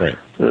 Right.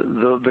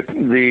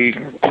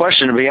 The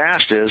question to be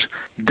asked is,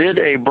 did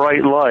a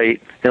bright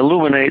light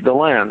illuminate the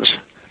lens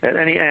at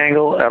any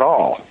angle at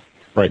all?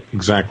 Right,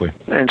 exactly.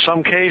 In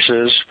some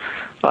cases,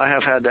 I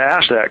have had to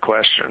ask that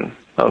question.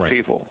 of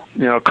people.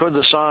 Could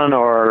the sun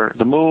or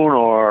the moon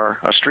or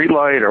a street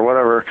light or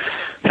whatever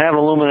have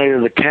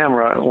illuminated the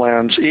camera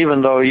lens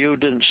even though you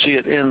didn't see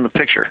it in the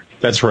picture?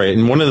 That's right.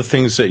 And one of the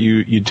things that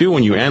you do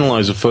when you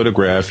analyze a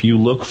photograph, you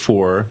look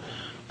for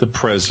the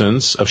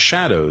presence of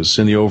shadows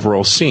in the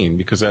overall scene,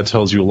 because that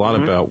tells you a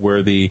lot about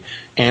where the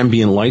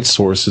ambient light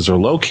sources are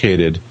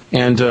located.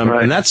 And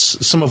and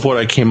that's some of what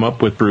I came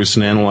up with, Bruce,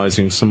 in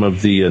analyzing some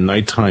of the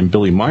nighttime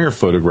Billy Meyer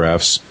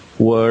photographs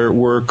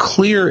were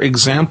clear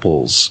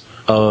examples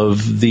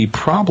of the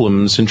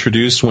problems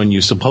introduced when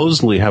you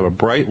supposedly have a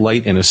bright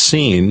light in a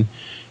scene,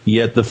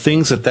 yet the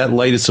things that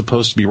light is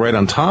supposed to be right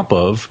on top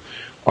of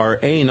are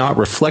A, not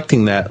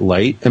reflecting that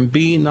light, and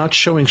B, not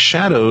showing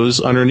shadows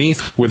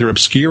underneath where they're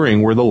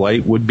obscuring where the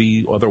light would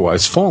be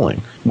otherwise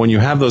falling. When you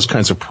have those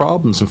kinds of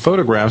problems in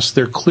photographs,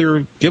 they're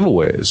clear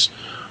giveaways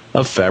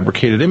of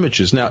fabricated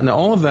images. Now,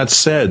 all of that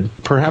said,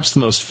 perhaps the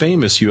most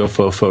famous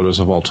UFO photos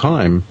of all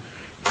time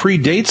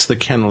predates the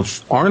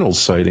Kenneth Arnold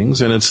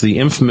sightings, and it's the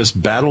infamous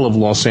Battle of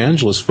Los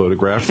Angeles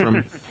photograph from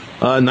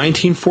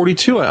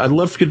 1942. I'd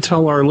love for you to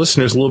tell our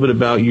listeners a little bit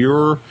about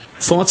your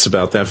thoughts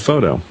about that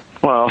photo.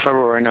 Well,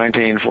 February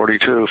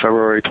 1942,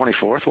 February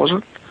 24th, was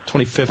it?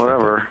 25th.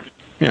 Whatever.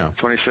 Yeah.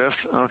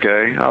 25th?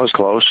 Okay, I was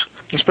close.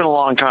 It's been a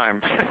long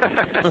time.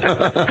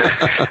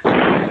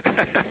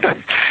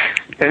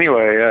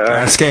 Anyway,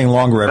 it's getting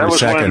longer every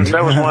second.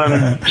 That was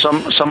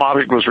when some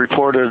object was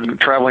reported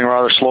traveling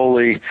rather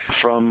slowly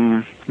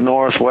from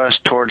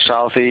northwest toward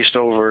southeast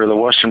over the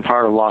western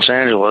part of Los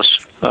Angeles,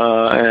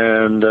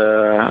 and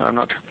I'm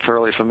not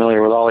thoroughly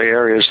familiar with all the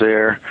areas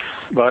there,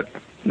 but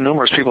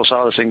numerous people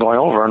saw this thing going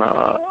over, and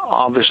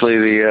obviously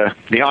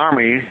the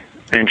Army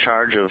in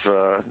charge of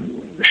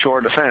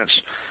shore defense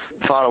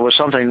thought it was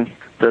something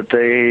that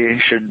they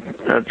should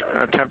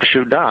attempt to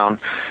shoot down.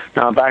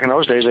 Now, back in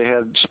those days, they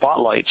had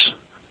spotlights,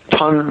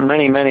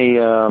 many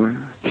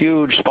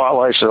huge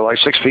spotlights that are like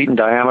 6 feet in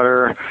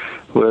diameter.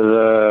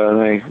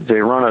 With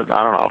they run at,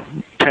 I don't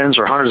know, tens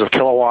or hundreds of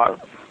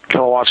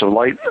kilowatts of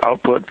light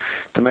output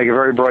to make a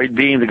very bright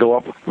beam to go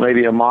up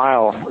maybe a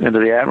mile into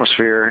the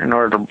atmosphere in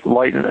order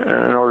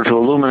to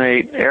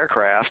illuminate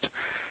aircraft,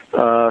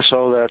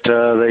 so that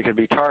they could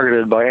be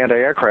targeted by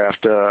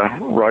anti-aircraft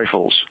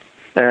rifles.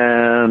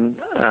 And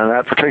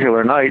that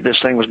particular night,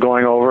 this thing was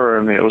going over,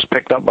 and it was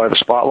picked up by the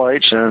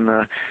spotlights,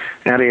 and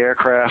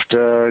anti-aircraft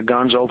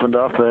guns opened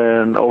up,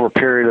 and over a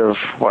period of,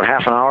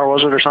 half an hour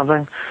was it or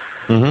something?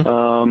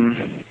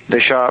 They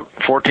shot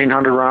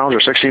 1,400 rounds or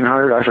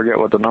 1,600. I forget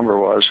what the number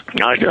was.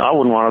 I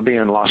wouldn't want to be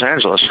in Los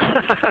Angeles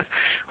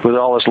with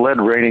all this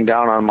lead raining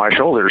down on my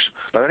shoulders.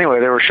 But anyway,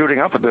 they were shooting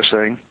up at this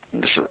thing.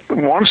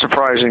 One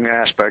surprising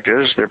aspect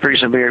is there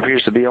appears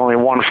to be only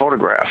one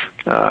photograph.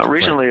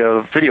 Recently,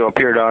 a video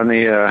appeared on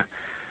the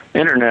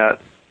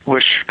internet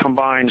which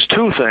combines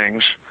two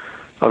things.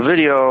 A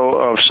video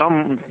of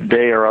some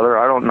day or other,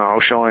 I don't know,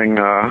 showing,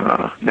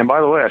 and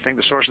by the way, I think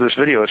the source of this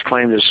video is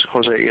claimed as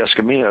Jose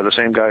Escamilla, the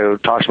same guy who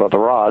talks about the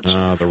rods.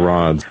 The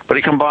rods. But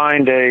he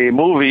combined a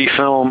movie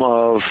film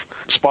of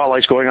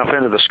spotlights going up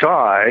into the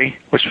sky,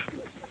 which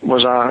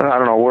was on, I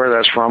don't know where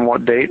that's from,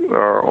 what date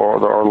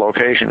or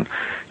location,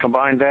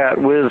 combined that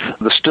with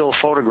the still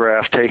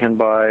photograph taken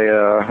by,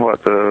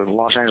 the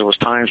Los Angeles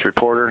Times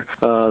reporter,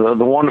 the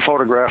one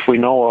photograph we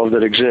know of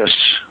that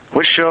exists,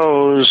 which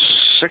shows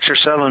 6 or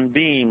 7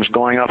 beams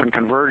going up and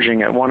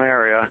converging at one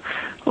area,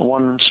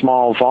 one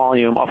small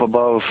volume up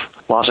above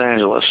Los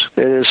Angeles.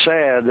 It is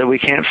sad that we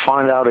can't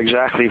find out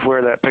exactly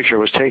where that picture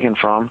was taken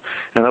from,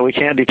 and that we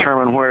can't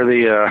determine where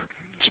the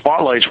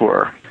spotlights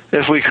were.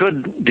 If we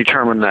could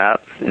determine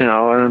that,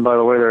 and by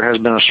the way, there has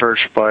been a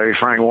search by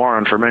Frank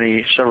Warren for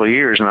several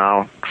years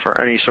now for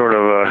any sort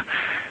of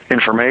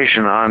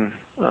information on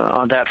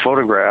that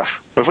photograph.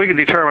 But if we could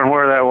determine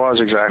where that was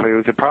exactly,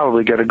 we could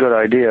probably get a good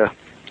idea,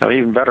 an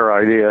even better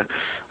idea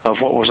of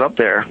what was up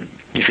there.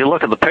 If you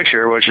look at the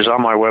picture, which is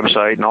on my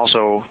website, and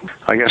also,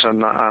 I guess, on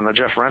the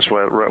Jeff Rent's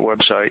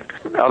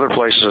website, other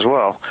places as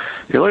well,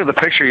 if you look at the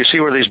picture, you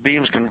see where these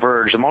beams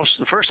converge.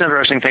 The first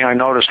interesting thing I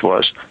noticed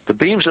was the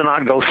beams did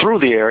not go through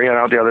the area and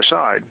out the other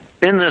side.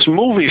 In this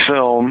movie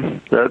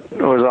film that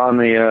was on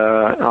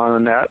the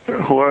net,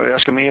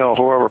 Escamilla,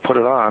 whoever put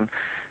it on,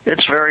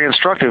 it's very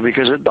instructive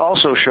because it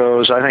also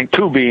shows, I think,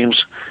 2 beams,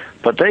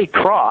 but they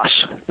cross,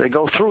 they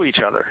go through each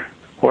other.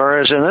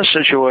 Whereas in this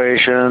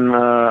situation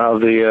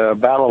of the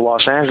Battle of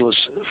Los Angeles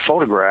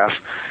photograph,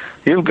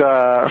 you've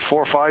got 4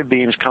 or 5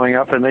 beams coming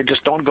up, and they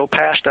just don't go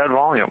past that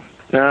volume.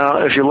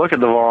 Now, if you look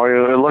at the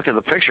volume, look at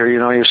the picture,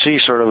 you see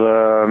sort of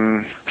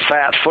a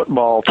fat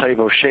football type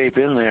of shape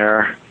in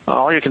there.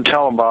 All you can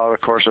tell about,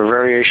 of course, are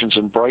variations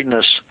in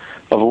brightness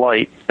of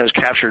light as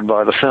captured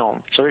by the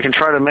film. So you can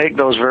try to make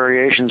those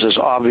variations as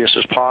obvious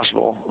as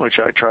possible, which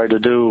I tried to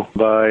do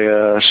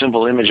by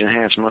simple image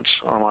enhancements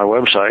on my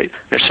website.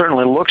 It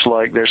certainly looks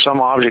like there's some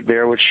object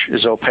there which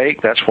is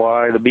opaque. That's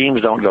why the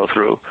beams don't go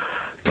through.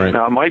 Right.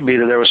 Now, it might be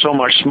that there was so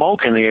much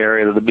smoke in the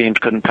area that the beams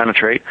couldn't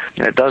penetrate.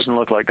 It doesn't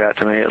look like that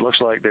to me. It looks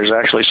like there's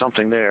actually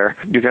something there.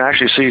 You can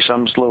actually see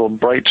some little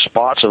bright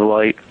spots of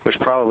light, which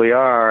probably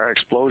are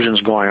explosions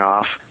going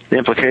off. The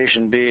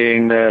implication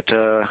being that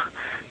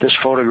this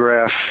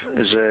photograph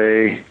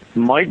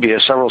might be a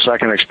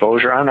several-second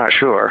exposure. I'm not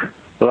sure.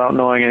 Without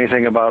knowing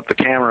anything about the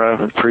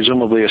camera,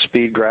 presumably a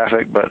speed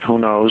graphic, but who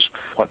knows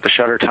what the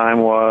shutter time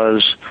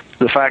was.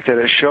 The fact that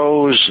it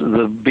shows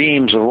the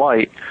beams of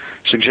light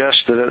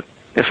suggests that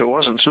if it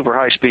wasn't super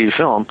high-speed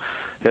film,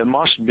 it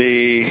must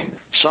be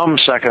some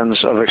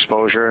seconds of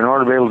exposure in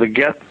order to be able to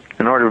get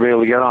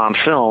on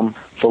film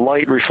the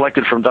light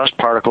reflected from dust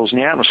particles in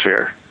the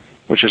atmosphere,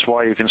 which is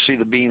why you can see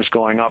the beams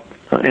going up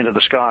into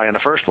the sky in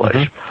the first place.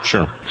 Mm-hmm.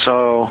 Sure.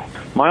 So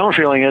my own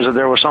feeling is that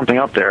there was something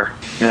up there,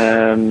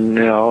 and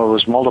it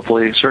was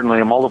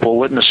certainly a multiple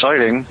witness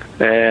sighting,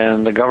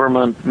 and the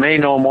government may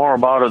know more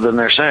about it than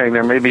they're saying.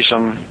 There may be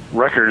some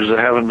records that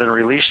haven't been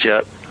released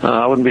yet.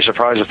 I wouldn't be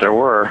surprised if there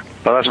were,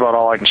 but that's about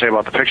all I can say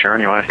about the picture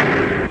anyway.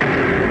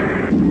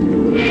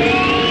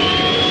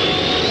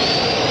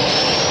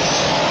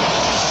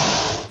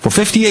 For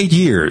 58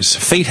 years,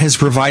 Fate has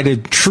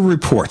provided true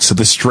reports of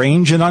the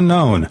strange and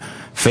unknown.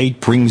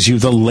 Fate brings you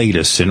the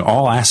latest in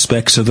all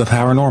aspects of the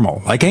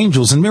paranormal, like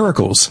angels and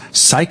miracles,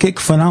 psychic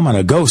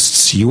phenomena,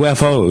 ghosts,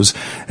 UFOs,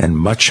 and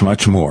much,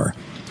 much more.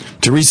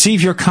 To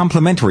receive your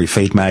complimentary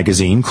Fate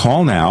magazine,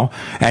 call now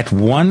at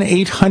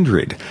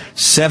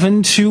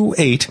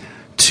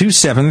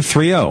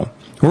 1-800-728-2730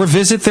 or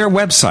visit their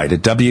website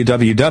at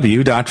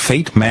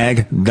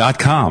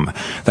www.fatemag.com.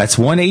 That's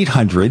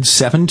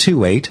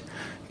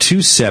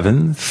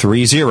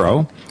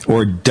 1-800-728-2730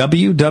 or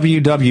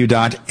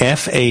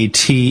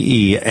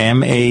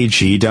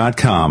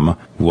www.fatemag.com.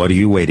 What are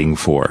you waiting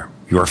for?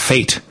 Your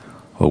fate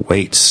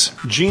awaits.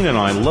 Gene and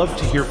I love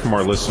to hear from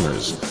our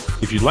listeners.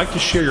 If you'd like to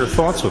share your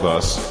thoughts with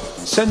us,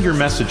 send your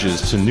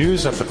messages to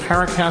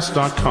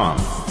news@theparacast.com.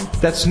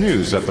 That's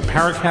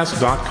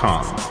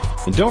news@theparacast.com.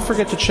 And don't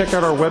forget to check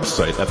out our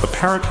website at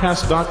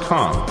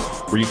theparacast.com,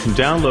 where you can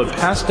download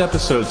past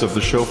episodes of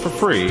the show for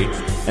free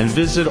and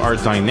visit our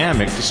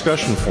dynamic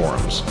discussion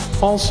forums.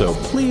 Also,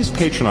 please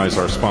patronize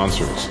our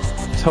sponsors.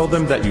 Tell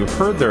them that you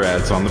heard their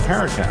ads on the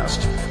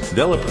Paracast.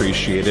 They'll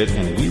appreciate it,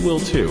 and we will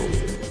too.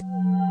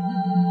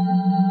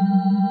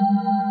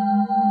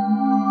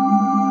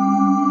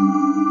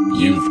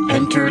 You've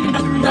entered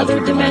another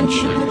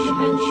dimension.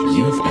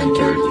 You've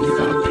entered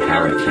the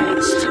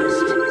Paracast.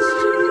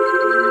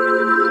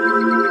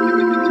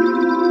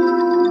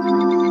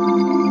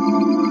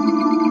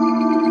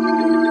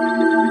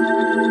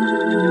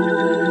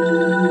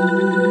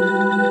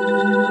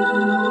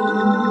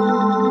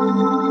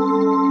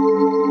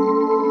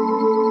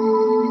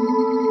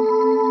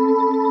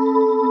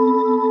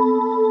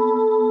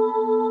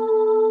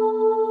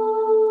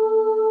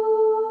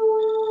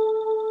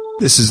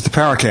 This is the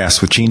Paracast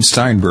with Gene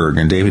Steinberg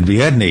and David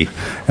Biedney.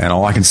 And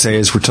all I can say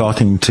is we're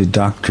talking to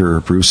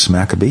Dr. Bruce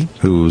Maccabee,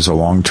 who's a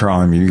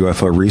long-term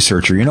UFO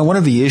researcher. One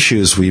of the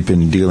issues we've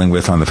been dealing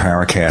with on the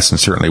Paracast, and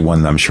certainly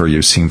one that I'm sure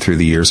you've seen through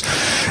the years,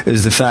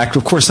 is the fact,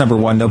 of course, number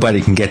one,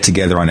 nobody can get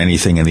together on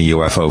anything in the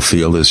UFO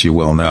field, as you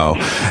well know.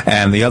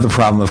 And the other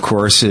problem, of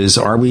course, is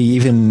are we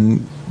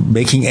even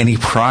making any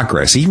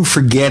progress, even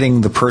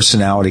forgetting the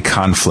personality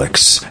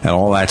conflicts and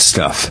all that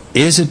stuff?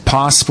 Is it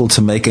possible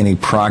to make any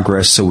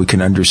progress so we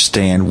can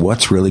understand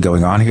what's really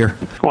going on here?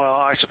 Well,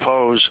 I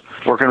suppose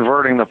we're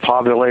converting the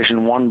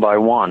population one by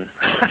one.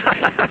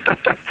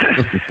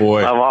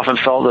 Boy. I've often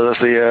felt that if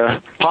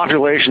the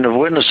population of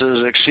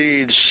witnesses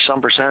exceeds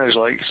some percentage,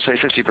 like, say,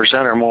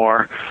 50% or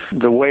more,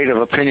 the weight of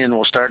opinion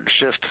will start to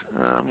shift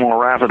more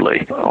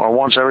rapidly. Or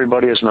once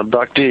everybody is an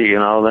abductee,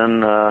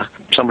 then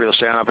somebody will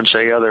stand up and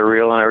say, yeah, they're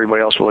real, and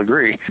everybody else will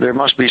agree. There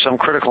must be some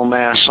critical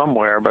mass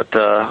somewhere, but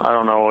I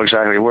don't know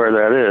exactly where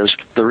that is.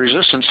 The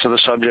resistance to the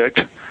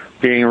subject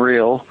being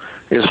real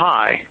is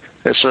high.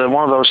 It's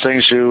one of those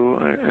things you,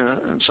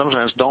 in some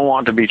sense, don't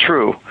want to be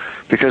true,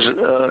 because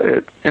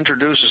it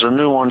introduces a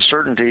new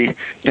uncertainty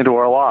into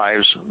our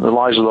lives, the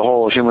lives of the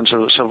whole of human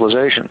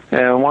civilization.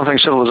 And one thing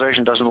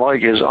civilization doesn't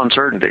like is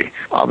uncertainty.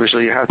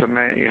 Obviously, you have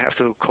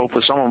to cope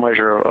with some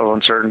measure of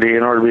uncertainty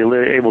in order to be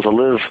able to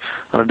live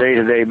on a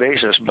day-to-day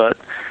basis. But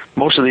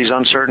most of these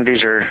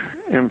uncertainties are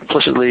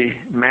implicitly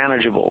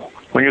manageable.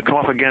 When you come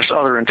up against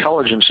other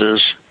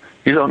intelligences,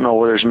 you don't know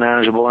whether it's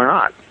manageable or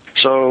not.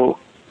 So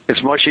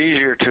it's much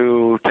easier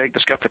to take the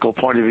skeptical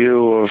point of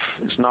view of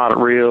it's not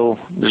real,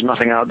 there's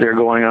nothing out there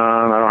going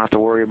on, I don't have to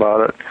worry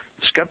about it.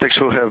 Skeptics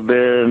who have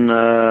been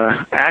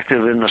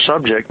active in the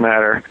subject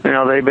matter,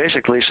 they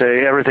basically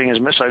say everything is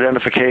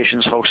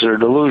misidentifications, hoaxes, or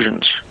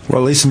delusions.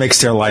 Well, at least it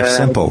makes their life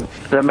simple.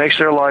 That makes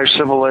their life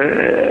simple,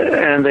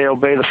 and they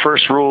obey the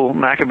first rule,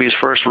 Maccabee's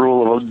first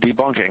rule of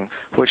debunking,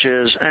 which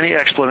is any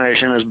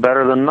explanation is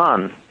better than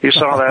none. You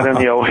saw that in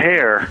the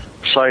O'Hare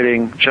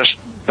sighting just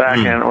back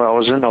it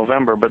was in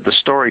November, but the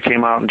story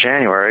came out in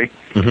January.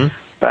 Mm-hmm.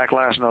 Back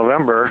last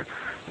November,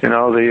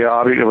 The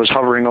object was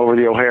hovering over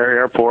the O'Hare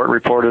Airport,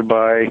 reported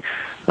by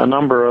a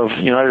number of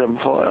United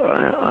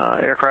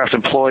aircraft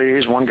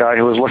employees. One guy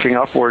who was looking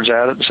upwards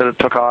at it said it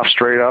took off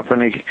straight up,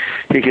 and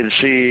he could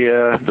see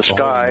the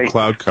sky,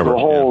 the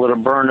hole that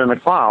had burned in the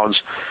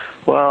clouds.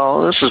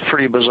 Well, this is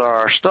pretty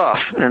bizarre stuff.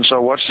 And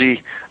so what's the,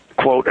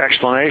 quote,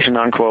 explanation,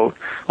 unquote?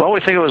 Well,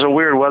 we think it was a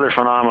weird weather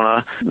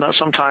phenomena. Not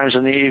sometimes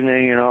in the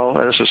evening,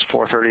 this is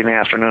 4:30 in the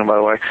afternoon, by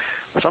the way.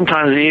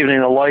 Sometimes in the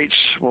evening, the lights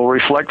will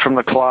reflect from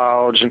the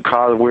clouds and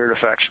cause weird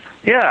effects.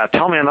 Yeah,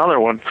 tell me another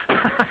one.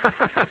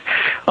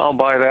 I'll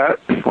buy that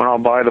when I'll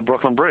buy the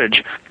Brooklyn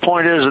Bridge.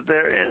 Point is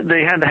that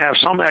they had to have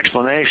some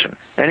explanation.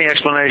 Any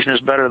explanation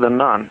is better than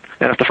none.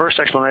 And if the first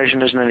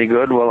explanation isn't any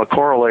good, well, a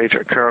corollary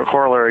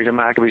to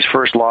Maccabee's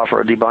first law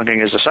for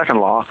debunking is the second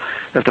law.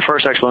 If the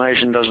first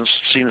explanation doesn't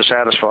seem to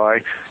satisfy,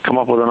 come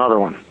up with another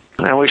one.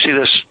 And we see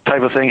this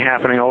type of thing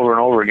happening over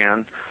and over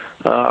again.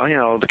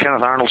 The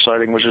Kenneth Arnold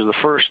sighting, which is the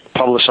first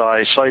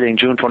publicized sighting,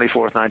 June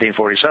 24th,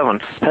 1947,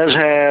 has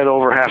had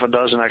over half a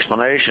dozen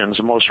explanations,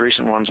 the most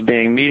recent ones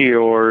being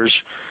meteors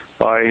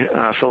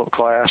by Philip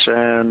Glass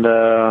and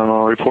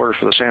a reporter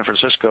for the San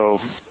Francisco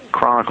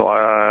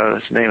Chronicle.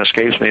 His name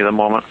escapes me at the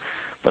moment.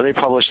 But they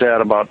published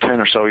that about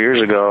 10 or so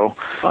years ago.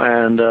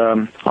 And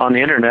on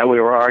the Internet, we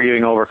were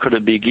arguing over could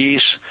it be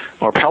geese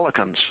or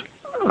pelicans.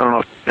 I don't know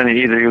if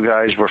either of you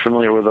guys were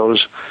familiar with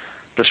those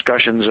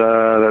discussions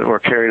that were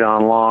carried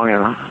on long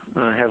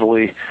and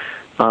heavily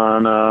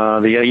on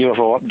the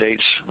UFO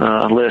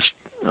updates list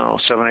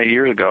 7-8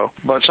 years ago.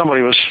 But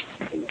somebody was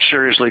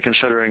seriously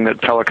considering that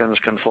pelicans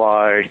can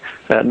fly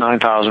at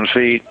 9,000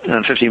 feet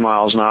and 50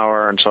 miles an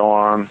hour and so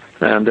on,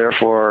 and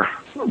therefore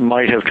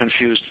might have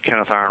confused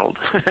Kenneth Arnold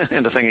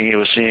into thinking he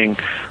was seeing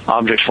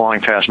objects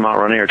flying past Mount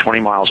Rainier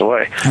 20 miles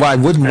away. Well, I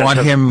wouldn't want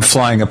him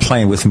flying a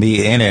plane with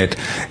me in it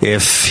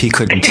if he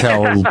couldn't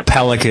tell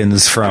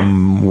pelicans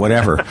from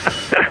whatever.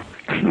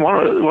 One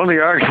of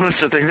the arguments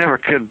that they never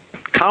could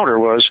counter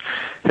was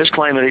his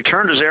claim that he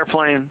turned his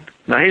airplane.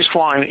 Now, he's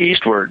flying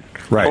eastward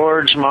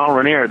towards Mount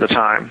Rainier at the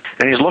time,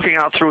 and he's looking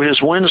out through his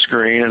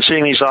windscreen and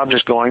seeing these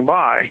objects going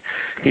by.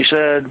 He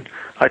said,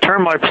 I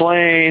turned my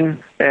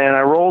plane and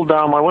I rolled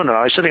down my window.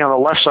 I was sitting on the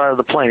left side of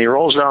the plane. He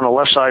rolls down the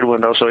left side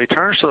window, so he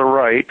turns to the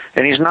right,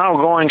 and he's now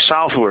going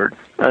southward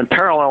and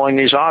paralleling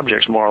these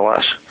objects more or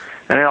less.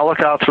 And I look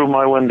out through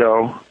my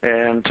window,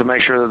 and to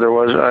make sure that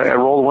I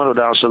rolled the window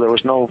down so there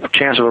was no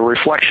chance of a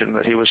reflection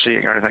that he was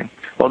seeing or anything.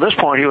 Well, at this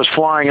point, he was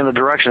flying in the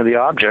direction of the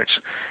objects.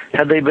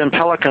 Had they been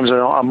pelicans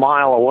a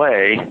mile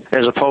away,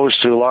 as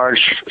opposed to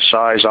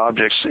large-size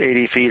objects,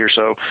 80 feet or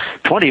so,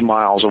 20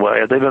 miles away,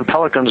 had they been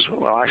pelicans,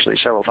 well, actually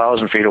several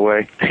thousand feet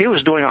away, he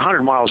was doing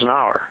 100 miles an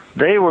hour.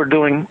 They were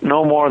doing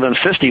no more than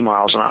 50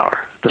 miles an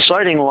hour. The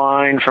sighting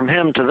line from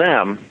him to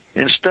them,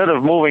 instead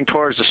of moving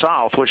towards the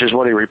south, which is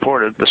what he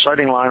reported, the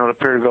sighting line would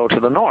appear to go to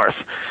the north,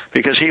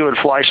 because he would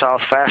fly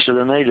south faster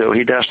than they do.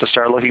 He'd have to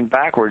start looking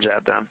backwards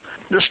at them.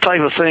 This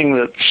type of thing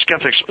that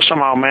skeptics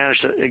somehow manage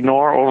to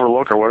ignore,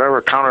 overlook, or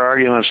whatever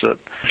counter-arguments that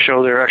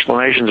show their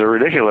explanations are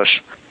ridiculous,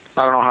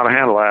 I don't know how to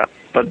handle that.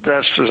 But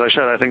that's, as I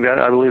said,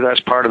 I believe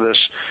that's part of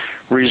this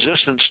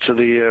resistance to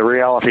the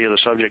reality of the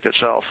subject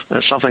itself.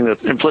 It's something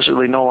that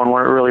implicitly no one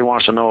really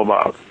wants to know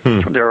about.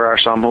 There are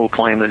some who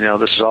claim that,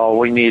 this is all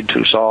we need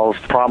to solve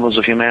problems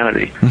of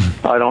humanity.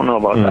 I don't know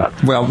about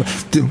that. Well,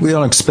 we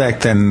don't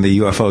expect then the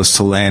UFOs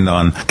to land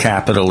on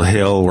Capitol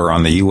Hill or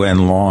on the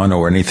UN lawn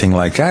or anything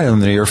like that in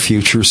the near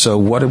future. So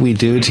what do we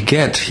do to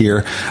get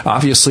here?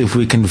 Obviously, if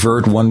we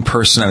convert one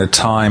person at a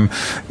time,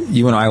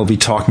 you and I will be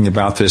talking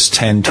about this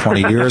 10,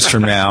 20 years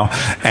from now,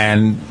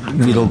 and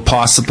we'll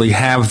possibly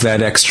have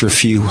that extra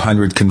few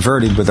hundred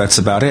converted, but that's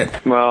about it.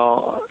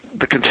 Well,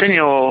 the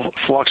continual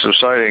flux of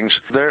sightings,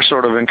 they're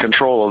sort of in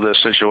control of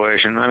this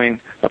situation. I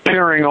mean,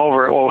 appearing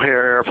over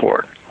O'Hare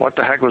Airport. What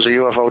the heck was a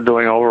UFO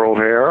doing over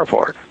O'Hare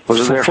Airport?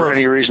 Was it there for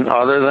any reason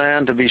other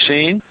than to be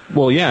seen?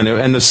 Well, yeah,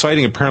 and the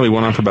sighting apparently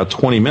went on for about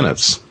 20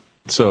 minutes.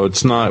 So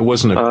it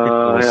wasn't a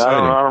quick sighting.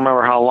 I don't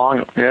remember how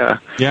long. Yeah,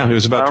 it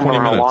was about 20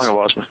 minutes. I don't remember how long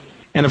it was.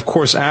 And of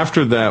course,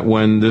 after that,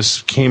 when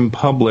this became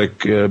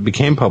public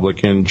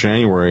in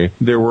January,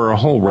 there were a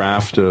whole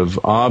raft of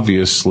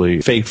obviously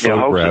fake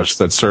photographs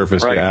that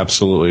surfaced. Right. Yeah,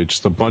 absolutely.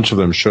 Just a bunch of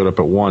them showed up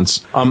at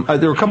once.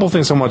 There were a couple of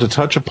things I wanted to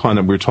touch upon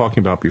that we were talking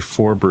about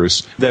before,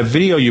 Bruce. That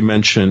video you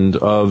mentioned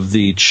of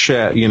the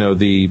chat,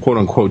 the quote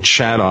unquote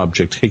chat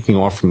object taking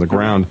off from the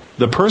ground.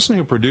 The person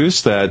who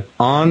produced that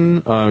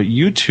on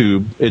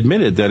YouTube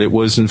admitted that it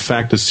was in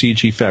fact a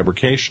CG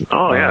fabrication.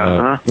 Oh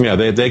yeah. Yeah,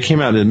 they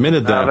came out and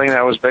admitted that. I think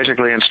that was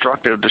basically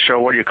instructive to show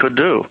what you could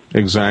do.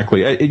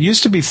 Exactly. It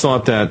used to be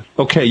thought that,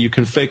 okay, you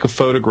can fake a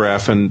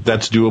photograph and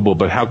that's doable,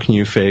 but how can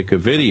you fake a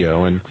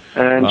video? And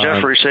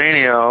Jeffrey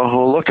Sanio,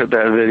 who looked at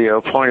that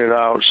video, pointed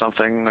out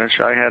something which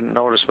I hadn't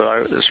noticed,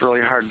 but it's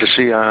really hard to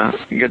see,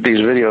 get these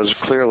videos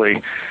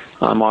clearly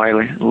on my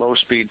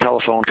low-speed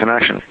telephone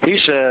connection.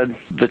 He said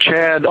the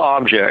Chad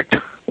object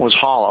was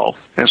hollow.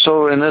 And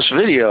so in this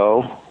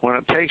video, when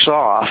it takes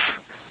off,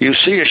 you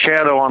see a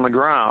shadow on the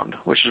ground,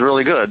 which is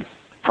really good.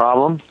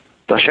 Problem?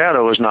 the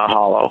shadow is not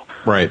hollow.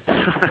 Right.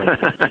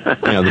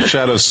 Yeah, the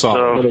shadow's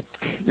solid.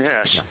 So,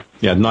 yes.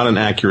 Yeah, not an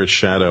accurate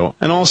shadow.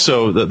 And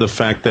also the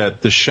fact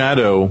that the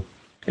shadow,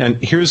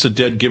 and here's a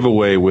dead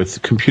giveaway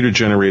with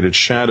computer-generated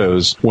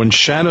shadows. When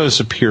shadows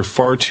appear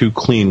far too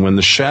clean, when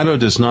the shadow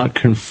does not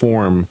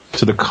conform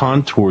to the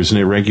contours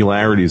and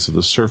irregularities of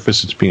the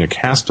surface it's being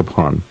cast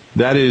upon,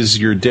 that is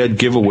your dead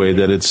giveaway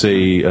that it's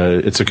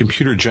a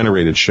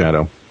computer-generated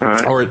shadow.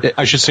 Right. Or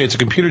I should say it's a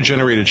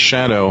computer-generated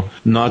shadow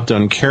not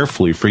done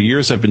carefully. For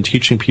years I've been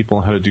teaching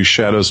people how to do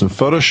shadows in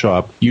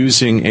Photoshop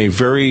using a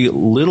very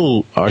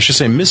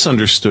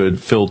misunderstood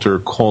filter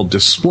called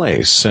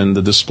displace. And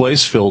the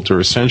displace filter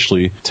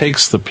essentially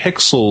takes the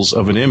pixels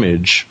of an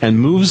image and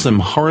moves them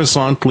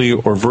horizontally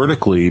or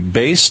vertically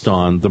based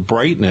on the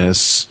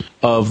brightness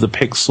of the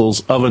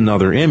pixels of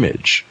another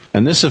image.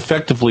 And this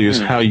effectively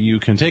is how you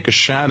can take a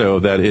shadow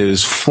that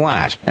is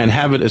flat and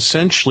have it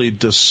essentially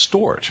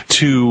distort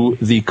to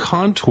the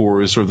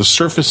contours or the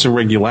surface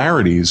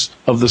irregularities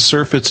of the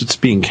surface it's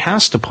being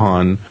cast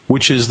upon,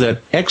 which is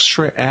that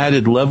extra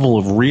added level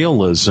of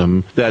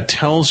realism that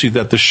tells you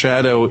that the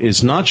shadow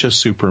is not just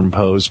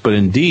superimposed, but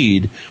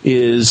indeed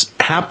is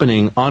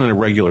happening on an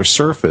irregular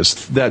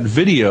surface. That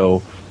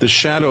video, the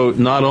shadow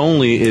not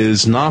only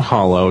is not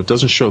hollow, it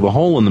doesn't show the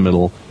hole in the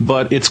middle,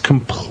 but it's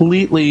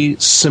completely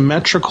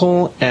symmetrical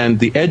and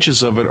the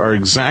edges of it are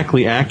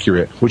exactly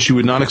accurate, which you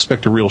would not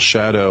expect a real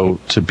shadow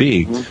to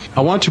be. I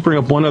want to bring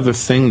up one other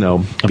thing, though.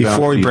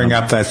 Before we bring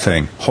up that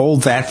thing,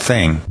 hold that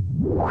thing.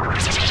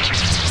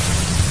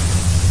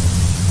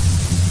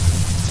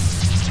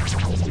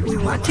 We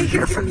want to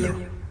hear from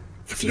you.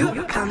 If you have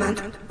a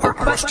comment or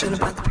question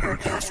about the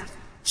Paracast,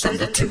 send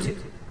it to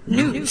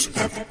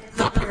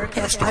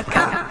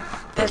news@theparacast.com.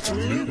 That's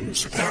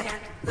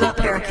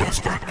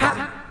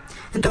news@theparacast.com.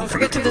 And don't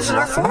forget to visit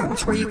our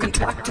forums where you can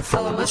talk to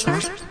fellow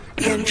listeners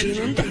and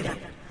Gene and Data.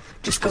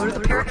 Just go to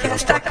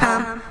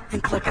theparacast.com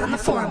and click on the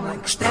forum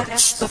links.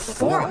 That's the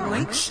forum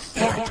links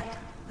at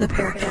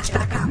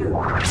theparacast.com.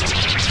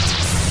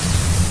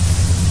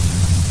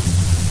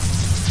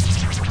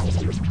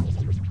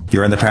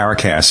 You're in the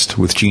Paracast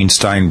with Gene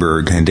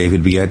Steinberg and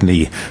David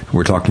Biedny.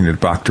 We're talking to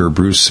Dr.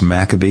 Bruce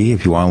Maccabee.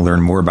 If you want to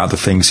learn more about the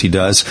things he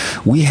does,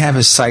 we have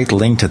his site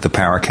linked at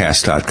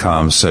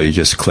theparacast.com, so you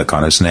just click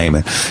on his name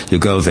and you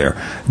go there.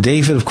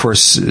 David, of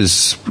course,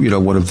 is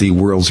one of the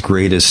world's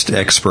greatest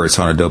experts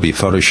on Adobe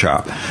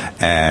Photoshop.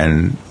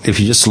 And if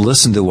you just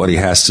listen to what he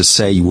has to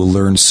say, you will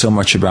learn so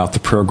much about the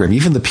program.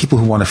 Even the people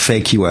who want to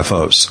fake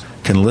UFOs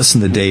can listen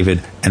to David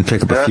and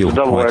pick up a few pointers. That's a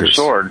double-edged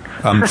sword.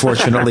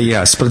 Unfortunately,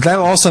 yes. But that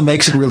also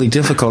makes it really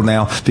difficult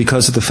now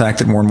because of the fact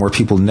that more and more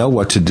people know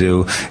what to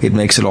do. It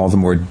makes it all the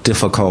more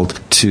difficult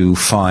to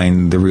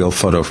find the real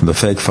photo from the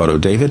fake photo.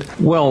 David?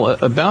 Well,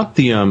 about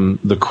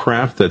the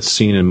craft that's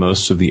seen in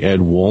most of the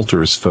Ed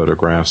Walters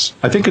photographs,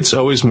 I think it's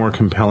always more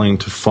compelling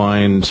to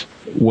find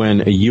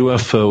when a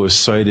UFO is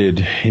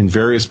sighted in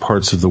various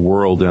parts of the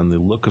world and the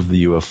look of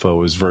the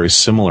UFO is very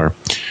similar.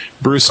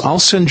 Bruce, I'll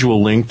send you a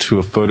link to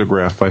a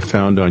photograph I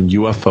found on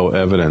UFO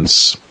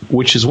Evidence,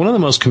 which is one of the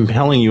most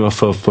compelling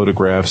UFO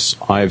photographs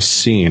I've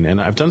seen.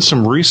 And I've done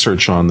some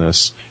research on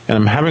this, and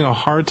I'm having a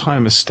hard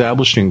time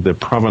establishing the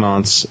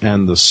provenance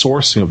and the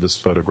sourcing of this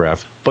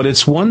photograph. But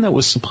it's one that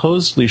was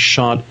supposedly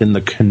shot in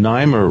the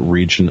Canaima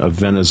region of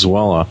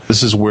Venezuela.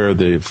 This is where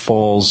the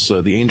falls,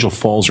 the Angel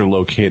Falls are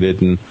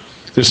located, and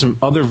there's some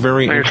other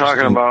very You're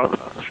talking about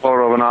a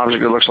photo of an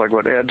object that looks like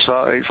what Ed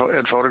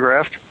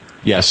photographed?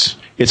 Yes.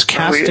 It's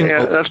casting...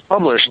 that's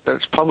published.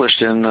 That's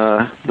published in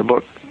the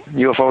book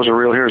UFOs Are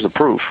Real, Here's the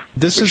Proof.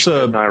 This is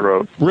I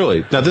wrote.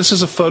 Really? Now, this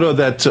is a photo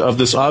that of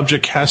this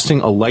object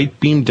casting a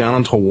light beam down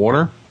into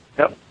water?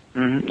 Yep.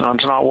 Mm-hmm.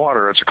 It's not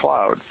water. It's a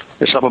cloud.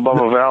 It's up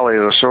above a valley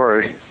of the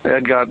story.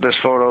 Ed got this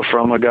photo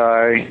from a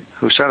guy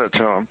who sent it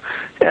to him.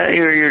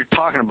 You're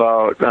talking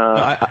about...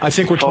 I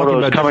think we're talking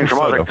about coming from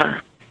photo.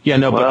 other... Yeah,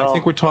 no, but I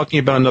think we're talking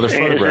about another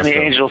photograph. It's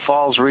in the Angel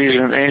Falls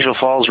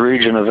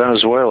region of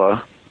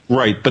Venezuela.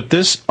 Right, but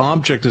this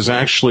object is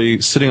actually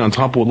sitting on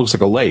top of what looks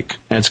like a lake,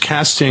 and it's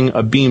casting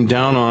a beam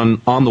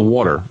down on the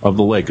water of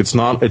the lake. It's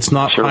not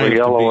high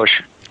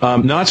yellowish.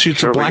 No,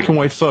 it's a black and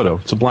white photo.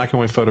 It's a black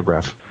and white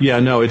photograph. Yeah,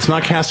 no, it's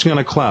not casting on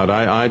a cloud.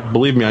 I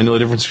believe me, I know the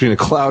difference between a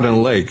cloud and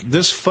a lake.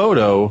 This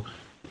photo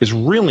is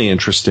really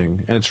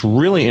interesting, and it's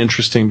really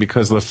interesting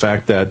because of the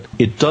fact that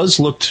it does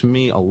look to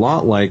me a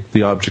lot like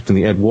the object in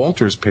the Ed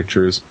Walters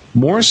pictures.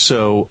 More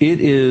so,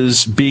 it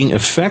is being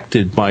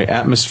affected by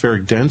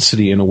atmospheric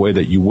density in a way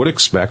that you would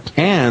expect,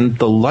 and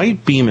the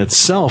light beam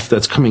itself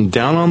that's coming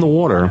down on the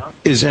water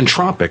is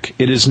entropic.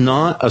 It is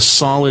not a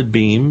solid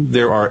beam.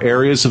 There are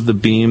areas of the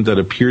beam that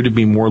appear to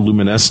be more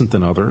luminescent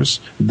than others,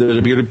 that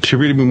appear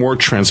to be more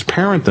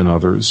transparent than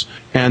others,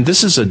 and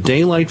this is a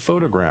daylight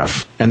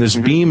photograph, and this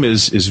beam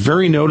is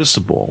very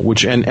noticeable,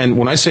 which, and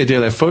when I say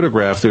daylight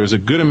photograph, there's a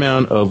good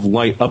amount of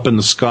light up in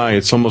the sky.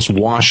 It's almost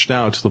washed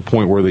out to the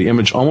point where the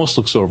image almost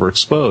looks overexposed,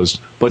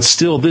 but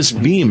still this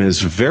beam is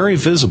very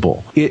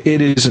visible. It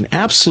is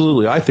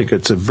I think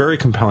it's a very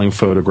compelling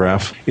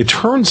photograph. It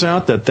turns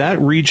out that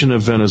region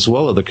of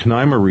Venezuela, the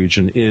Canaima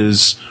region,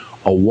 is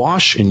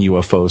awash in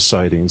UFO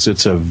sightings.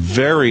 It's a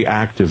very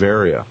active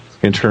area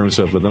in terms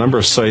of the number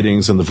of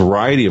sightings and the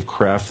variety of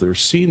craft that are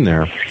seen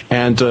there.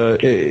 And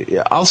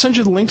I'll send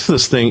you the link to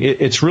this thing.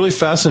 It's really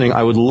fascinating.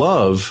 I would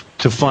love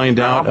to find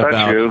out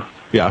about...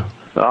 Yeah.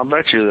 I'll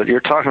bet you that you're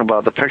talking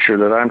about the picture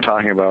that I'm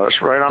talking about.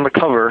 It's right on the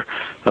cover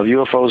of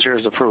UFOs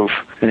Here's the Proof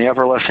in the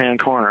upper left-hand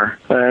corner.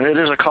 And it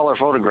is a color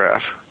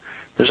photograph.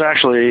 There's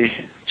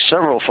actually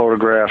several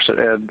photographs that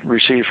Ed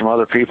received from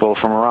other people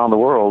from around the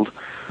world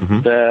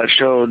that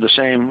showed the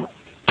same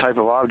type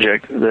of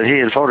object that he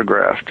had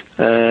photographed.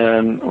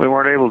 And we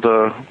weren't able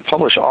to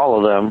publish all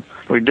of them.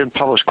 We did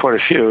publish quite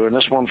a few, and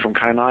this one from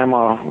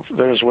Canaima,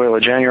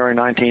 Venezuela, January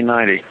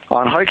 1990.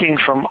 On hiking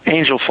from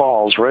Angel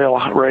Falls,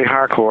 Ray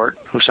Harcourt,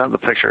 who sent the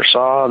picture,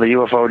 saw the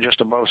UFO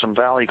just above some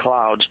valley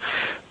clouds.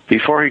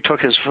 Before he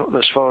took this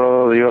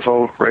photo, the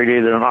UFO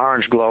radiated an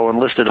orange glow and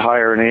lifted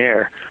higher in the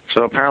air.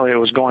 So apparently it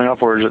was going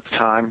upwards at the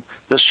time.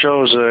 This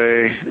shows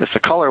if the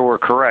color were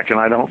correct, and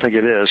I don't think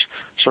it is,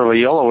 sort of a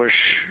yellowish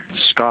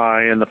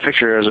sky in the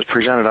picture as it's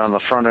presented on the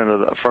front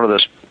of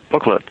this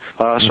booklet.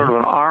 Sort of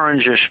an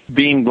orangish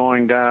beam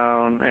going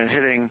down and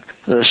hitting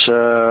this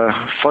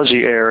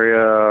fuzzy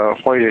area,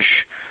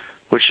 whitish,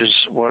 which is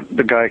what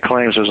the guy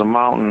claims is a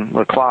mountain,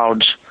 the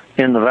clouds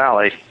in the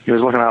valley. He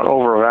was looking out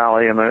over a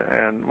valley,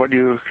 and what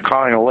you're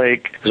calling a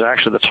lake is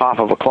actually the top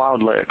of a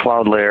cloud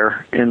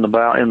layer in the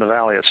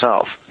valley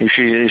itself. You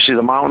see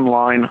the mountain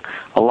line,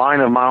 a line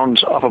of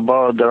mountains up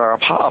above that are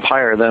up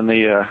higher than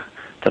the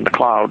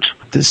clouds.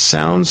 This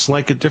sounds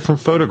like a different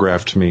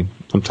photograph to me.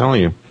 I'm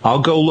telling you. I'll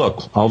go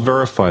look. I'll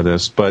verify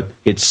this, but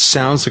it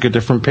sounds like a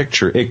different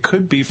picture. It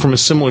could be from a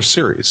similar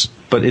series,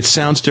 but it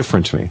sounds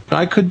different to me.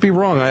 I could be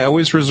wrong. I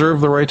always reserve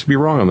the right to be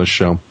wrong on this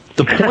show.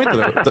 The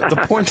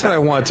point that I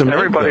want to make,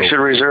 everybody should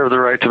reserve the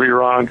right to be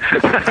wrong.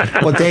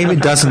 Well,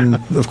 David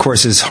of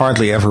course, is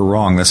hardly ever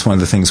wrong. That's one of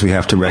the things we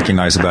have to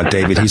recognize about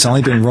David. He's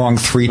only been wrong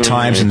 3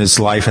 times in his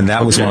life, and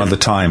that was one of the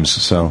times.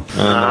 So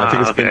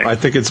I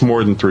think it's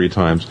more than 3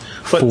 times.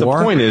 But 4? The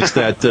point is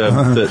that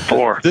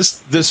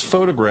this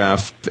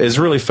photograph is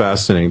really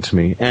fascinating to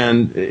me,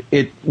 and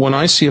when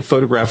I see a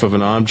photograph of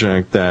an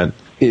object that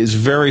is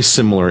very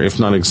similar, if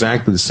not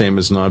exactly the same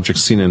as an object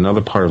seen in another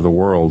part of the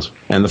world,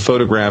 and the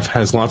photograph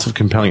has lots of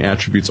compelling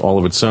attributes all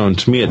of its own,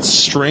 to me it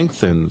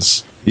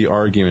strengthens the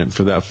argument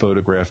for that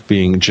photograph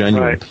being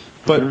genuine. Right.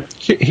 But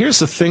here's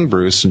the thing,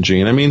 Bruce and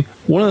Gene. I mean,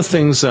 one of the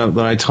things that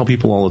I tell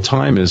people all the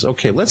time is,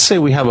 okay, let's say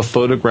we have a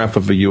photograph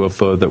of a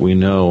UFO that we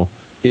know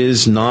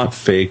is not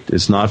faked,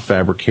 is not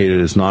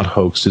fabricated, is not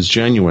hoaxed, is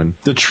genuine.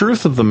 The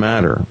truth of the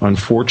matter,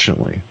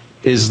 unfortunately,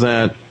 is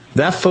that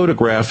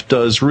photograph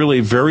does really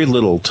very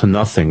little to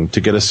nothing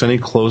to get us any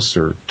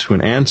closer to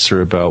an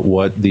answer about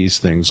what these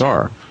things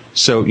are.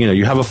 So,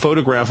 you have a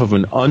photograph of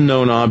an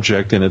unknown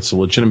object and it's a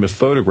legitimate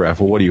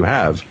photograph. Well, what do you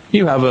have?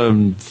 You have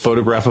a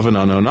photograph of an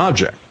unknown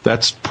object.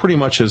 That's pretty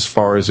much as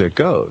far as it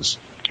goes.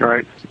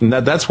 Right. And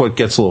that's what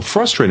gets a little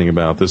frustrating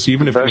about this.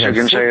 Even if you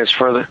can say it's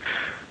further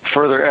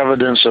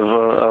evidence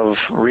of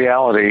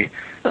reality.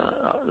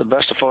 The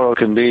best a photo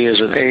can be is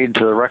an aid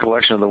to the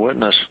recollection of the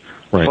witness.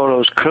 Right.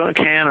 Photos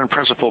can, in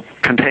principle,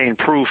 contain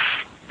proof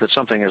that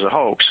something is a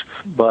hoax.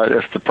 But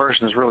if the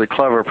person is really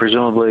clever,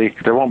 presumably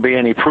there won't be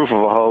any proof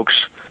of a hoax,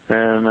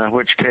 in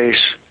which case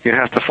you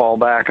have to fall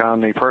back on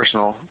the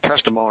personal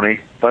testimony.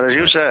 But as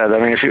you said, I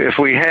mean, if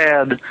we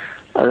had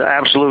an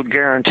absolute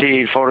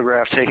guaranteed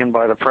photograph taken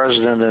by the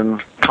president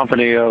and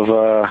company of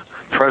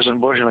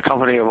President Bush and the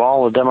company of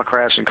all the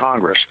Democrats in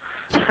Congress.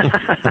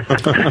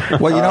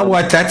 Well, you know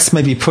what? That's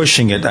maybe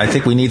pushing it. I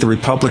think we need the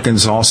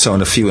Republicans also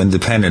and a few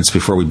independents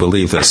before we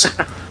believe this.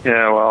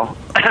 Yeah, well.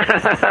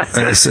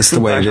 It's just the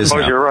way it is now.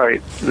 I suppose you're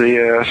right.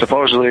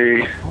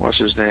 Supposedly, what's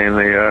his name?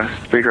 The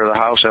Speaker of the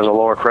House has a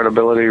lower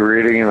credibility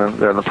reading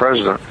than the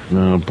President.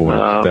 Oh, boy.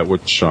 That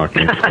would shock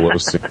me.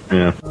 Pelosi.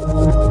 Yeah.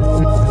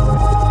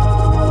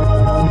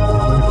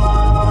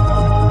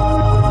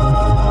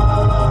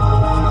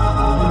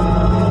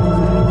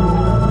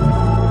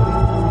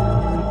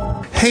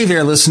 Hey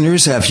there,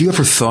 listeners. Have you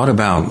ever thought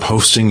about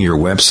hosting your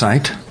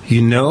website?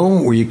 You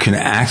know where you can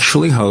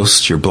actually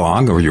host your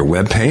blog or your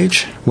web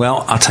page?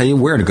 Well, I'll tell you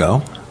where to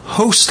go.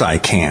 Host I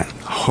Can.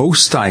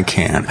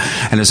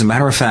 And as a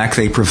matter of fact,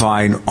 they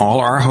provide all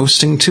our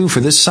hosting too for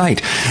this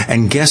site.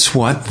 And guess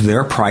what?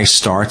 Their price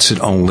starts at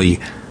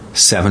only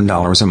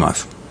 $7 a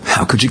month.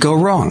 How could you go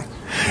wrong?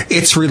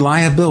 Its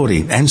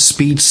reliability and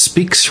speed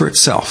speaks for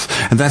itself,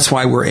 and that's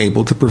why we're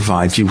able to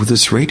provide you with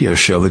this radio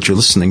show that you're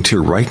listening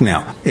to right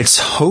now. It's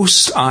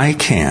Host I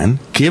Can.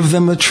 Give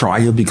them a try.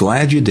 You'll be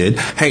glad you did.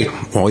 Hey,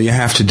 all you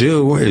have to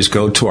do is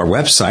go to our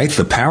website,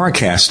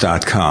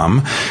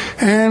 theparacast.com,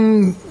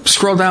 and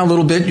scroll down a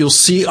little bit. You'll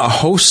see a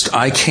Host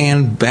I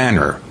Can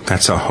banner.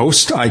 That's a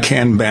Host I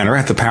Can banner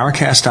at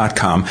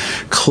theparacast.com.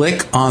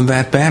 Click on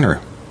that banner,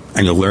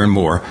 and you'll learn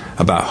more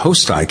about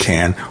Host I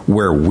Can,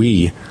 where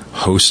we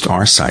host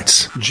our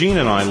sites. Gene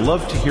and I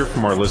love to hear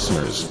from our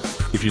listeners.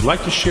 If you'd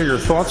like to share your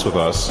thoughts with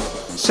us,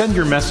 send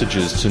your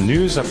messages to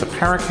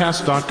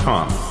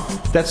news@theparacast.com.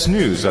 That's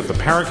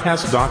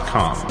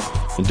news@theparacast.com.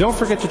 And don't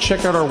forget to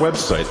check out our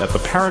website at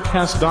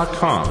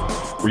theparacast.com,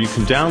 where you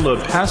can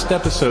download past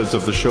episodes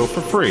of the show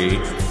for free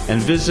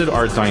and visit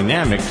our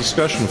dynamic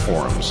discussion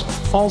forums.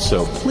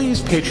 Also,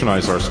 please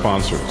patronize our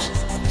sponsors.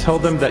 Tell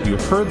them that you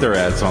heard their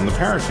ads on the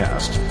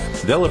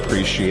Paracast. They'll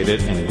appreciate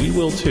it, and we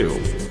will too.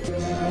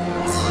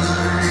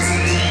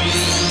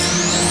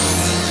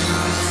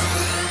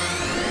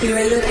 You're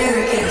in the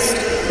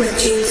Paracast with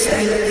Gene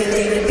Steinberg and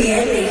David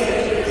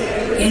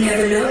Biedney. You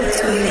never know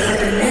what's going to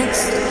happen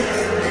next.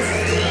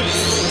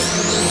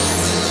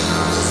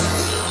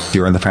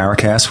 You're in the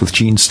Paracast with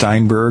Gene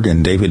Steinberg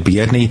and David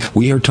Biedney.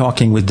 We are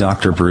talking with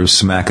Dr.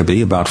 Bruce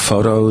Maccabee about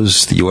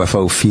photos, the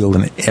UFO field,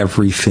 and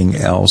everything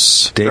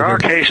else. David? There are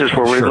cases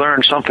where we've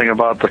learned something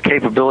about the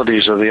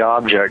capabilities of the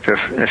object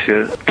if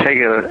you take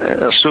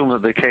it, assume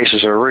that the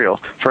cases are real.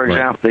 For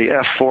example, the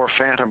F-4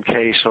 Phantom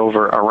case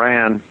over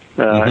Iran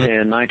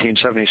in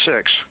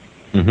 1976.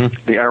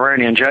 The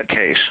Iranian jet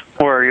case,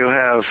 where you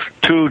have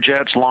two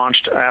jets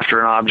launched after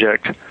an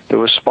object that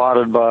was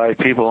spotted by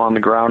people on the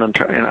ground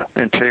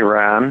in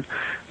Tehran.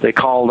 They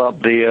called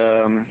up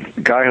the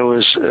guy who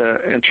was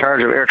in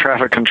charge of air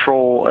traffic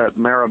control at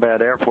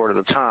Maccabee Airport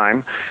at the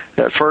time.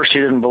 At first, he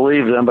didn't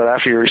believe them, but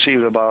after he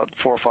received about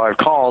 4 or 5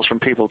 calls from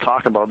people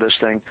talking about this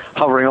thing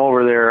hovering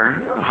over their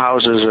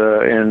houses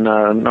in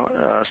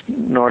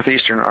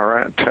northeastern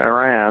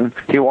Tehran,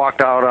 he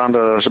walked out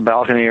onto the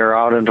balcony or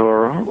out into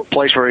a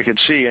place where he could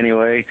see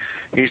anyway.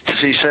 He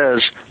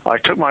says, I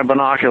took my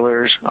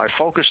binoculars, I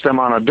focused them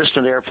on a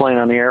distant airplane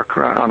on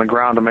the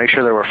ground to make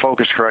sure they were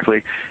focused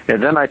correctly,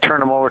 and then I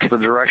turned them over to the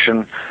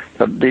direction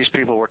that these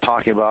people were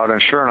talking about,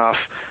 and sure enough,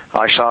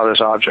 I saw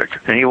this object.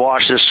 And he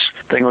watched this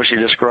thing which he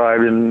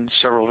described in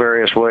several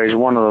various ways.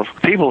 One of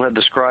the people had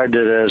described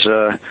it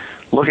as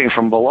looking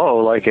from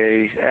below like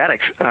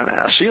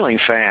a ceiling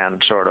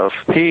fan, sort of.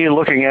 He,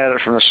 looking at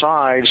it from the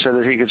side, said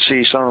that he could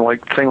see something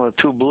like thing with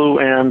 2 blue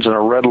ends and a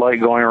red light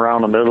going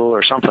around the middle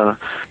or something.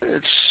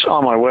 It's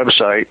on my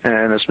website,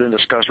 and it's been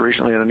discussed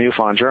recently in the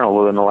MUFON Journal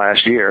within the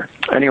last year.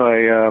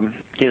 Anyway,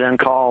 he then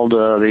called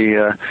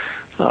the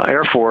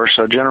Air Force,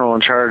 a general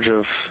in charge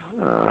of,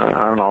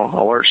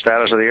 alert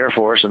status of the Air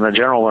Force, and the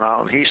general went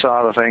out and he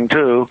saw the thing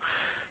too,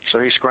 so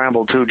he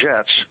scrambled 2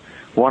 jets,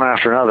 one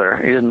after another.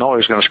 He didn't know he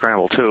was going to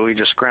scramble 2. He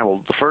just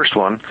scrambled the first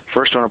one.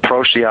 First one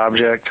approached the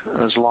object.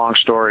 It's a long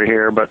story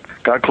here, but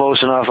got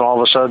close enough,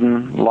 all of a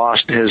sudden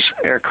lost his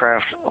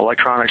aircraft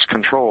electronics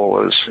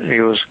control.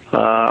 He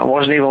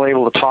wasn't even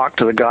able to talk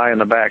to the guy in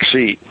the back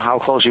seat. How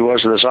close he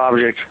was to this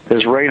object,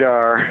 his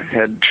radar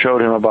had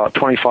showed him about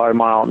 25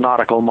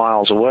 nautical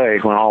miles away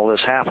when all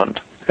this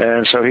happened.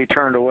 And so he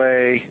turned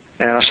away,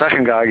 and a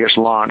second guy gets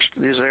launched.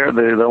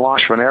 They're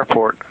launched from an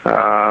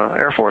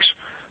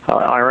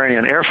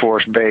Iranian Air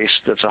Force base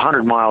that's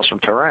 100 miles from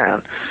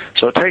Tehran.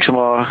 So it takes him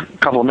a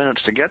couple of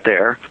minutes to get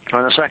there.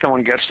 When the second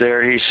one gets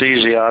there, he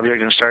sees the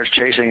object and starts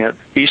chasing it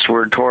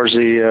eastward towards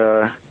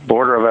the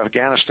border of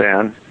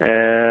Afghanistan.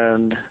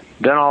 And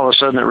then all of a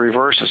sudden it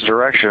reversed its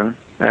direction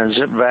and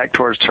zipped back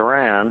towards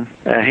Tehran.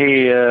 And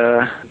he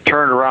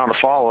turned around to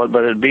follow it,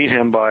 but it beat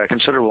him by a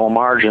considerable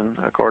margin,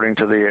 according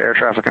to the air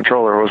traffic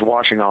controller who was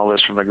watching all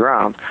this from the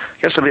ground.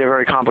 It gets to be a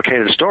very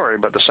complicated story,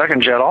 but the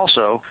second jet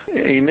also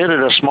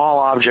emitted a small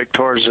object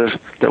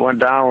that went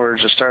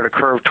downwards and started to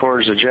curve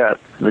towards the jet.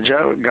 The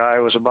jet guy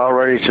was about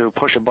ready to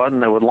push a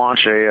button that would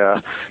launch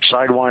a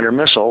Sidewinder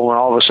missile when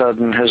all of a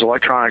sudden his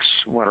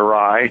electronics went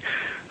awry,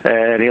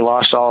 and he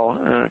lost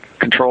all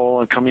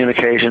control and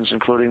communications,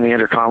 including the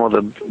intercom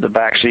with the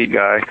backseat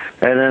guy.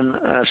 And then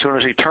as soon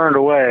as he turned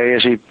away,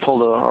 as he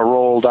pulled a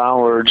roll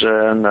downwards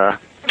and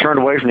turned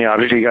away from the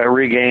object, he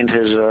regained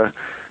his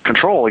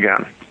control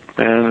again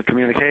and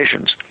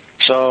communications.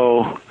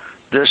 So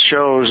this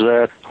shows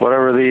that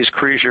whatever these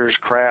creatures'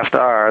 craft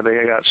are,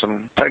 they got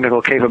some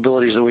technical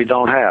capabilities that we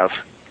don't have,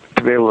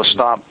 to be able to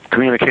stop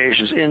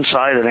communications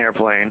inside an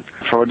airplane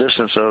from a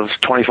distance of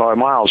 25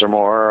 miles or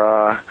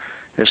more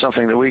is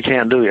something that we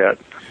can't do yet.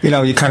 You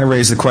know, you kind of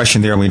raised the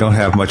question there, and we don't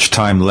have much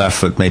time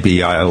left, but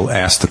maybe I'll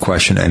ask the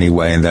question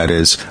anyway, and that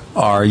is,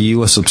 are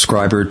you a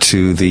subscriber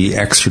to the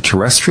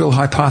extraterrestrial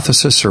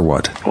hypothesis, or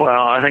what?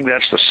 Well, I think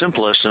that's the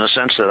simplest, in a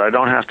sense that I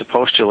don't have to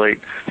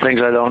postulate things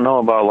I don't know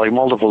about, like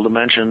multiple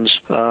dimensions,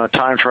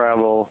 time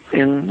travel,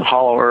 in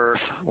hollow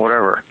earth,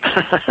 whatever.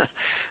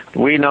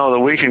 We know that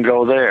we can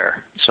go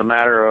there. It's a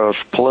matter of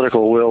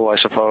political will, I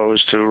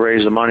suppose, to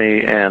raise the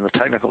money and the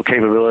technical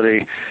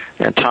capability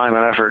and time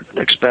and effort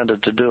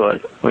expended to do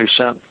it. We've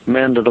sent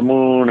men to the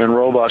moon and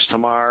robots to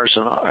Mars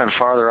and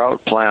farther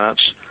out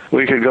planets.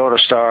 We could go to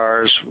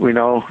stars. We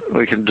know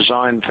we can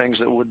design things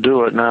that would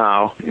do it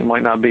now. You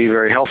might not be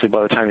very healthy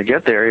by the time you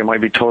get there. You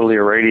might be totally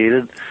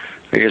irradiated.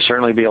 You could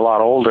certainly be a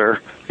lot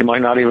older. You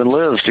might not even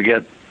live to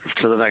get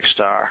to the next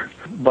star.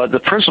 But the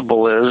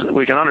principle is,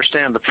 we can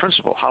understand the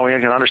principle, how we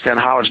can understand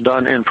how it's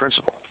done in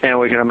principle. And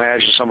we can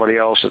imagine somebody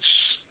else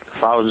that's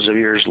thousands of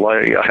years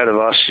ahead of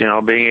us,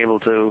 being able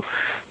to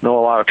know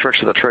a lot of tricks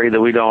of the trade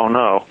that we don't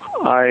know.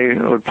 I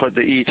would put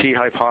the ET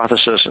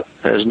hypothesis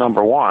as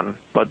number one,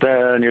 but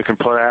then you can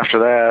put after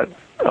that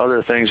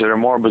other things that are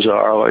more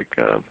bizarre, like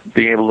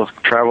being able to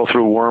travel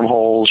through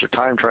wormholes or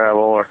time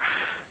travel or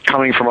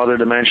coming from other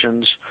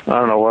dimensions. I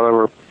don't know,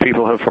 whatever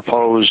people have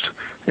proposed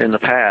in the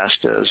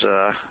past as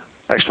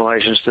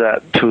explanations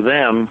that to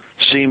them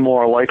seem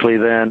more likely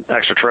than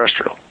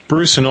extraterrestrial.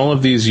 Bruce, in all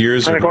of these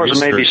years, and of course, it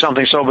may be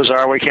something so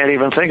bizarre we can't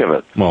even think of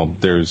it. Well,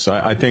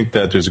 I think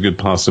that there's a good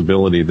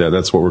possibility that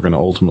that's what we're going to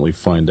ultimately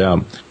find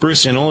out.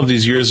 Bruce, in all of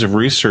these years of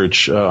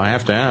research, I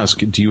have to ask,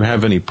 do you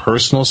have any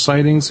personal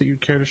sightings that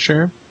you'd care to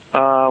share?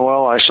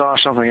 Well, I saw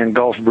something in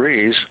Gulf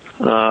Breeze,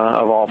 of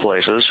all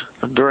places.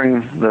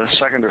 During the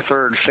second or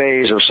third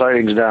phase of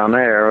sightings down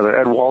there, the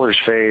Ed Walters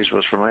phase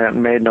was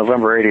from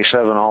November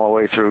 87 all the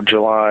way through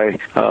July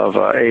of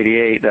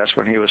 88. That's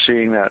when he was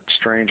seeing that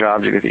strange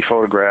object that he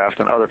photographed,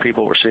 and other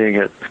people were seeing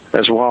it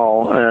as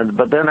well.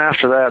 But then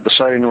after that, the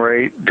sighting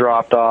rate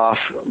dropped off,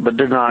 but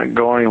did not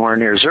go anywhere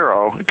near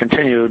zero. It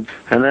continued.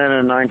 And then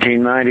in November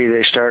 1990,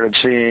 they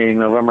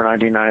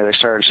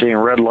started seeing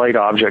red light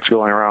objects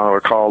going around that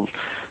were called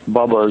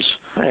Bubbas,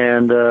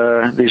 and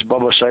these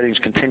Bubba sightings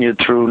continued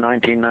through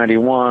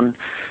 1991,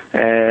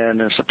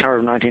 and in September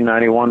of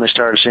 1991 they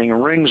started seeing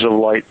rings of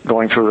light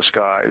going through the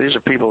sky. These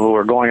are people who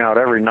were going out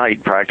every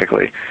night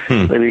practically.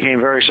 They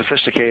became very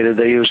sophisticated.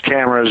 They used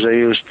cameras, they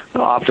used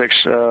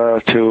optics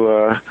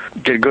to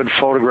get good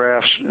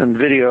photographs and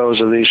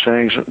videos of these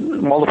things.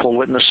 Multiple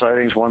witness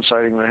sightings, one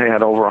sighting they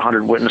had over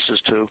 100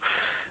 witnesses to.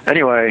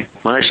 Anyway,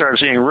 when they started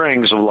seeing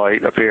rings of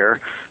light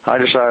appear, I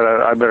decided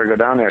I better go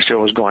down there and see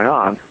what was going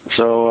on.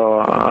 So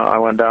I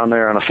went down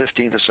there on the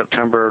 15th of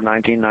September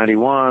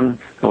 1991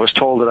 and was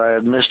told that I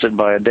had missed it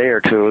by a day or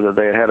two, that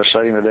they had had a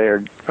sighting the day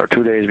or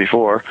 2 days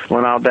before.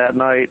 Went out that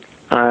night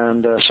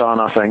and saw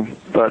nothing,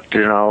 but,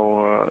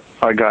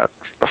 I got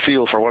a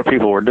feel for what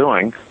people were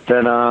doing.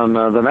 Then on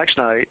the next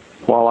night,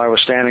 while I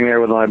was standing there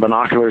with my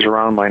binoculars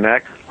around my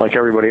neck, like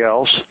everybody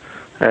else,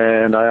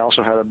 and I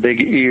also had a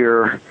big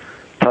ear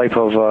type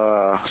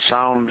of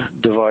sound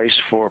device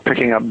for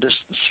picking up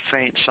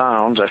faint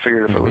sounds. I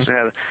figured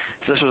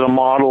if this was a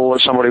model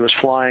that somebody was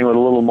flying with a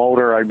little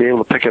motor, I'd be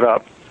able to pick it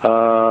up.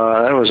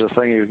 That was a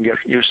thing you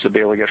can used to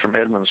be able to get from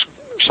Edmunds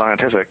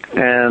Scientific.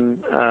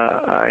 And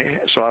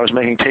so I was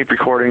making tape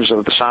recordings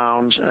of the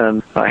sounds,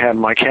 and I had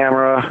my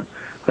camera.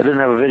 I didn't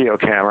have a video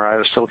camera. I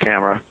had a still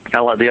camera.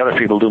 I let the other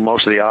people do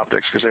most of the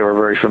optics because they were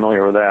very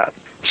familiar with that.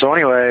 So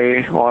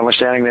anyway, while I was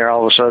standing there,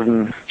 all of a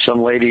sudden,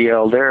 some lady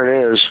yelled, "There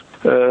it is."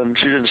 She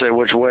didn't say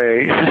which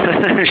way.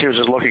 She was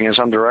just looking in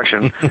some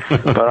direction.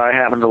 But I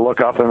happened to look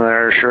up,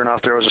 and sure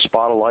enough, there was a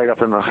spot of light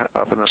up in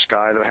the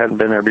sky that hadn't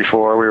been there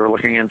before. We were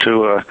looking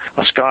into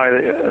a sky.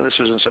 This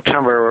was in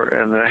September,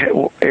 and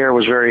the air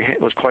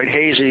was quite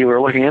hazy. We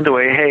were looking into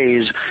a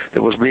haze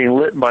that was being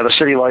lit by the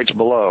city lights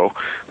below.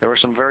 There were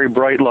some very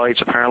bright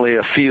lights. Apparently,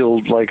 a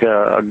field like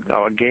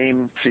a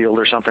game field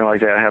or something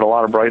like that had a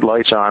lot of bright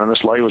lights on, and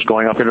this light was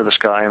going up into the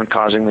sky and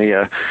causing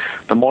the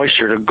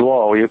moisture to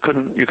glow. You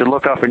could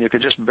look up and you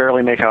could just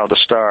barely make out the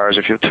stars.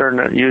 If you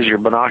use your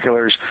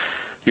binoculars,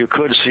 you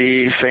could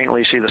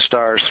faintly see the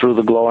stars through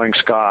the glowing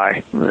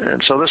sky.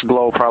 And so this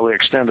glow probably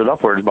extended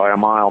upwards by a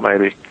mile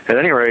maybe. At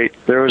any rate,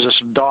 there was this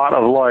dot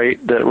of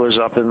light that was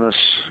up in this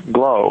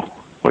glow,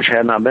 which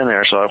had not been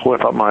there. So I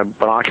whip up my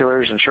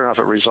binoculars, and sure enough,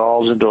 it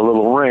resolves into a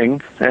little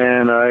ring.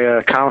 And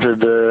I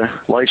counted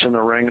the lights in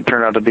the ring. It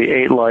turned out to be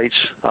 8 lights.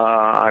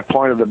 I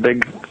pointed the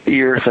big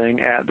ear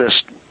thing at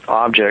this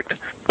object,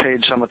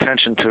 paid some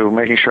attention to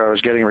making sure I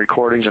was getting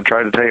recordings, and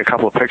tried to take a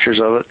couple of pictures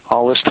of it.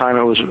 All this time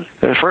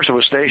at first it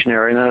was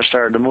stationary, and then it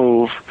started to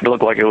move. It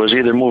looked like it was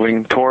either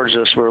moving towards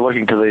us. We were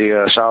looking to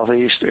the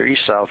southeast, or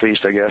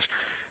east-southeast, I guess.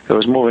 It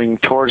was moving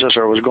towards us,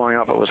 or it was going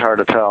up. It was hard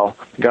to tell.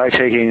 The guy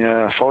taking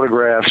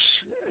photographs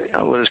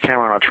with his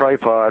camera on a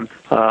tripod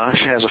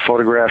has a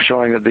photograph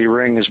showing that the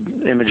ring's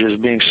image is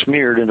being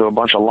smeared into a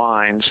bunch of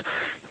lines,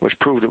 which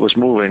proved it was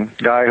moving.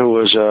 The guy who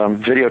was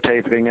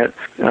videotaping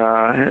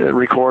it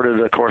recorded,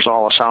 of course,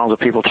 all the sounds of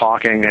people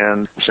talking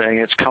and saying,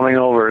 "It's coming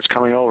over,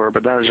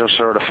 but then it just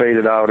sort of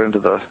faded out into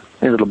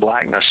the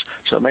blackness.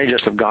 So it may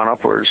just have gone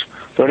upwards.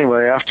 So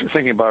anyway, after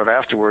thinking about it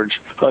afterwards,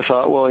 I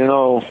thought, well,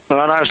 when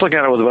I was looking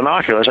at it with the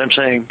binoculars, I'm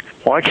saying,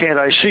 why can't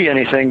I see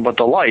anything but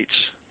the lights?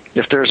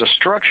 If there's a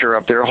structure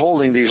up there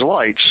holding these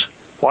lights,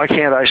 why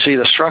can't I see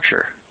the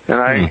structure?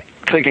 And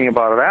thinking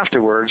about it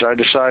afterwards, I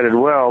decided,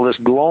 well, this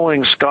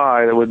glowing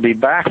sky that would be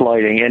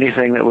backlighting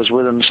anything that was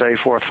within, say,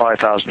 4,000 or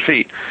 5,000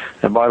 feet.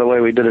 And by the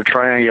way, we did a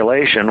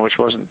triangulation, which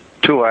wasn't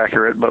too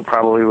accurate, but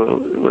probably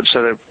would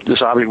say that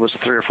this object was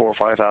 3,000 or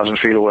 4,000 or 5,000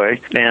 feet away,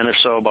 and if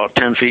so, about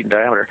 10 feet in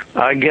diameter.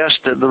 I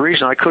guessed that the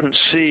reason I couldn't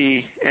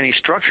see any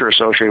structure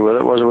associated with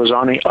it was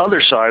on the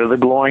other side of the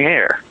glowing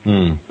air.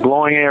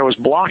 Glowing air was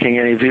blocking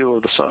any view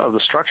of the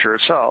structure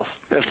itself.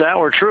 If that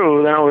were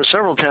true, then it was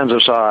several tens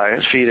of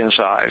feet in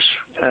size.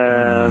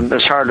 And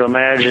it's hard to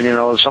imagine,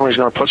 that somebody's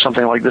going to put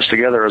something like this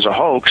together as a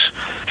hoax,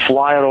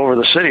 fly it over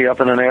the city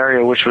up in an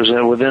area which was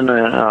within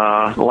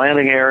the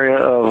landing area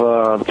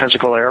of the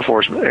Pensacola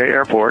Airport.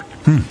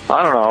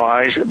 I don't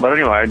know. But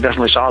anyway, I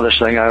definitely saw this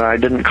thing. I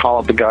didn't call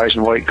up the guys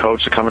in white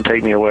coats to come and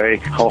take me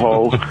away,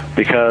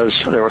 because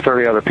there were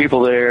 30 other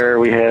people there.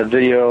 We had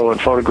video and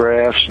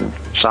photographs and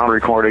sound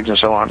recordings and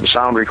so on. The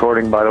sound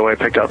recording, by the way,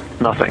 picked up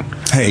nothing.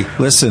 Hey,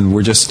 listen,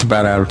 we're just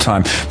about out of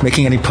time.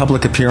 Making any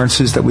public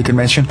appearances that we can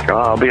mention?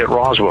 I'll be at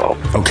Roswell.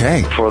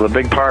 Okay. For the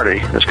big party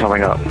that's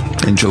coming up.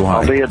 In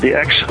July. I'll be at the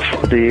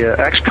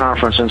X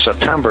conference in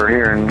September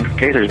here in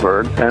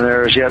Gaithersburg, and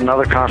there's yet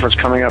another conference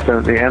coming up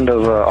at the end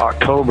of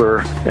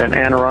October in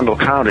Anne Arundel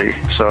County.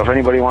 So if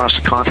anybody wants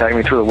to contact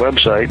me through the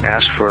website and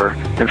ask for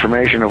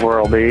information of where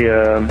I'll be,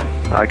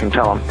 I can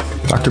tell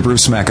them. Dr.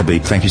 Bruce Maccabee,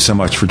 thank you so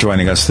much for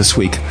joining us this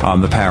week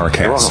on the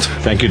Paracast.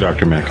 Thank you,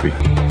 Dr. Maccabee.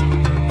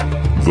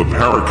 The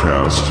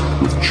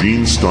Paracast with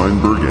Gene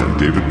Steinberg and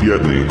David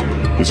Biedney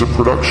is a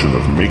production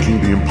of Making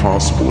the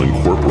Impossible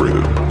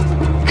Incorporated.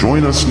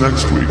 Join us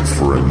next week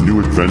for a new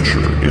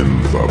adventure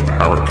in the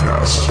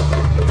Paracast.